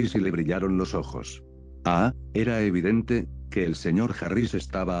de Harris y le brillaron los ojos. Era evidente, que el señor Harris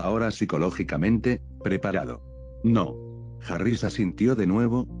estaba ahora psicológicamente preparado. No. Harris asintió de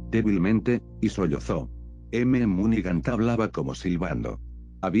nuevo, débilmente, y sollozó. M. Munigant hablaba como silbando.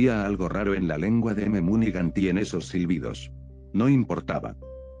 Había algo raro en la lengua de M. Munigant y en esos silbidos. No importaba.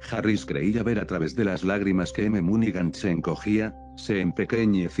 Harris creía ver a través de las lágrimas que M. Munigant se encogía, se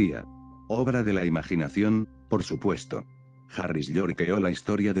empequeñecía. Obra de la imaginación, por supuesto. Harris lloriqueó la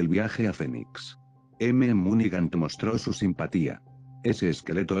historia del viaje a Phoenix. M. Munigant mostró su simpatía. Ese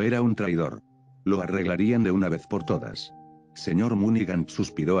esqueleto era un traidor. Lo arreglarían de una vez por todas. Señor Munigant,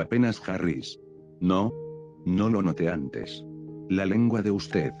 suspiró apenas Harris. No lo noté antes. La lengua de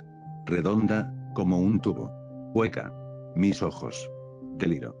usted. Redonda, como un tubo. Hueca. Mis ojos.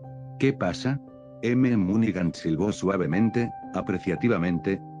 Deliro. ¿Qué pasa? M. Munigant silbó suavemente,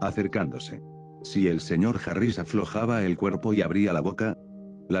 apreciativamente, acercándose. Si el señor Harris aflojaba el cuerpo y abría la boca.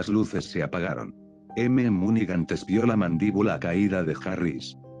 Las luces se apagaron. M. Munigant espió la mandíbula caída de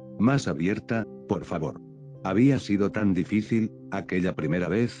Harris. Más abierta, por favor. Había sido tan difícil, aquella primera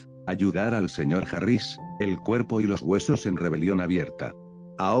vez, ayudar al señor Harris, el cuerpo y los huesos en rebelión abierta.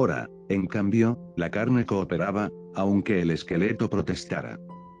 Ahora, en cambio, la carne cooperaba, aunque el esqueleto protestara.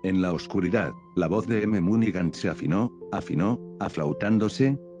 En la oscuridad, la voz de M. Munigant se afinó,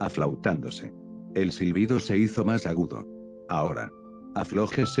 aflautándose. El silbido se hizo más agudo. Ahora.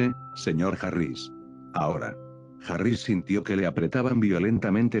 Aflójese, señor Harris. Ahora. Harris sintió que le apretaban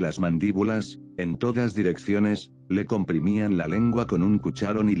violentamente las mandíbulas, en todas direcciones, le comprimían la lengua con un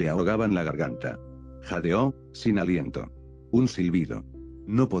cucharón y le ahogaban la garganta. Jadeó, sin aliento. Un silbido.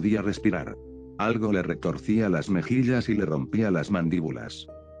 No podía respirar. Algo le retorcía las mejillas y le rompía las mandíbulas.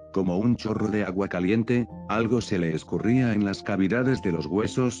 Como un chorro de agua caliente, algo se le escurría en las cavidades de los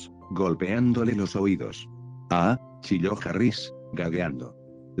huesos, golpeándole los oídos. Chilló Harris, gagueando.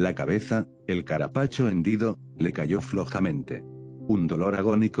 La cabeza, el carapacho hendido, le cayó flojamente. Un dolor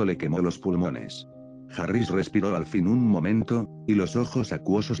agónico le quemó los pulmones. Harris respiró al fin un momento, y los ojos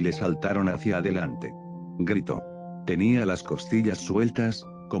acuosos le saltaron hacia adelante. Gritó. Tenía las costillas sueltas,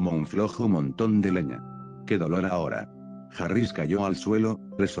 como un flojo montón de leña. ¡Qué dolor ahora! Harris cayó al suelo,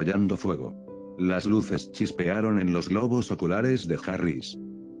 resollando fuego. Las luces chispearon en los globos oculares de Harris.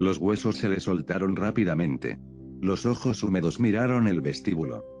 Los huesos se le soltaron rápidamente. Los ojos húmedos miraron el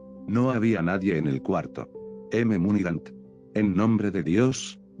vestíbulo. No había nadie en el cuarto. M. Munigant. En nombre de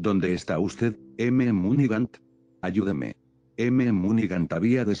Dios, ¿dónde está usted, M. Munigant? Ayúdeme. M. Munigant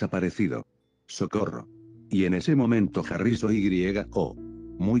había desaparecido. Socorro. Y en ese momento Harris oyó,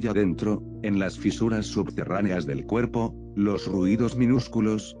 muy adentro, en las fisuras subterráneas del cuerpo, los ruidos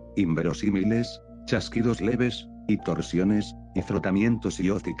minúsculos, inverosímiles, chasquidos leves, y torsiones, y frotamientos y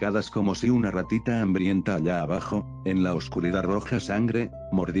hocicadas como si una ratita hambrienta allá abajo, en la oscuridad roja sangre,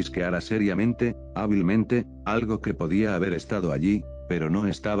 mordisqueara seriamente, hábilmente, algo que podía haber estado allí, pero no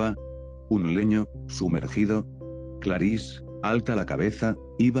estaba. Un leño, sumergido. Clarice, alta la cabeza,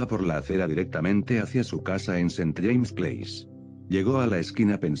 iba por la acera directamente hacia su casa en St. James Place. Llegó a la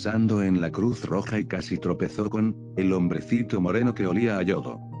esquina pensando en la Cruz Roja y casi tropezó con el hombrecito moreno que olía a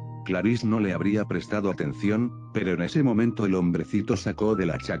yodo. Clarice no le habría prestado atención, pero en ese momento el hombrecito sacó de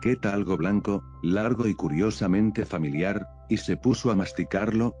la chaqueta algo blanco, largo y curiosamente familiar, y se puso a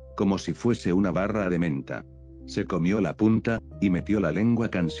masticarlo, como si fuese una barra de menta. Se comió la punta, y metió la lengua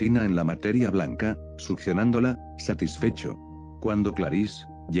cansina en la materia blanca, succionándola, satisfecho. Cuando Clarice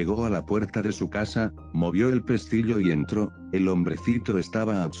llegó a la puerta de su casa, movió el pestillo y entró. El hombrecito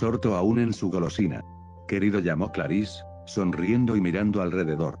estaba absorto aún en su golosina. Querido, llamó Clarice, sonriendo y mirando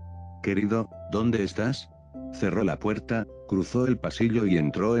alrededor. Querido, ¿dónde estás? Cerró la puerta, cruzó el pasillo y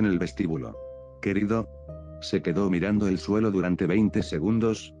entró en el vestíbulo. Querido. Se quedó mirando el suelo durante 20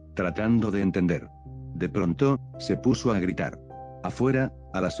 segundos, tratando de entender. De pronto, se puso a gritar. Afuera,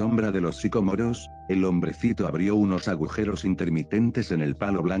 a la sombra de los sicómoros, el hombrecito abrió unos agujeros intermitentes en el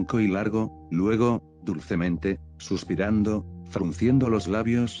palo blanco y largo, luego, dulcemente, suspirando, frunciendo los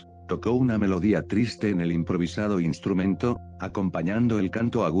labios, tocó una melodía triste en el improvisado instrumento, acompañando el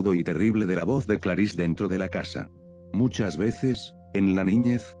canto agudo y terrible de la voz de Clarice dentro de la casa. Muchas veces, en la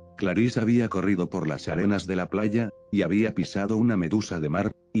niñez, Clarice había corrido por las arenas de la playa, y había pisado una medusa de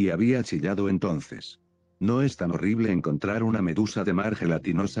mar, y había chillado entonces. No es tan horrible encontrar una medusa de mar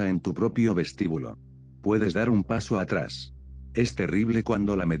gelatinosa en tu propio vestíbulo. Puedes dar un paso atrás. Es terrible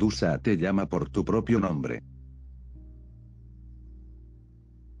cuando la medusa te llama por tu propio nombre.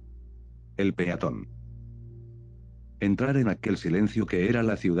 El peatón. Entrar en aquel silencio que era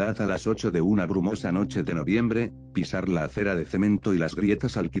la ciudad a las 8 de una brumosa noche de noviembre, pisar la acera de cemento y las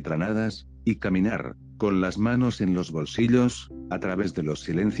grietas alquitranadas, y caminar, con las manos en los bolsillos, a través de los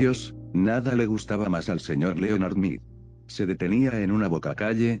silencios, nada le gustaba más al señor Leonard Mead. Se detenía en una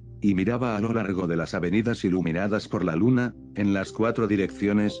bocacalle, y miraba a lo largo de las avenidas iluminadas por la luna, en las 4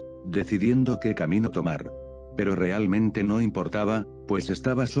 direcciones, decidiendo qué camino tomar. Pero realmente no importaba, pues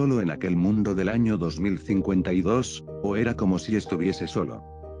estaba solo en aquel mundo del año 2052, o era como si estuviese solo.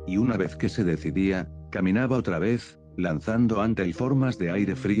 Y una vez que se decidía, caminaba otra vez, lanzando ante él formas de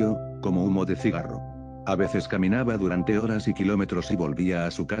aire frío, como humo de cigarro. A veces caminaba durante horas y kilómetros y volvía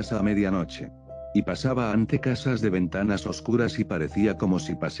a su casa a medianoche. Y pasaba ante casas de ventanas oscuras y parecía como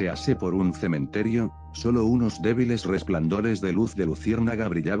si pasease por un cementerio, solo unos débiles resplandores de luz de luciérnaga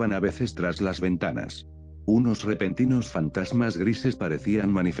brillaban a veces tras las ventanas. Unos repentinos fantasmas grises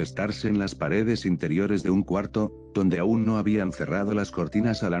parecían manifestarse en las paredes interiores de un cuarto, donde aún no habían cerrado las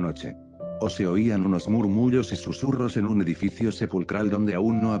cortinas a la noche. O se oían unos murmullos y susurros en un edificio sepulcral donde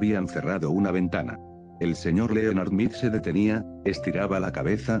aún no habían cerrado una ventana. El señor Leonard Mead se detenía, estiraba la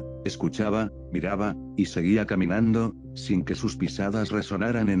cabeza, escuchaba, miraba, y seguía caminando, sin que sus pisadas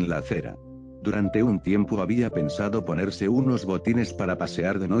resonaran en la acera. Durante un tiempo había pensado ponerse unos botines para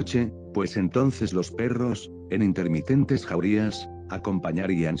pasear de noche, pues entonces los perros, en intermitentes jaurías,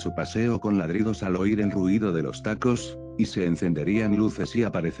 acompañarían su paseo con ladridos al oír el ruido de los tacos, y se encenderían luces y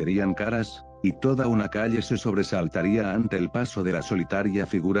aparecerían caras, y toda una calle se sobresaltaría ante el paso de la solitaria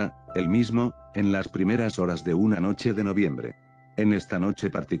figura, él mismo, en las primeras horas de una noche de noviembre. En esta noche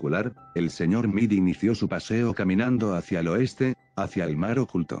particular, el señor Mead inició su paseo caminando hacia el oeste, hacia el mar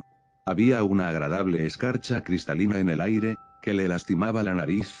oculto. Había una agradable escarcha cristalina en el aire, que le lastimaba la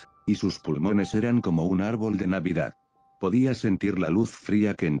nariz, y sus pulmones eran como un árbol de Navidad. Podía sentir la luz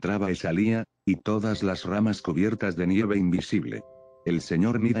fría que entraba y salía, y todas las ramas cubiertas de nieve invisible. El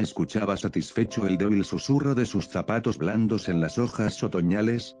señor Mead escuchaba satisfecho el débil susurro de sus zapatos blandos en las hojas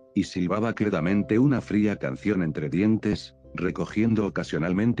otoñales, y silbaba quedamente una fría canción entre dientes, recogiendo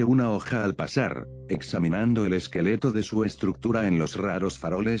ocasionalmente una hoja al pasar, examinando el esqueleto de su estructura en los raros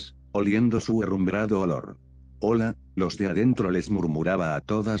faroles, oliendo su herrumbrado olor. Hola, los de adentro, les murmuraba a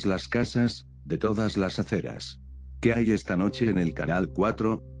todas las casas, de todas las aceras. ¿Qué hay esta noche en el canal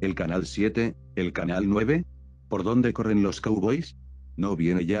 4, el canal 7, el canal 9? ¿Por dónde corren los cowboys? ¿No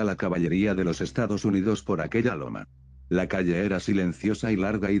viene ya la caballería de los Estados Unidos por aquella loma? La calle era silenciosa y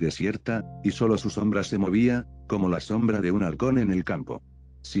larga y desierta, y solo su sombra se movía, como la sombra de un halcón en el campo.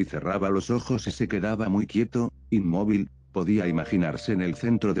 Si cerraba los ojos y se quedaba muy quieto, inmóvil, podía imaginarse en el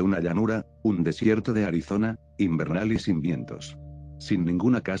centro de una llanura, un desierto de Arizona, invernal y sin vientos. Sin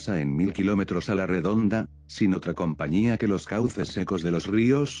ninguna casa en 1000 kilómetros a la redonda, sin otra compañía que los cauces secos de los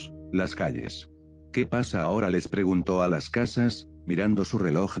ríos, las calles. ¿Qué pasa ahora?, les preguntó a las casas, mirando su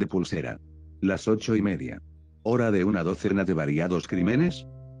reloj de pulsera. Las 8:30. ¿Hora de una docena de variados crímenes?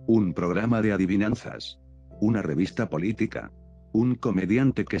 ¿Un programa de adivinanzas? ¿Una revista política? ¿Un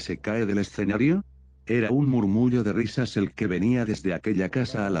comediante que se cae del escenario? Era un murmullo de risas el que venía desde aquella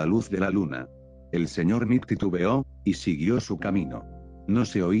casa a la luz de la luna. El señor Mick titubeó, y siguió su camino. No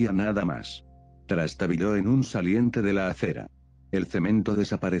se oía nada más. Trastabilló en un saliente de la acera. El cemento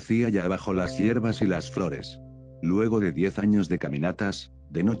desaparecía ya bajo las hierbas y las flores. Luego de 10 años de caminatas,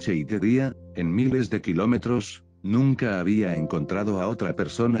 de noche y de día, en miles de kilómetros, nunca había encontrado a otra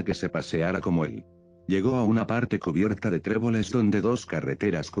persona que se paseara como él. Llegó a una parte cubierta de tréboles donde 2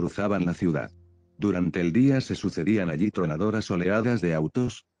 carreteras cruzaban la ciudad. Durante el día se sucedían allí tronadoras oleadas de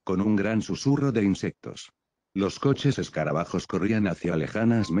autos, con un gran susurro de insectos. Los coches escarabajos corrían hacia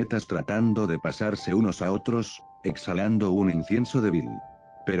lejanas metas tratando de pasarse unos a otros, exhalando un incienso débil.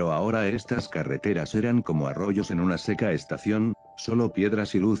 Pero ahora estas carreteras eran como arroyos en una seca estación, solo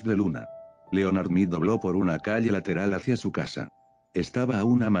piedras y luz de luna. Leonard Mead dobló por una calle lateral hacia su casa. Estaba a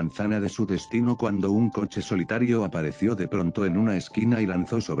una manzana de su destino cuando un coche solitario apareció de pronto en una esquina y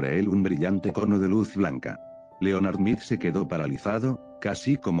lanzó sobre él un brillante cono de luz blanca. Leonard Mead se quedó paralizado,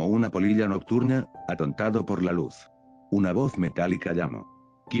 casi como una polilla nocturna, atontado por la luz. Una voz metálica llamó.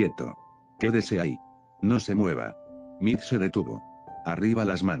 «Quieto. Quédese ahí. No se mueva». Mead se detuvo. «Arriba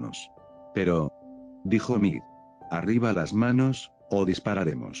las manos». «Pero», dijo Mead. «Arriba las manos, o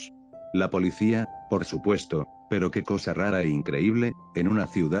dispararemos». La policía, por supuesto, pero qué cosa rara e increíble, en una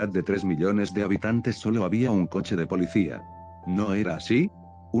ciudad de 3 millones de habitantes solo había un coche de policía. ¿No era así?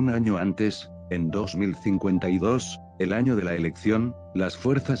 Un año antes, en 2052, el año de la elección, las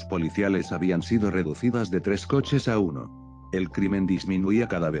fuerzas policiales habían sido reducidas de 3 coches a 1. El crimen disminuía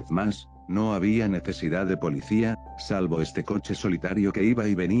cada vez más, no había necesidad de policía, salvo este coche solitario que iba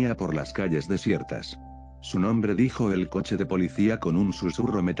y venía por las calles desiertas. Su nombre, dijo el coche de policía con un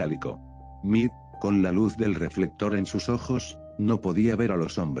susurro metálico. Mead, con la luz del reflector en sus ojos, no podía ver a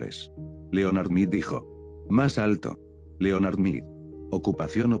los hombres. Leonard Mead dijo. Más alto. Leonard Mead.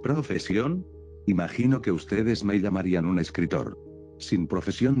 ¿Ocupación o profesión? Imagino que ustedes me llamarían un escritor. Sin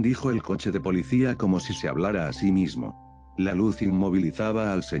profesión, dijo el coche de policía como si se hablara a sí mismo. La luz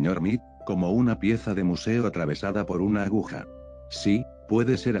inmovilizaba al señor Mead, como una pieza de museo atravesada por una aguja. Sí,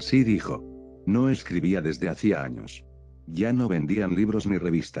 puede ser así, dijo. No escribía desde hacía años. Ya no vendían libros ni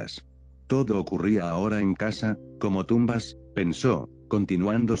revistas. Todo ocurría ahora en casa, como tumbas, pensó,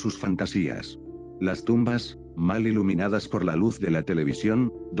 continuando sus fantasías. Las tumbas, mal iluminadas por la luz de la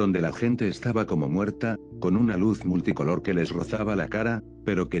televisión, donde la gente estaba como muerta, con una luz multicolor que les rozaba la cara,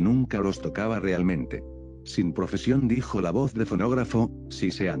 pero que nunca los tocaba realmente. Sin profesión, dijo la voz de fonógrafo,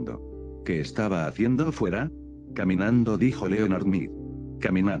 siseando. ¿Qué estaba haciendo fuera? Caminando, dijo Leonard Mead.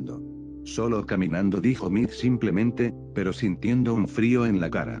 Caminando. Solo caminando, dijo Mead simplemente, pero sintiendo un frío en la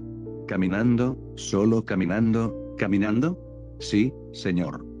cara. ¿Caminando? ¿Solo caminando? ¿Caminando? Sí,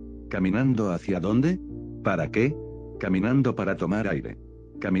 señor. ¿Caminando hacia dónde? ¿Para qué? Caminando para tomar aire.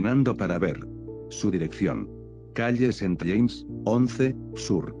 Caminando para ver. Su dirección. Calle St. James, 11,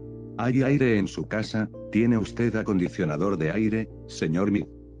 Sur. ¿Hay aire en su casa? ¿Tiene usted acondicionador de aire, señor Mead?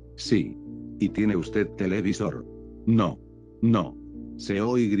 Sí. ¿Y tiene usted televisor? No. No. Se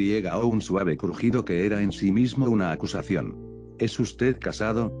oyó un suave crujido que era en sí mismo una acusación. ¿Es usted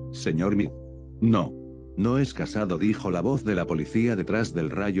casado, señor Mead? No. No es casado, dijo la voz de la policía detrás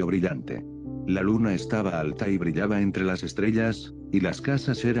del rayo brillante. La luna estaba alta y brillaba entre las estrellas, y las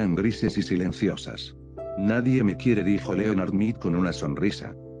casas eran grises y silenciosas. Nadie me quiere, dijo Leonard Mead con una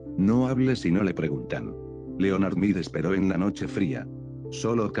sonrisa. No hable si no le preguntan. Leonard Mead esperó en la noche fría.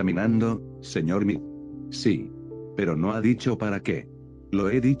 Solo caminando, señor Mead. Sí. Pero no ha dicho para qué. Lo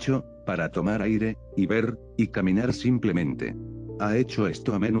he dicho, para tomar aire, y ver, y caminar simplemente. ¿Ha hecho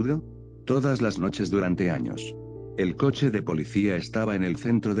esto a menudo? Todas las noches durante años. El coche de policía estaba en el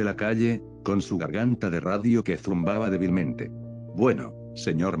centro de la calle, con su garganta de radio que zumbaba débilmente. Bueno,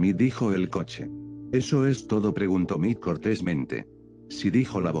 señor Mead, dijo el coche. ¿Eso es todo?, preguntó Mead cortésmente. Sí,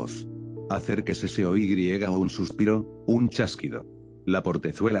 dijo la voz. Acérquese, se oyó un suspiro, un chasquido. La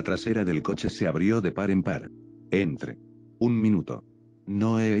portezuela trasera del coche se abrió de par en par. Entre. Un minuto.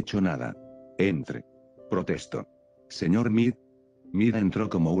 No he hecho nada. Entre. Protesto. Señor Mead. Mead entró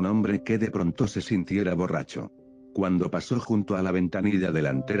como un hombre que de pronto se sintiera borracho. Cuando pasó junto a la ventanilla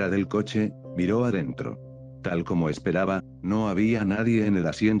delantera del coche, miró adentro. Tal como esperaba, no había nadie en el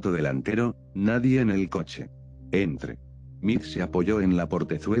asiento delantero, nadie en el coche. Entre. Mead se apoyó en la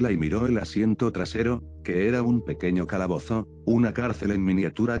portezuela y miró el asiento trasero, que era un pequeño calabozo, una cárcel en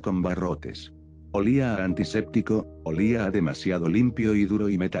miniatura con barrotes. Olía a antiséptico, olía a demasiado limpio y duro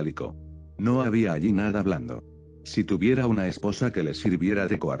y metálico. No había allí nada blando. Si tuviera una esposa que le sirviera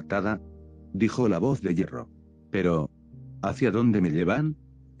de coartada, dijo la voz de hierro. Pero, ¿hacia dónde me llevan?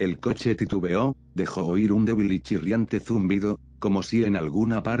 El coche titubeó, dejó oír un débil y chirriante zumbido, como si en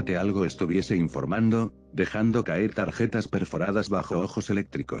alguna parte algo estuviese informando, dejando caer tarjetas perforadas bajo ojos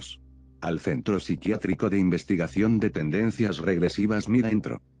eléctricos. Al Centro Psiquiátrico de Investigación de Tendencias Regresivas mira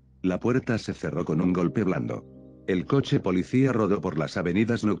entro. La puerta se cerró con un golpe blando. El coche policía rodó por las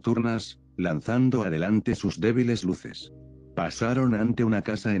avenidas nocturnas, lanzando adelante sus débiles luces. Pasaron ante una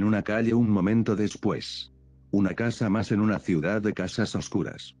casa en una calle un momento después. Una casa más en una ciudad de casas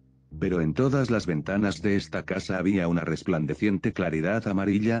oscuras. Pero en todas las ventanas de esta casa había una resplandeciente claridad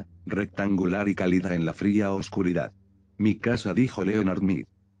amarilla, rectangular y cálida en la fría oscuridad. Mi casa, dijo Leonard Mead.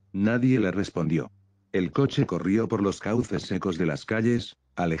 Nadie le respondió. El coche corrió por los cauces secos de las calles,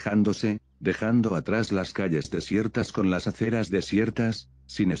 alejándose, dejando atrás las calles desiertas con las aceras desiertas,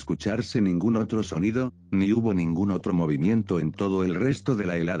 sin escucharse ningún otro sonido, ni hubo ningún otro movimiento en todo el resto de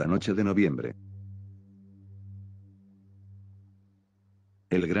la helada noche de noviembre.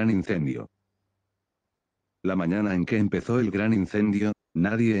 El gran incendio. La mañana en que empezó el gran incendio,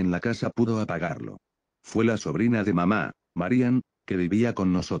 nadie en la casa pudo apagarlo. Fue la sobrina de mamá, Marian, que vivía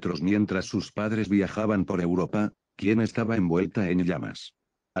con nosotros mientras sus padres viajaban por Europa, quien estaba envuelta en llamas.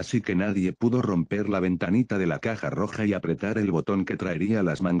 Así que nadie pudo romper la ventanita de la caja roja y apretar el botón que traería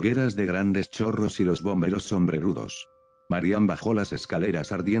las mangueras de grandes chorros y los bomberos sombrerudos. Marian bajó las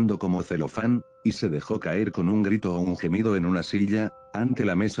escaleras ardiendo como celofán, y se dejó caer con un grito o un gemido en una silla, ante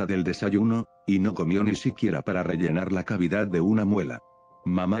la mesa del desayuno, y no comió ni siquiera para rellenar la cavidad de una muela.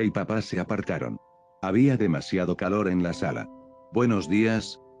 Mamá y papá se apartaron. Había demasiado calor en la sala. Buenos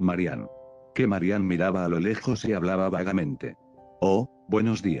días, Marian. Que Marian miraba a lo lejos y hablaba vagamente. Oh,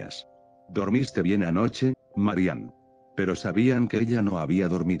 buenos días. ¿Dormiste bien anoche, Marian? Pero sabían que ella no había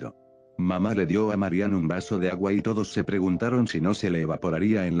dormido. Mamá le dio a Marian un vaso de agua y todos se preguntaron si no se le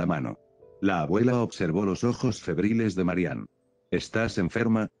evaporaría en la mano. La abuela observó los ojos febriles de Marian. Estás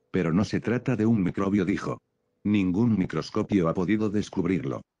enferma, pero no se trata de un microbio, dijo. Ningún microscopio ha podido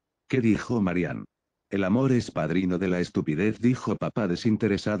descubrirlo. ¿Qué dijo Marian? El amor es padrino de la estupidez, dijo papá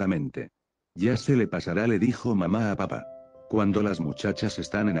desinteresadamente. Ya se le pasará, le dijo mamá a papá. Cuando las muchachas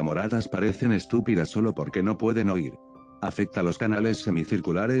están enamoradas parecen estúpidas solo porque no pueden oír. Afecta los canales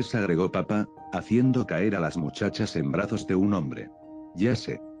semicirculares, agregó papá, haciendo caer a las muchachas en brazos de un hombre. Ya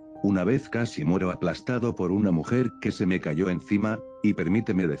sé. Una vez casi muero aplastado por una mujer que se me cayó encima, y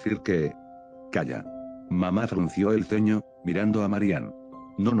permíteme decir que... Calla. Mamá frunció el ceño, mirando a Marian.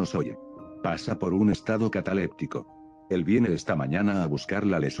 No nos oye. Pasa por un estado cataléptico. Él viene esta mañana a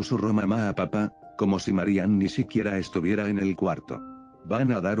buscarla, le susurró mamá a papá, como si Marian ni siquiera estuviera en el cuarto.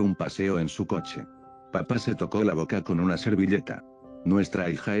 Van a dar un paseo en su coche. Papá se tocó la boca con una servilleta. ¿Nuestra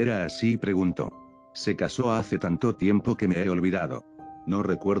hija era así?, preguntó. Se casó hace tanto tiempo que me he olvidado. No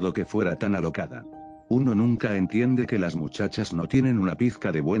recuerdo que fuera tan alocada. Uno nunca entiende que las muchachas no tienen una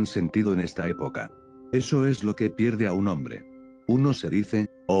pizca de buen sentido en esta época. Eso es lo que pierde a un hombre. Uno se dice,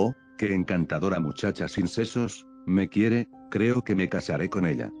 oh, qué encantadora muchacha sin sesos, me quiere, creo que me casaré con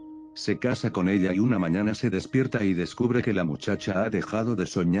ella. Se casa con ella y una mañana se despierta y descubre que la muchacha ha dejado de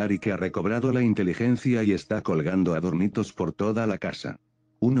soñar y que ha recobrado la inteligencia y está colgando adornitos por toda la casa.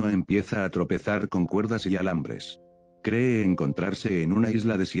 Uno empieza a tropezar con cuerdas y alambres. Cree encontrarse en una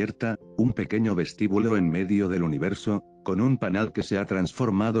isla desierta, un pequeño vestíbulo en medio del universo, con un panal que se ha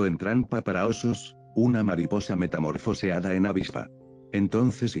transformado en trampa para osos, una mariposa metamorfoseada en avispa.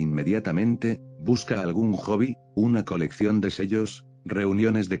 Entonces inmediatamente, busca algún hobby, una colección de sellos,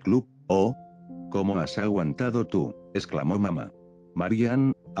 reuniones de club, o... ¿Cómo has aguantado tú?, exclamó mamá.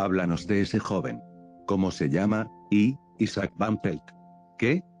 Marian, háblanos de ese joven. ¿Cómo se llama? Isaac Van Pelt.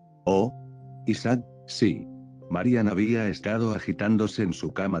 ¿Qué? Oh. Isaac, sí. Marian había estado agitándose en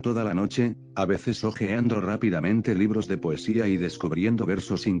su cama toda la noche, a veces hojeando rápidamente libros de poesía y descubriendo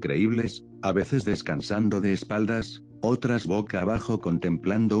versos increíbles, a veces descansando de espaldas, otras boca abajo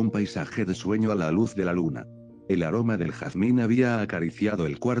contemplando un paisaje de sueño a la luz de la luna. El aroma del jazmín había acariciado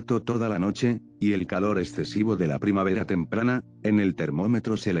el cuarto toda la noche, y el calor excesivo de la primavera temprana, en el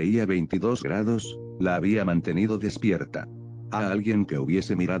termómetro se leía 22 grados, la había mantenido despierta. A alguien que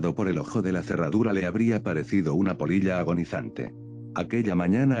hubiese mirado por el ojo de la cerradura le habría parecido una polilla agonizante. Aquella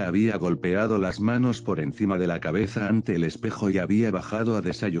mañana había golpeado las manos por encima de la cabeza ante el espejo y había bajado a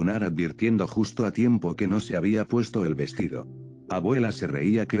desayunar advirtiendo justo a tiempo que no se había puesto el vestido. Abuela se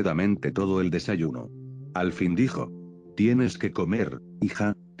reía quedamente todo el desayuno. Al fin dijo: tienes que comer,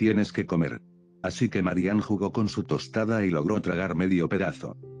 hija, tienes que comer. Así que Marian jugó con su tostada y logró tragar medio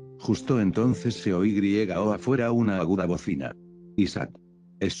pedazo. Justo entonces se oyó afuera una aguda bocina. Isaac.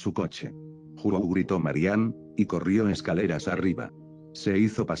 Es su coche. Gritó Marian, y corrió escaleras arriba. Se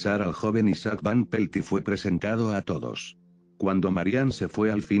hizo pasar al joven Isaac Van Pelt y fue presentado a todos. Cuando Marianne se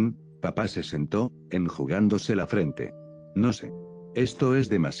fue al fin, papá se sentó, enjugándose la frente. No sé. Esto es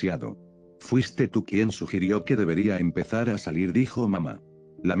demasiado. Fuiste tú quien sugirió que debería empezar a salir, dijo mamá.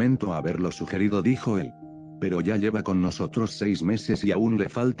 Lamento haberlo sugerido, dijo él. Pero ya lleva con nosotros 6 meses y aún le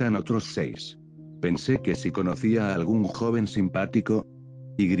faltan otros 6. Pensé que si conocía a algún joven simpático.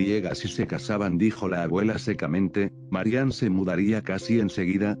 Si se casaban, dijo la abuela secamente, Marianne se mudaría casi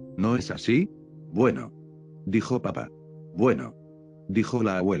enseguida, ¿no es así? Bueno. Dijo papá. Bueno. Dijo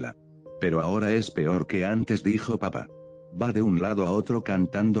la abuela. Pero ahora es peor que antes, dijo papá. Va de un lado a otro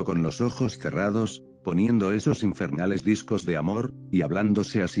cantando con los ojos cerrados, poniendo esos infernales discos de amor, y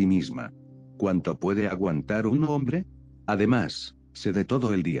hablándose a sí misma. ¿Cuánto puede aguantar un hombre? Además, sé de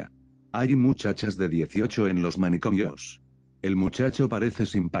todo el día. Hay muchachas de 18 en los manicomios. El muchacho parece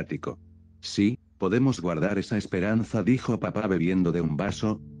simpático. Sí, podemos guardar esa esperanza, dijo papá bebiendo de un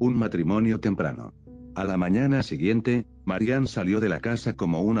vaso, un matrimonio temprano. A la mañana siguiente, Marianne salió de la casa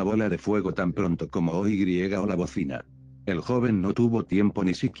como una bola de fuego tan pronto como o la bocina. El joven no tuvo tiempo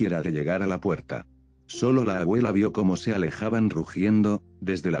ni siquiera de llegar a la puerta. Solo la abuela vio cómo se alejaban rugiendo,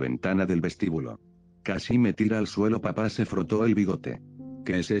 desde la ventana del vestíbulo. Casi me tira al suelo, papá se frotó el bigote.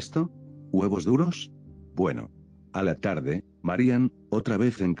 ¿Qué es esto? ¿Huevos duros? Bueno. A la tarde, Marianne, otra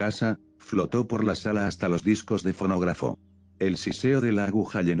vez en casa, flotó por la sala hasta los discos de fonógrafo. El siseo de la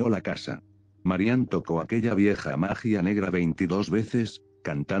aguja llenó la casa. Marianne tocó aquella vieja magia negra 22 veces,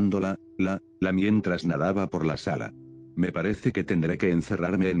 cantándola, mientras nadaba por la sala. Me parece que tendré que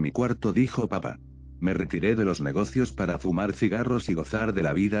encerrarme en mi cuarto, dijo papá. Me retiré de los negocios para fumar cigarros y gozar de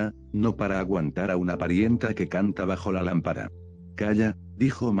la vida, no para aguantar a una parienta que canta bajo la lámpara. Calla,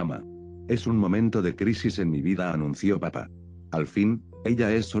 dijo mamá. Es un momento de crisis en mi vida, anunció papá. Al fin,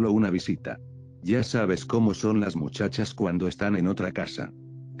 ella es solo una visita. Ya sabes cómo son las muchachas cuando están en otra casa.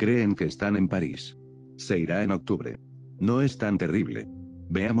 Creen que están en París. Se irá en octubre. No es tan terrible.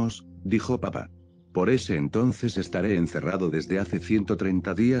 Veamos, dijo papá. Por ese entonces estaré encerrado desde hace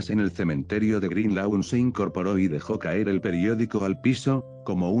 130 días en el cementerio de Green Lawn. Se incorporó y dejó caer el periódico al piso,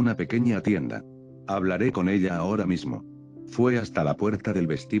 como una pequeña tienda. Hablaré con ella ahora mismo. Fue hasta la puerta del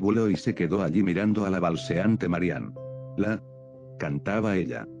vestíbulo y se quedó allí mirando a la balseante Marianne. Cantaba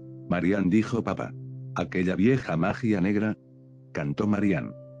ella. Marianne, dijo papá. Aquella vieja magia negra. Cantó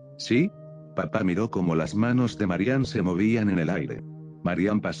Marianne. ¿Sí? Papá miró cómo las manos de Marianne se movían en el aire.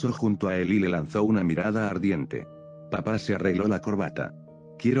 Marianne pasó junto a él y le lanzó una mirada ardiente. Papá se arregló la corbata.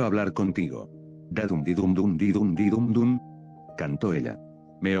 Quiero hablar contigo. Dadum didum dum didum didum dum. Cantó ella.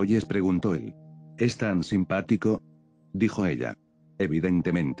 ¿Me oyes?, preguntó él. ¿Es tan simpático?, dijo ella.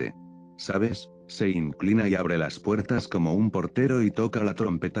 Evidentemente. ¿Sabes? Se inclina y abre las puertas como un portero y toca la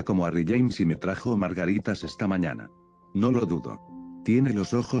trompeta como Harry James y me trajo margaritas esta mañana. No lo dudo. Tiene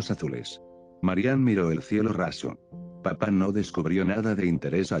los ojos azules. Marianne miró el cielo raso. Papá no descubrió nada de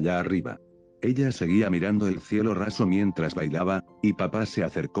interés allá arriba. Ella seguía mirando el cielo raso mientras bailaba, y papá se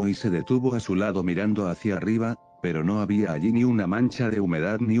acercó y se detuvo a su lado mirando hacia arriba, pero no había allí ni una mancha de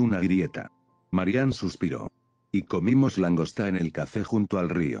humedad ni una grieta. Marianne suspiró. Y comimos langosta en el café junto al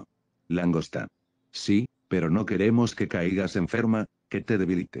río. Langosta. Sí, pero no queremos que caigas enferma, que te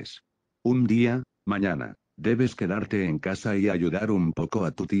debilites. Un día, mañana, debes quedarte en casa y ayudar un poco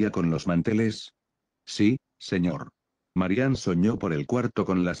a tu tía con los manteles. Sí, señor. Marianne soñó por el cuarto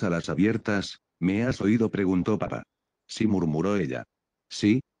con las alas abiertas. ¿Me has oído?, preguntó papá. Sí, murmuró ella.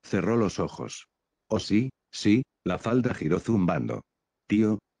 Sí, cerró los ojos. Oh sí, sí, la falda giró zumbando.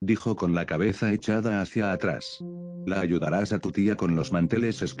 Tío, dijo con la cabeza echada hacia atrás. ¿La ayudarás a tu tía con los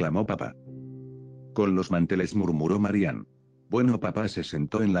manteles?, exclamó papá. Con los manteles, murmuró Marianne. Bueno, papá se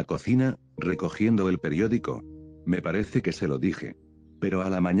sentó en la cocina, recogiendo el periódico. Me parece que se lo dije. Pero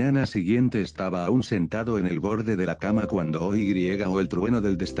a la mañana siguiente estaba aún sentado en el borde de la cama cuando oyó el trueno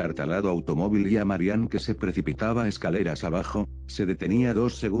del destartalado automóvil y a Marianne, que se precipitaba escaleras abajo, se detenía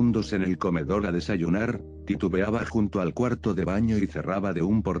 2 segundos en el comedor a desayunar, titubeaba junto al cuarto de baño y cerraba de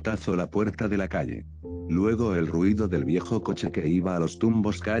un portazo la puerta de la calle. Luego el ruido del viejo coche que iba a los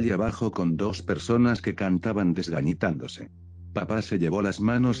tumbos calle abajo con 2 personas que cantaban desgañitándose. Papá se llevó las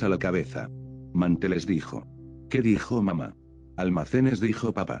manos a la cabeza. Manteles, dijo. ¿Qué dijo mamá? Almacenes,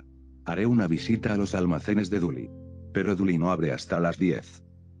 dijo papá. Haré una visita a los almacenes de Dully. Pero Dully no abre hasta las 10.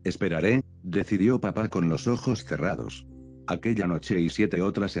 Esperaré, decidió papá con los ojos cerrados. Aquella noche y 7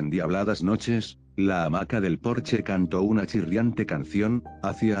 otras endiabladas noches, la hamaca del porche cantó una chirriante canción,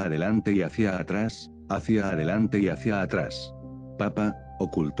 hacia adelante y hacia atrás, hacia adelante y hacia atrás. Papá,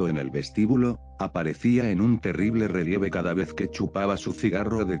 oculto en el vestíbulo, aparecía en un terrible relieve cada vez que chupaba su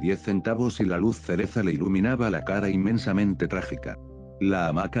cigarro de 10 centavos y la luz cereza le iluminaba la cara inmensamente trágica. La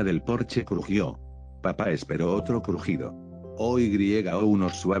hamaca del porche crujió. Papá esperó otro crujido. O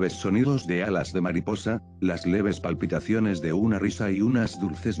unos suaves sonidos de alas de mariposa, las leves palpitaciones de una risa y unas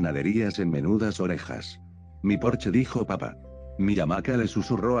dulces naderías en menudas orejas. Mi porche, dijo papá. Mi hamaca, le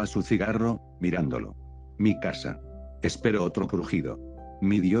susurró a su cigarro, mirándolo. Mi casa. Esperó otro crujido.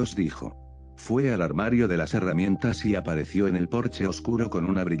 Mi Dios, dijo. Fue al armario de las herramientas y apareció en el porche oscuro con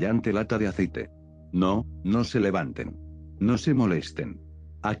una brillante lata de aceite. No, no se levanten. No se molesten.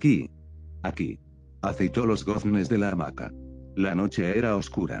 Aquí. Aquí. Aceitó los goznes de la hamaca. La noche era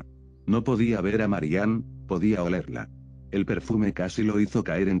oscura. No podía ver a Marianne, podía olerla. El perfume casi lo hizo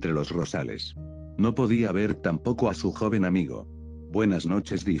caer entre los rosales. No podía ver tampoco a su joven amigo. Buenas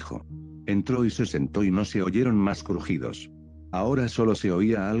noches, dijo. Entró y se sentó y no se oyeron más crujidos. Ahora solo se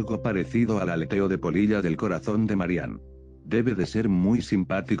oía algo parecido al aleteo de polilla del corazón de Marianne. Debe de ser muy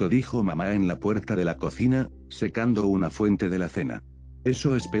simpático, dijo mamá en la puerta de la cocina, secando una fuente de la cena.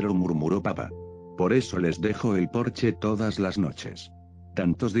 Eso espero, murmuró papá. Por eso les dejo el porche todas las noches.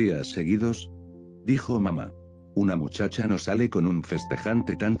 ¿Tantos días seguidos?, dijo mamá. Una muchacha no sale con un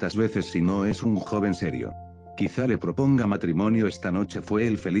festejante tantas veces si no es un joven serio. Quizá le proponga matrimonio esta noche, fue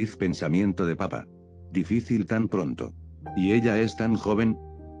el feliz pensamiento de papá. Difícil tan pronto. ¿Y ella es tan joven?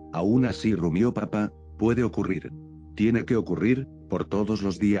 Aún así, rumió papá, puede ocurrir. Tiene que ocurrir, por todos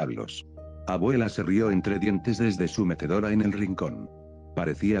los diablos. Abuela se rió entre dientes desde su metedora en el rincón.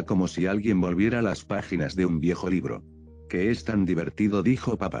 Parecía como si alguien volviera las páginas de un viejo libro. Que es tan divertido,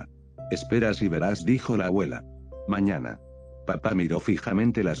 dijo papá. Esperas y verás, dijo la abuela. Mañana. Papá miró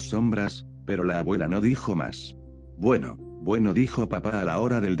fijamente las sombras, pero la abuela no dijo más. Bueno, dijo papá a la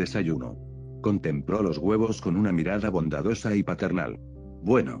hora del desayuno. Contempló los huevos con una mirada bondadosa y paternal.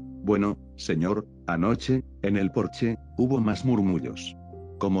 Bueno, señor, anoche, en el porche, hubo más murmullos.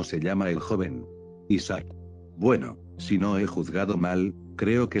 ¿Cómo se llama el joven? Isaac. Bueno, si no he juzgado mal,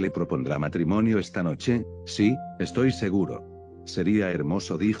 creo que le propondrá matrimonio esta noche, sí, estoy seguro. Sería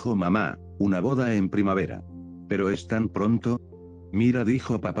hermoso, dijo mamá, una boda en primavera. ¿Pero es tan pronto? Mira,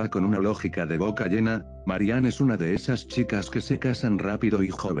 dijo papá con una lógica de boca llena, Marianne es una de esas chicas que se casan rápido y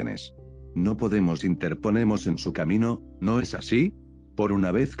jóvenes. No podemos interponemos en su camino, ¿no es así? Por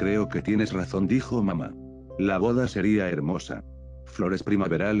una vez creo que tienes razón, dijo mamá. La boda sería hermosa. Flores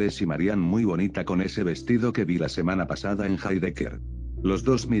primaverales y Marianne muy bonita con ese vestido que vi la semana pasada en Heidegger. Los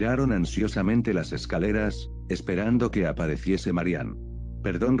dos miraron ansiosamente las escaleras, esperando que apareciese Marianne.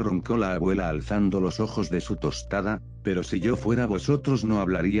 Perdón, roncó la abuela alzando los ojos de su tostada, pero si yo fuera vosotros no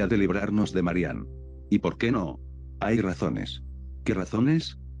hablaría de librarnos de Marianne. ¿Y por qué no? Hay razones. ¿Qué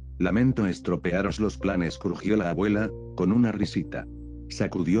razones? Lamento estropearos los planes, crujió la abuela, con una risita.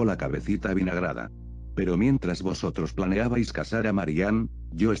 Sacudió la cabecita vinagrada. Pero mientras vosotros planeabais casar a Marianne,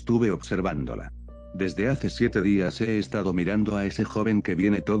 yo estuve observándola. Desde hace 7 días he estado mirando a ese joven que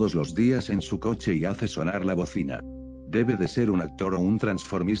viene todos los días en su coche y hace sonar la bocina. Debe de ser un actor o un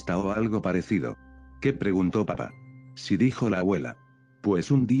transformista o algo parecido. ¿Qué?, preguntó papá. Sí, dijo la abuela.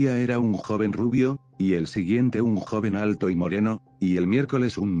 Pues un día era un joven rubio, y el siguiente un joven alto y moreno, y el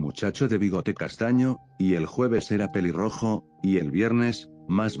miércoles un muchacho de bigote castaño, y el jueves era pelirrojo, y el viernes,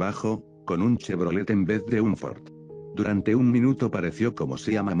 más bajo, con un Chevrolet en vez de un Ford. Durante un minuto pareció como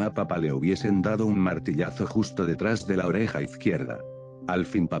si a papá le hubiesen dado un martillazo justo detrás de la oreja izquierda. Al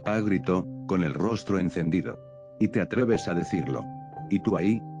fin papá gritó, con el rostro encendido. ¿Y te atreves a decirlo? ¿Y tú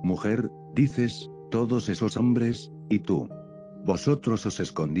ahí, mujer, dices, todos esos hombres, y tú? Vosotros os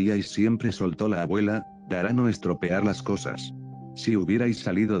escondíais siempre, soltó la abuela, para no estropear las cosas. Si hubierais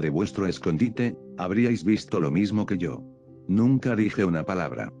salido de vuestro escondite, habríais visto lo mismo que yo. Nunca dije una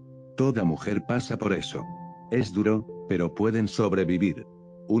palabra. Toda mujer pasa por eso. Es duro, pero pueden sobrevivir.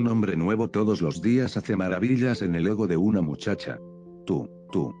 Un hombre nuevo todos los días hace maravillas en el ego de una muchacha. Tú.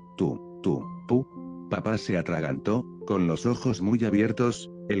 Papá se atragantó, con los ojos muy abiertos,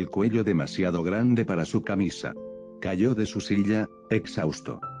 el cuello demasiado grande para su camisa. Cayó de su silla,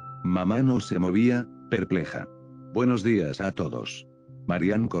 exhausto. Mamá no se movía, perpleja. Buenos días a todos.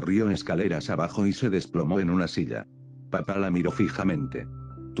 Marianne corrió escaleras abajo y se desplomó en una silla. Papá la miró fijamente.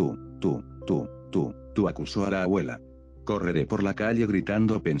 Tú, acusó a la abuela. Correré por la calle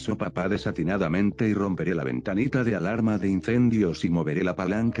gritando, pensó papá desatinadamente, y romperé la ventanita de alarma de incendios y moveré la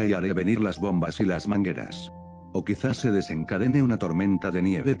palanca y haré venir las bombas y las mangueras. O quizás se desencadene una tormenta de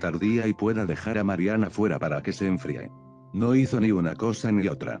nieve tardía y pueda dejar a Marianne afuera para que se enfríe. No hizo ni una cosa ni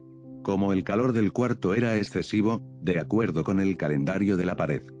otra. Como el calor del cuarto era excesivo, de acuerdo con el calendario de la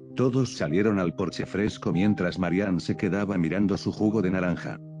pared, todos salieron al porche fresco mientras Marianne se quedaba mirando su jugo de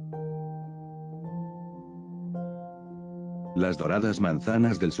naranja. Las doradas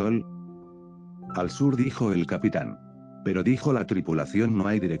manzanas del sol. Al sur, dijo el capitán. Pero dijo la tripulación, no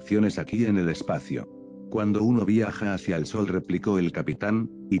hay direcciones aquí en el espacio. Cuando uno viaja hacia el sol, replicó el capitán,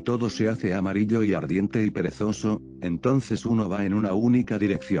 y todo se hace amarillo y ardiente y perezoso, entonces uno va en una única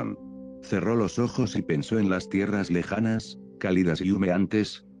dirección. Cerró los ojos y pensó en las tierras lejanas, cálidas y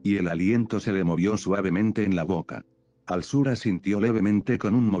humeantes, y el aliento se le movió suavemente en la boca. Al sur, asintió levemente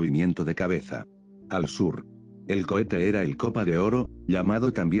con un movimiento de cabeza. Al sur. El cohete era el Copa de Oro,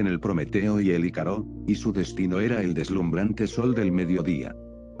 llamado también el Prometeo y el Ícaro, y su destino era el deslumbrante sol del mediodía.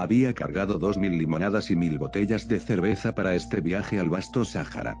 Había cargado 2000 limonadas y 1000 botellas de cerveza para este viaje al vasto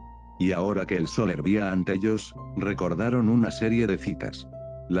Sáhara. Y ahora que el sol hervía ante ellos, recordaron una serie de citas.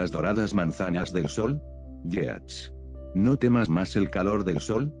 Las doradas manzanas del sol. Yeats. ¿No temas más el calor del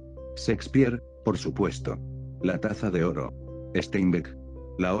sol? Shakespeare, por supuesto. La taza de oro. Steinbeck.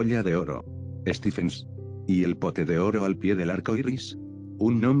 La olla de oro. Stephens. ¿Y el pote de oro al pie del arco iris?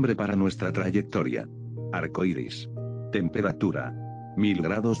 Un nombre para nuestra trayectoria. Arco iris. Temperatura. 1000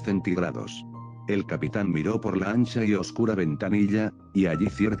 grados centígrados. El capitán miró por la ancha y oscura ventanilla, y allí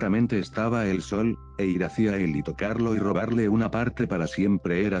ciertamente estaba el sol, e ir hacia él y tocarlo y robarle una parte para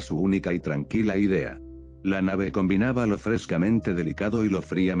siempre era su única y tranquila idea. La nave combinaba lo frescamente delicado y lo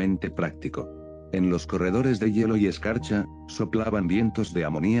fríamente práctico. En los corredores de hielo y escarcha, soplaban vientos de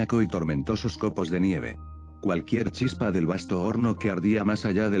amoníaco y tormentosos copos de nieve. Cualquier chispa del vasto horno que ardía más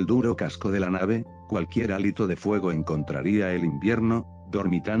allá del duro casco de la nave, cualquier hálito de fuego encontraría el invierno,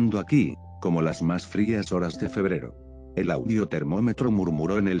 dormitando aquí, como las más frías horas de febrero. El audiotermómetro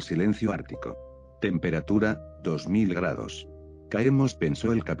murmuró en el silencio ártico. Temperatura, 2000 grados. Caemos,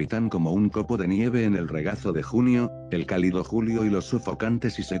 pensó el capitán, como un copo de nieve en el regazo de junio, el cálido julio y los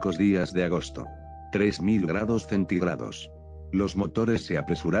sofocantes y secos días de agosto. 3000 grados centígrados. Los motores se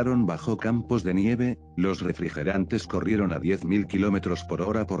apresuraron bajo campos de nieve, los refrigerantes corrieron a 10.000 kilómetros por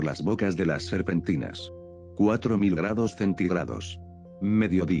hora por las bocas de las serpentinas. 4000 grados centígrados.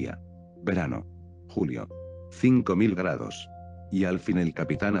 Mediodía. Verano. Julio. 5000 grados. Y al fin el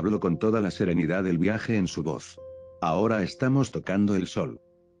capitán habló con toda la serenidad del viaje en su voz. Ahora estamos tocando el sol.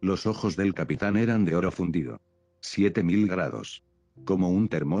 Los ojos del capitán eran de oro fundido. 7000 grados. Como un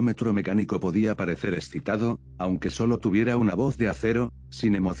termómetro mecánico podía parecer excitado, aunque solo tuviera una voz de acero,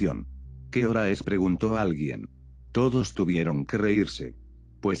 sin emoción. ¿Qué hora es?, preguntó alguien. Todos tuvieron que reírse.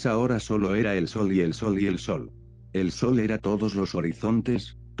 Pues ahora solo era el sol y el sol y el sol. El sol era todos los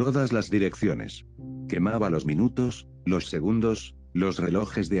horizontes, todas las direcciones. Quemaba los minutos, los segundos, los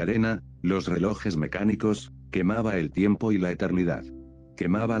relojes de arena, los relojes mecánicos, quemaba el tiempo y la eternidad.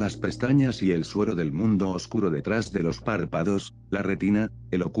 Quemaba las pestañas y el suero del mundo oscuro detrás de los párpados, la retina,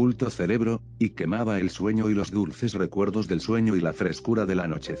 el oculto cerebro, y quemaba el sueño y los dulces recuerdos del sueño y la frescura del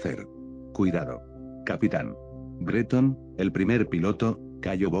anochecer. Cuidado. Capitán. Breton, el primer piloto,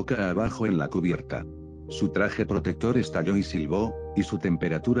 cayó boca abajo en la cubierta. Su traje protector estalló y silbó, y su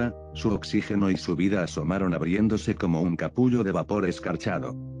temperatura, su oxígeno y su vida asomaron abriéndose como un capullo de vapor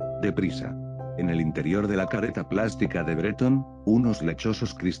escarchado. Deprisa. En el interior de la careta plástica de Breton, unos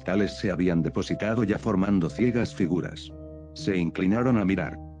lechosos cristales se habían depositado ya formando ciegas figuras. Se inclinaron a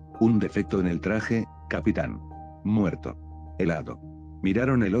mirar. Un defecto en el traje, capitán. Muerto. Helado.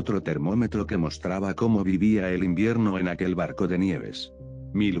 Miraron el otro termómetro que mostraba cómo vivía el invierno en aquel barco de nieves.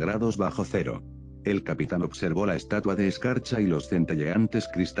 1000 grados bajo cero. El capitán observó la estatua de escarcha y los centelleantes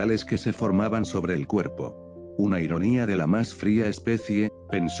cristales que se formaban sobre el cuerpo. Una ironía de la más fría especie,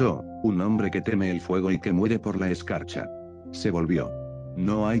 pensó, un hombre que teme el fuego y que muere por la escarcha. Se volvió.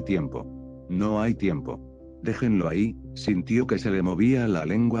 No hay tiempo. No hay tiempo. Déjenlo ahí, sintió que se le movía la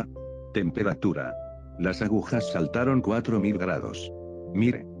lengua. Temperatura. Las agujas saltaron 4000 grados.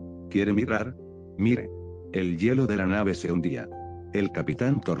 Mire. ¿Quiere mirar? Mire. El hielo de la nave se hundía. El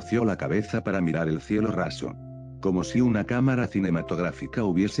capitán torció la cabeza para mirar el cielo raso. Como si una cámara cinematográfica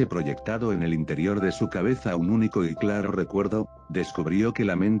hubiese proyectado en el interior de su cabeza un único y claro recuerdo, descubrió que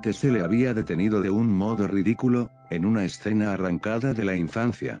la mente se le había detenido de un modo ridículo, en una escena arrancada de la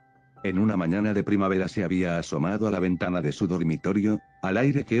infancia. En una mañana de primavera se había asomado a la ventana de su dormitorio, al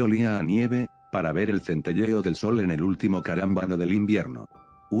aire que olía a nieve, para ver el centelleo del sol en el último carámbano del invierno.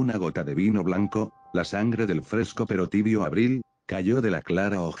 Una gota de vino blanco, la sangre del fresco pero tibio abril, cayó de la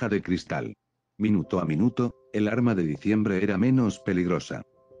clara hoja de cristal. Minuto a minuto, el arma de diciembre era menos peligrosa.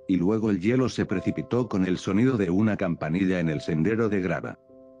 Y luego el hielo se precipitó con el sonido de una campanilla en el sendero de grava.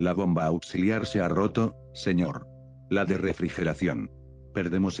 La bomba auxiliar se ha roto, señor. La de refrigeración.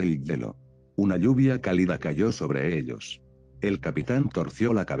 Perdemos el hielo. Una lluvia cálida cayó sobre ellos. El capitán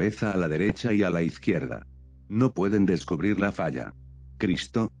torció la cabeza a la derecha y a la izquierda. No pueden descubrir la falla.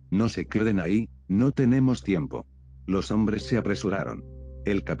 Cristo, no se queden ahí, no tenemos tiempo. Los hombres se apresuraron.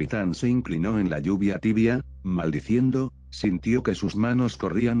 El capitán se inclinó en la lluvia tibia, maldiciendo, sintió que sus manos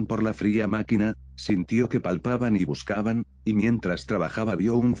corrían por la fría máquina, sintió que palpaban y buscaban, y mientras trabajaba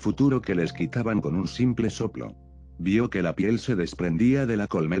vio un futuro que les quitaban con un simple soplo. Vio que la piel se desprendía de la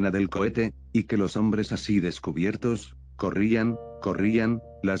colmena del cohete, y que los hombres así descubiertos, corrían,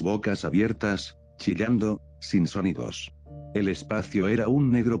 las bocas abiertas, chillando, sin sonidos. El espacio era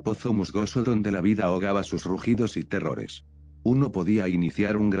un negro pozo musgoso donde la vida ahogaba sus rugidos y terrores. Uno podía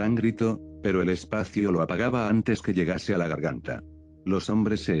iniciar un gran grito, pero el espacio lo apagaba antes que llegase a la garganta. Los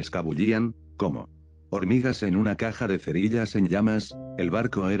hombres se escabullían, como hormigas en una caja de cerillas en llamas, el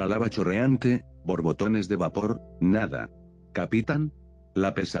barco era lava chorreante, borbotones de vapor, nada. ¿Capitán?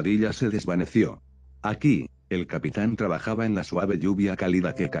 La pesadilla se desvaneció. Aquí, el capitán trabajaba en la suave lluvia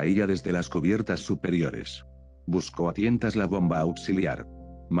cálida que caía desde las cubiertas superiores. Buscó a tientas la bomba auxiliar.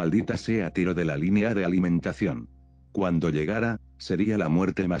 Maldita sea, tiró de la línea de alimentación. Cuando llegara, sería la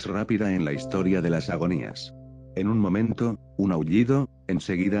muerte más rápida en la historia de las agonías. En un momento, un aullido,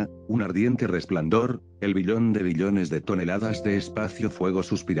 enseguida, un ardiente resplandor, el billón de billones de toneladas de espacio-fuego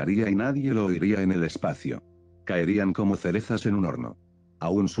suspiraría y nadie lo oiría en el espacio. Caerían como cerezas en un horno.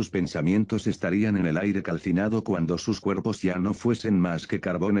 Aún sus pensamientos estarían en el aire calcinado cuando sus cuerpos ya no fuesen más que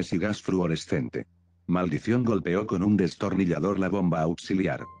carbones y gas fluorescente. Maldición golpeó con un destornillador la bomba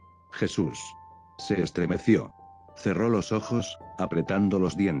auxiliar. Jesús. Se estremeció. Cerró los ojos, apretando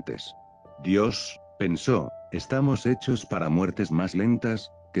los dientes. Dios, pensó, estamos hechos para muertes más lentas,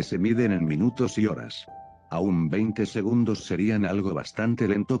 que se miden en minutos y horas. Aún 20 segundos serían algo bastante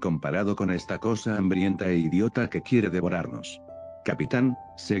lento comparado con esta cosa hambrienta e idiota que quiere devorarnos. Capitán,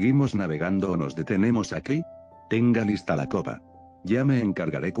 ¿seguimos navegando o nos detenemos aquí? Tenga lista la copa. Ya me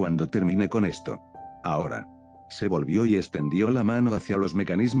encargaré cuando termine con esto. Ahora. Se volvió y extendió la mano hacia los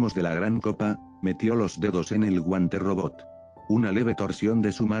mecanismos de la gran copa, metió los dedos en el guante robot. Una leve torsión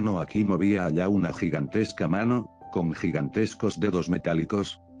de su mano aquí movía allá una gigantesca mano, con gigantescos dedos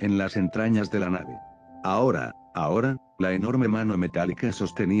metálicos, en las entrañas de la nave. Ahora, la enorme mano metálica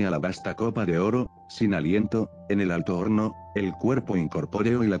sostenía la vasta copa de oro, sin aliento, en el alto horno, el cuerpo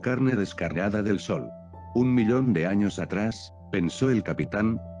incorpóreo y la carne descargada del sol. 1.000.000 de años atrás, pensó el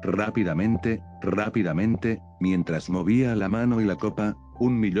capitán, rápidamente, mientras movía la mano y la copa,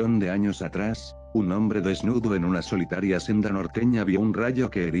 1.000.000 de años atrás, un hombre desnudo en una solitaria senda norteña vio un rayo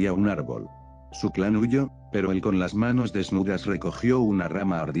que hería un árbol. Su clan huyó, pero él con las manos desnudas recogió una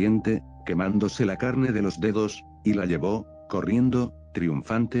rama ardiente, quemándose la carne de los dedos, y la llevó, corriendo,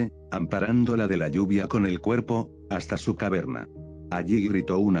 triunfante, amparándola de la lluvia con el cuerpo, hasta su caverna. Allí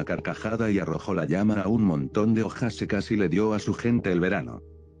gritó una carcajada y arrojó la llama a un montón de hojas secas y le dio a su gente el verano.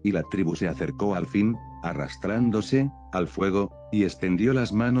 Y la tribu se acercó al fin, arrastrándose, al fuego, y extendió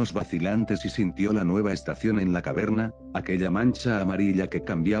las manos vacilantes y sintió la nueva estación en la caverna, aquella mancha amarilla que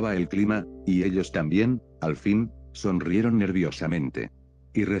cambiaba el clima, y ellos también, al fin, sonrieron nerviosamente.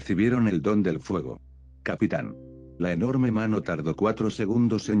 Y recibieron el don del fuego. Capitán. La enorme mano tardó 4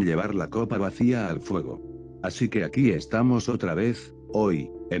 segundos en llevar la copa vacía al fuego. Así que aquí estamos otra vez, hoy,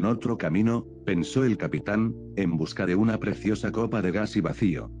 en otro camino, pensó el capitán, en busca de una preciosa copa de gas y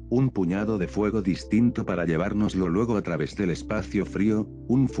vacío, un puñado de fuego distinto para llevárnoslo luego a través del espacio frío,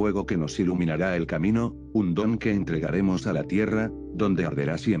 un fuego que nos iluminará el camino, un don que entregaremos a la tierra, donde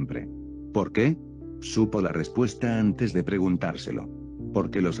arderá siempre. ¿Por qué? Supo la respuesta antes de preguntárselo.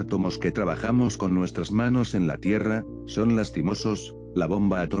 Porque los átomos que trabajamos con nuestras manos en la tierra, son lastimosos, la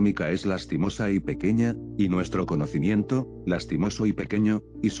bomba atómica es lastimosa y pequeña, y nuestro conocimiento, lastimoso y pequeño,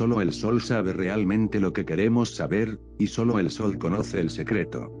 y solo el sol sabe realmente lo que queremos saber, y solo el sol conoce el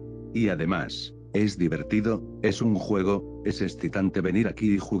secreto. Y además, es divertido, es un juego, es excitante venir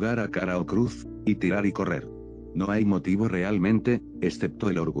aquí y jugar a cara o cruz, y tirar y correr. No hay motivo realmente, excepto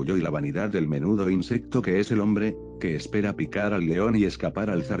el orgullo y la vanidad del menudo insecto que es el hombre, que espera picar al león y escapar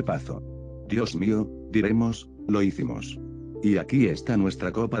al zarpazo. Dios mío, diremos, lo hicimos. Y aquí está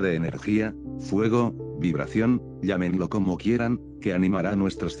nuestra copa de energía, fuego, vibración, llámenlo como quieran, que animará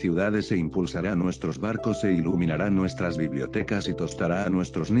nuestras ciudades e impulsará nuestros barcos e iluminará nuestras bibliotecas y tostará a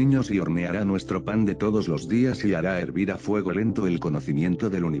nuestros niños y horneará nuestro pan de todos los días y hará hervir a fuego lento el conocimiento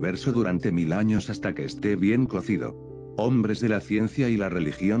del universo durante 1000 años hasta que esté bien cocido. Hombres de la ciencia y la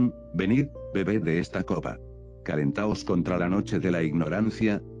religión, venid, bebed de esta copa. Calentaos contra la noche de la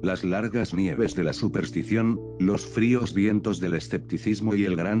ignorancia, las largas nieves de la superstición, los fríos vientos del escepticismo y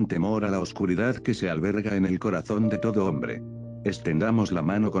el gran temor a la oscuridad que se alberga en el corazón de todo hombre. Extendamos la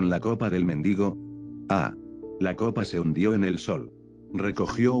mano con la copa del mendigo. Ah. La copa se hundió en el sol.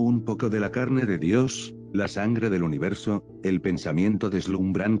 Recogió un poco de la carne de Dios, la sangre del universo, el pensamiento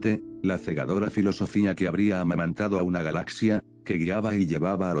deslumbrante, la cegadora filosofía que habría amamantado a una galaxia, que guiaba y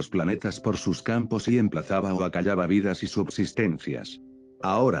llevaba a los planetas por sus campos y emplazaba o acallaba vidas y subsistencias.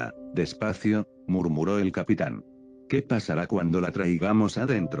 Ahora, despacio, murmuró el capitán. ¿Qué pasará cuando la traigamos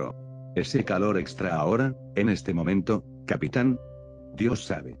adentro? ¿Ese calor extra ahora, en este momento, capitán? Dios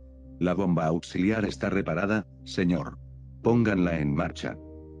sabe. La bomba auxiliar está reparada, señor. Pónganla en marcha.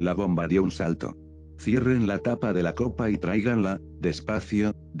 La bomba dio un salto. Cierren la tapa de la copa y tráiganla,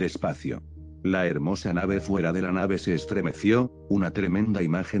 despacio, despacio. La hermosa nave fuera de la nave se estremeció, una tremenda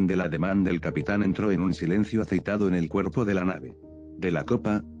imagen del ademán del capitán entró en un silencio aceitado en el cuerpo de la nave. De la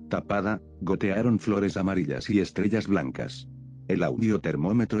copa, tapada, gotearon flores amarillas y estrellas blancas. El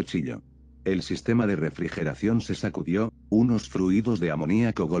audiotermómetro chilló. El sistema de refrigeración se sacudió, unos fluidos de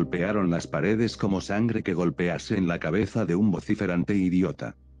amoníaco golpearon las paredes como sangre que golpease en la cabeza de un vociferante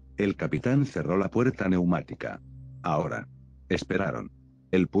idiota. El capitán cerró la puerta neumática. Ahora. Esperaron.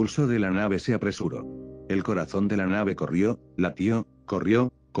 El pulso de la nave se apresuró. El corazón de la nave corrió, latió,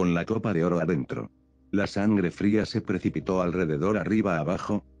 corrió, con la copa de oro adentro. La sangre fría se precipitó alrededor arriba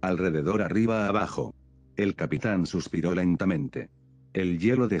abajo, alrededor arriba abajo. El capitán suspiró lentamente. El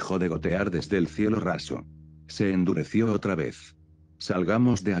hielo dejó de gotear desde el cielo raso. Se endureció otra vez.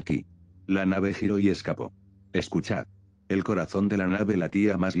 Salgamos de aquí. La nave giró y escapó. Escuchad. El corazón de la nave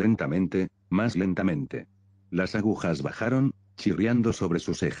latía más lentamente, más lentamente. Las agujas bajaron, chirriando sobre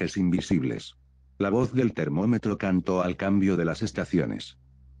sus ejes invisibles. La voz del termómetro cantó al cambio de las estaciones.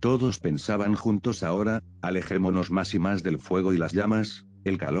 Todos pensaban juntos ahora, alejémonos más y más del fuego y las llamas,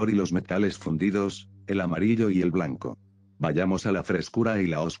 el calor y los metales fundidos, el amarillo y el blanco. Vayamos a la frescura y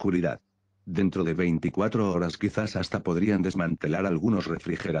la oscuridad. Dentro de 24 horas quizás hasta podrían desmantelar algunos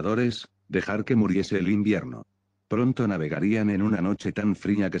refrigeradores, dejar que muriese el invierno. Pronto navegarían en una noche tan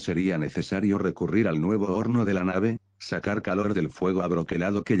fría que sería necesario recurrir al nuevo horno de la nave, sacar calor del fuego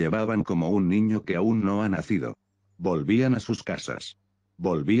abroquelado que llevaban como un niño que aún no ha nacido. Volvían a sus casas.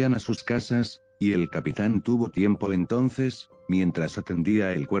 Volvían a sus casas, y el capitán tuvo tiempo entonces, mientras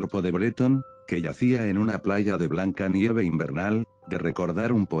atendía el cuerpo de Breton, que yacía en una playa de blanca nieve invernal, de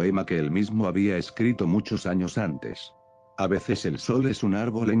recordar un poema que él mismo había escrito muchos años antes. A veces el sol es un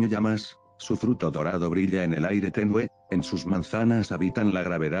árbol en llamas, su fruto dorado brilla en el aire tenue, en sus manzanas habitan la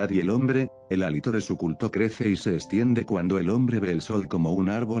gravedad y el hombre, el hálito de su culto crece y se extiende cuando el hombre ve el sol como un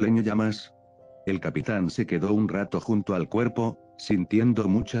árbol en llamas. El capitán se quedó un rato junto al cuerpo, sintiendo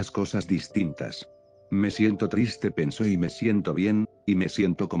muchas cosas distintas. Me siento triste, pensó, y me siento bien, y me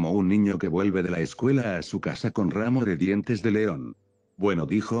siento como un niño que vuelve de la escuela a su casa con ramo de dientes de león. Bueno,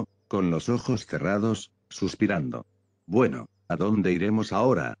 dijo, con los ojos cerrados, suspirando. Bueno, ¿a dónde iremos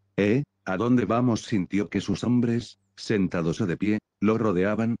ahora, ¿A dónde vamos? Sintió que sus hombres, sentados o de pie, lo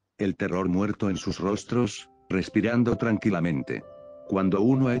rodeaban, el terror muerto en sus rostros, respirando tranquilamente. Cuando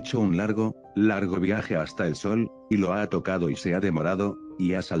uno ha hecho un largo, largo viaje hasta el sol, y lo ha tocado y se ha demorado,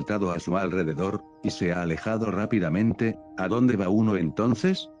 y ha saltado a su alrededor, y se ha alejado rápidamente, ¿a dónde va uno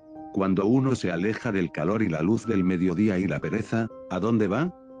entonces? Cuando uno se aleja del calor y la luz del mediodía y la pereza, ¿a dónde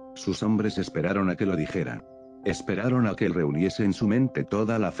va? Sus hombres esperaron a que lo dijera. Esperaron a que él reuniese en su mente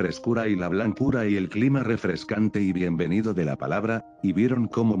toda la frescura y la blancura y el clima refrescante y bienvenido de la palabra, y vieron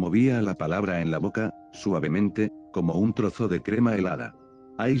cómo movía la palabra en la boca, suavemente, como un trozo de crema helada.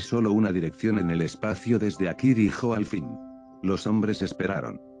 Hay solo una dirección en el espacio desde aquí, dijo al fin. Los hombres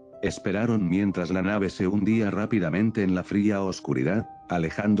esperaron. Esperaron mientras la nave se hundía rápidamente en la fría oscuridad,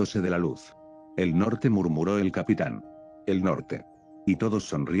 alejándose de la luz. El norte, murmuró el capitán. El norte. Y todos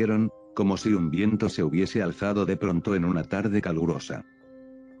sonrieron, como si un viento se hubiese alzado de pronto en una tarde calurosa.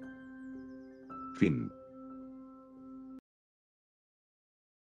 Fin.